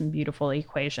down some beautiful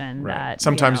equation that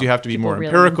sometimes you have to be more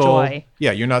empirical. Really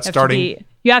yeah, you're not starting.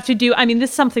 You have to do, this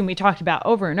is something we talked about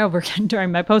over and over again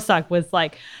during my postdoc was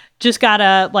like, just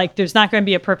gotta, like, there's not going to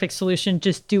be a perfect solution.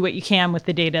 Just do what you can with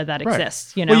the data that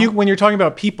exists, Well, when you're talking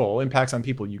about people, impacts on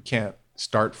people, you can't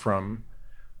start from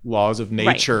laws of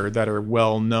nature that are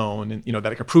well known and,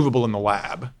 that are provable in the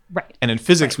lab. Right. And in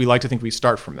physics, we like to think we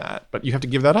start from that, but you have to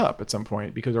give that up at some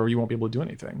point or you won't be able to do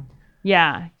anything.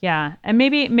 Yeah. And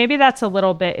maybe that's a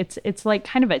little bit, it's like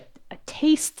kind of a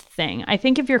taste thing. I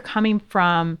think if you're coming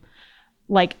from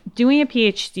like doing a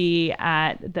PhD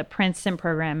at the Princeton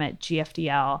program at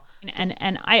GFDL,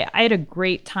 and I had a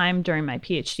great time during my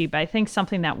PhD, but I think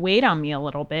something that weighed on me a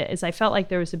little bit is I felt like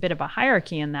there was a bit of a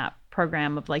hierarchy in that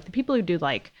program of like the people who do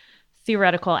like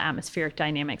theoretical atmospheric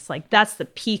dynamics, like that's the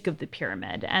peak of the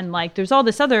pyramid. And like there's all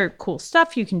this other cool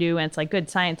stuff you can do and it's like good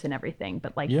science and everything.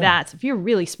 But like that's, if you're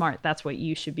really smart, that's what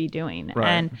you should be doing. Right.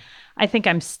 And I think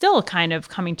I'm still kind of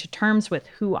coming to terms with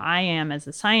who I am as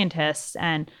a scientist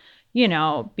and,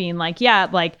 being like,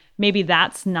 like maybe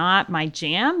that's not my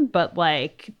jam, but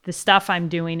like the stuff I'm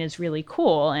doing is really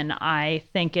cool. And I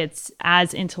think it's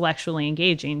as intellectually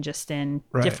engaging, just in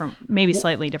different, maybe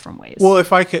slightly different ways. Well,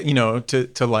 if I could,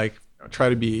 to like try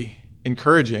to be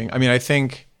encouraging, I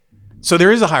think, so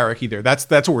there is a hierarchy there. That's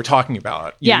what we're talking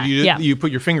about. You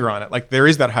put your finger on it. Like there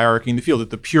is that hierarchy in the field that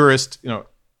the purest,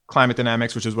 climate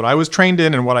dynamics, which is what I was trained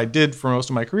in and what I did for most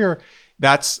of my career,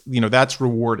 that's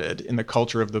rewarded in the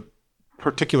culture of the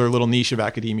particular little niche of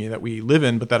academia that we live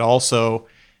in, but that also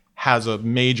has a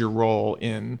major role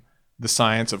in the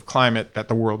science of climate that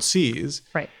the world sees.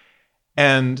 Right.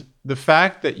 And the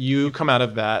fact that you come out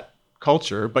of that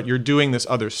culture, but you're doing this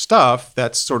other stuff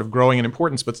that's sort of growing in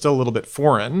importance, but still a little bit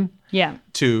foreign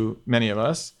to many of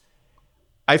us.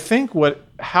 I think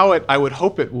I would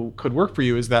hope could work for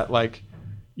you is that like,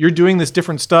 you're doing this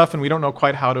different stuff and we don't know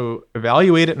quite how to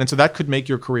evaluate it. And so that could make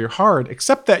your career hard,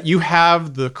 except that you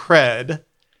have the cred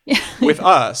with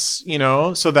us,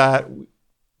 so that,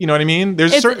 you know what I mean?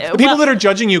 There's certain people that are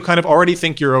judging you kind of already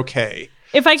think you're okay.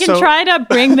 If I can try to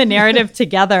bring the narrative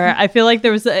together, I feel like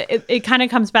there was it kind of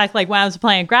comes back like when I was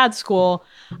applying at grad school,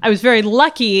 I was very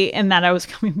lucky in that I was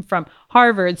coming from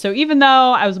Harvard. So even though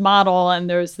I was a model and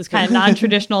there was this kind of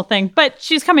non-traditional thing, but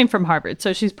she's coming from Harvard,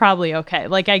 so she's probably okay.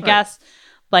 Like I guess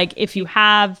like if you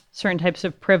have certain types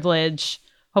of privilege,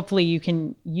 hopefully you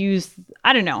can use,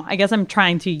 I don't know, I guess I'm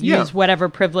trying to use whatever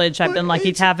privilege I've been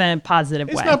lucky to have in a positive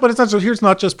way. But it's not, so here's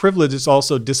not just privilege, it's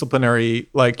also disciplinary,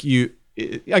 like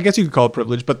I guess you could call it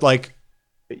privilege, but like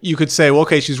you could say, well,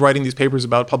 okay, she's writing these papers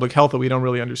about public health that we don't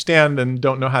really understand and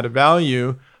don't know how to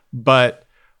value, but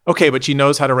she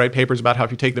knows how to write papers about how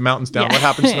if you take the mountains down, what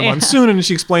happens to the monsoon. And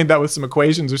she explained that with some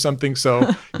equations or something. So,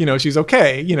 she's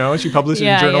okay. She published it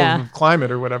in Journal of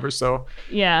Climate or whatever. So,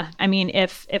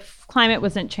 if climate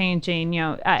wasn't changing,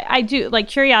 I do like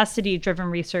curiosity driven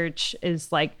research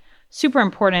is like super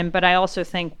important. But I also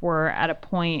think we're at a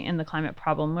point in the climate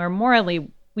problem where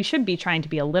morally we should be trying to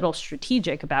be a little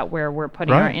strategic about where we're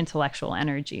putting our intellectual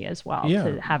energy as well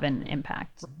to have an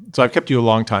impact. So I've kept you a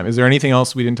long time. Is there anything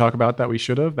else we didn't talk about that we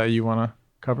should have that you want to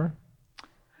cover?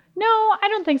 No, I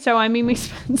don't think so. I mean, we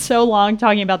spent so long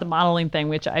talking about the modeling thing,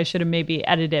 which I should have maybe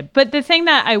edited. But the thing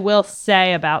that I will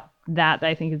say about that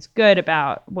I think is good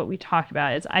about what we talked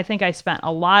about is I think I spent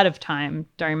a lot of time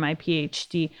during my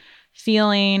PhD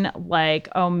feeling like,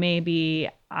 oh, maybe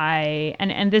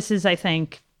and this is, I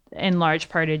think, in large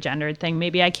part a gendered thing.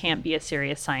 Maybe I can't be a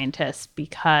serious scientist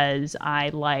because I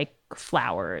like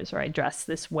flowers, or I dress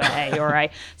this way, or I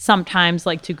sometimes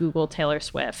like to Google Taylor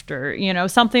Swift, or,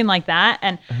 something like that.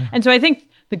 And so I think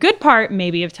the good part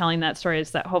maybe of telling that story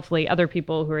is that hopefully other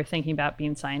people who are thinking about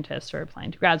being scientists or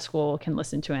applying to grad school can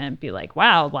listen to it and be like,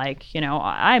 wow, like,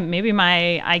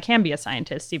 I can be a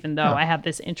scientist, even though I have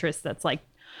this interest that's like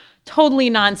totally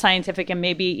non-scientific and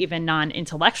maybe even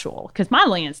non-intellectual, because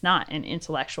modeling is not an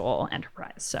intellectual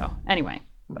enterprise. So anyway.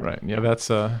 Right. Yeah, that's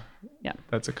a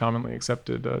commonly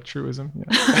accepted truism.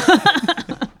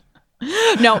 Yeah.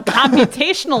 No,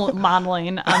 computational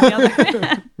modeling, on the other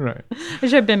hand. Right. I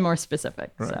should have been more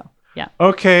specific. Right. So, yeah.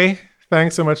 Okay.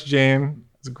 Thanks so much, Jane.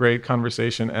 It's a great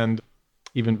conversation, and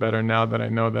even better now that I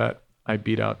know that I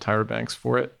beat out Tyra Banks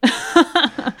for it.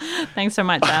 Thanks so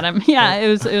much, Adam. Yeah, it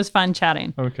was fun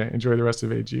chatting. Okay. Enjoy the rest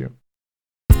of AGU.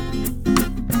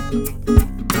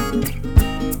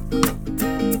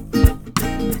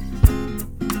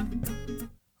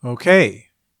 Okay.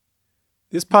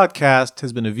 This podcast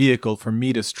has been a vehicle for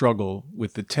me to struggle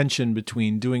with the tension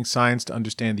between doing science to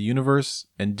understand the universe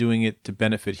and doing it to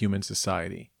benefit human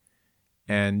society.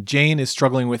 And Jane is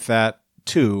struggling with that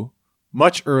too,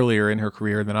 much earlier in her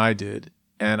career than I did,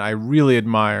 and I really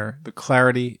admire the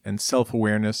clarity and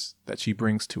self-awareness that she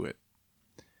brings to it.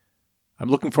 I'm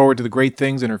looking forward to the great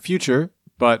things in her future,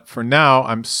 but for now,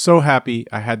 I'm so happy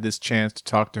I had this chance to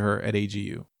talk to her at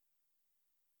AGU.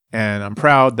 And I'm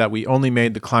proud that we only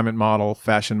made the climate model,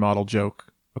 fashion model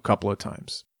joke a couple of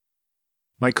times.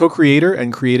 My co-creator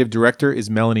and creative director is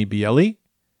Melanie Bielli.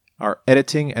 Our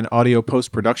editing and audio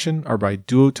post-production are by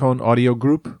Duotone Audio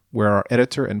Group, where our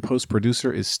editor and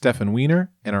post-producer is Stefan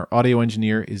Wiener, and our audio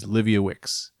engineer is Livia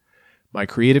Wicks. My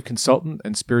creative consultant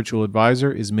and spiritual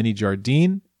advisor is Minnie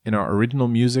Jardine, and our original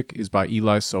music is by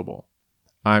Eli Sobel.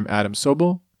 I'm Adam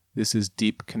Sobel. This is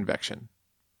Deep Convection.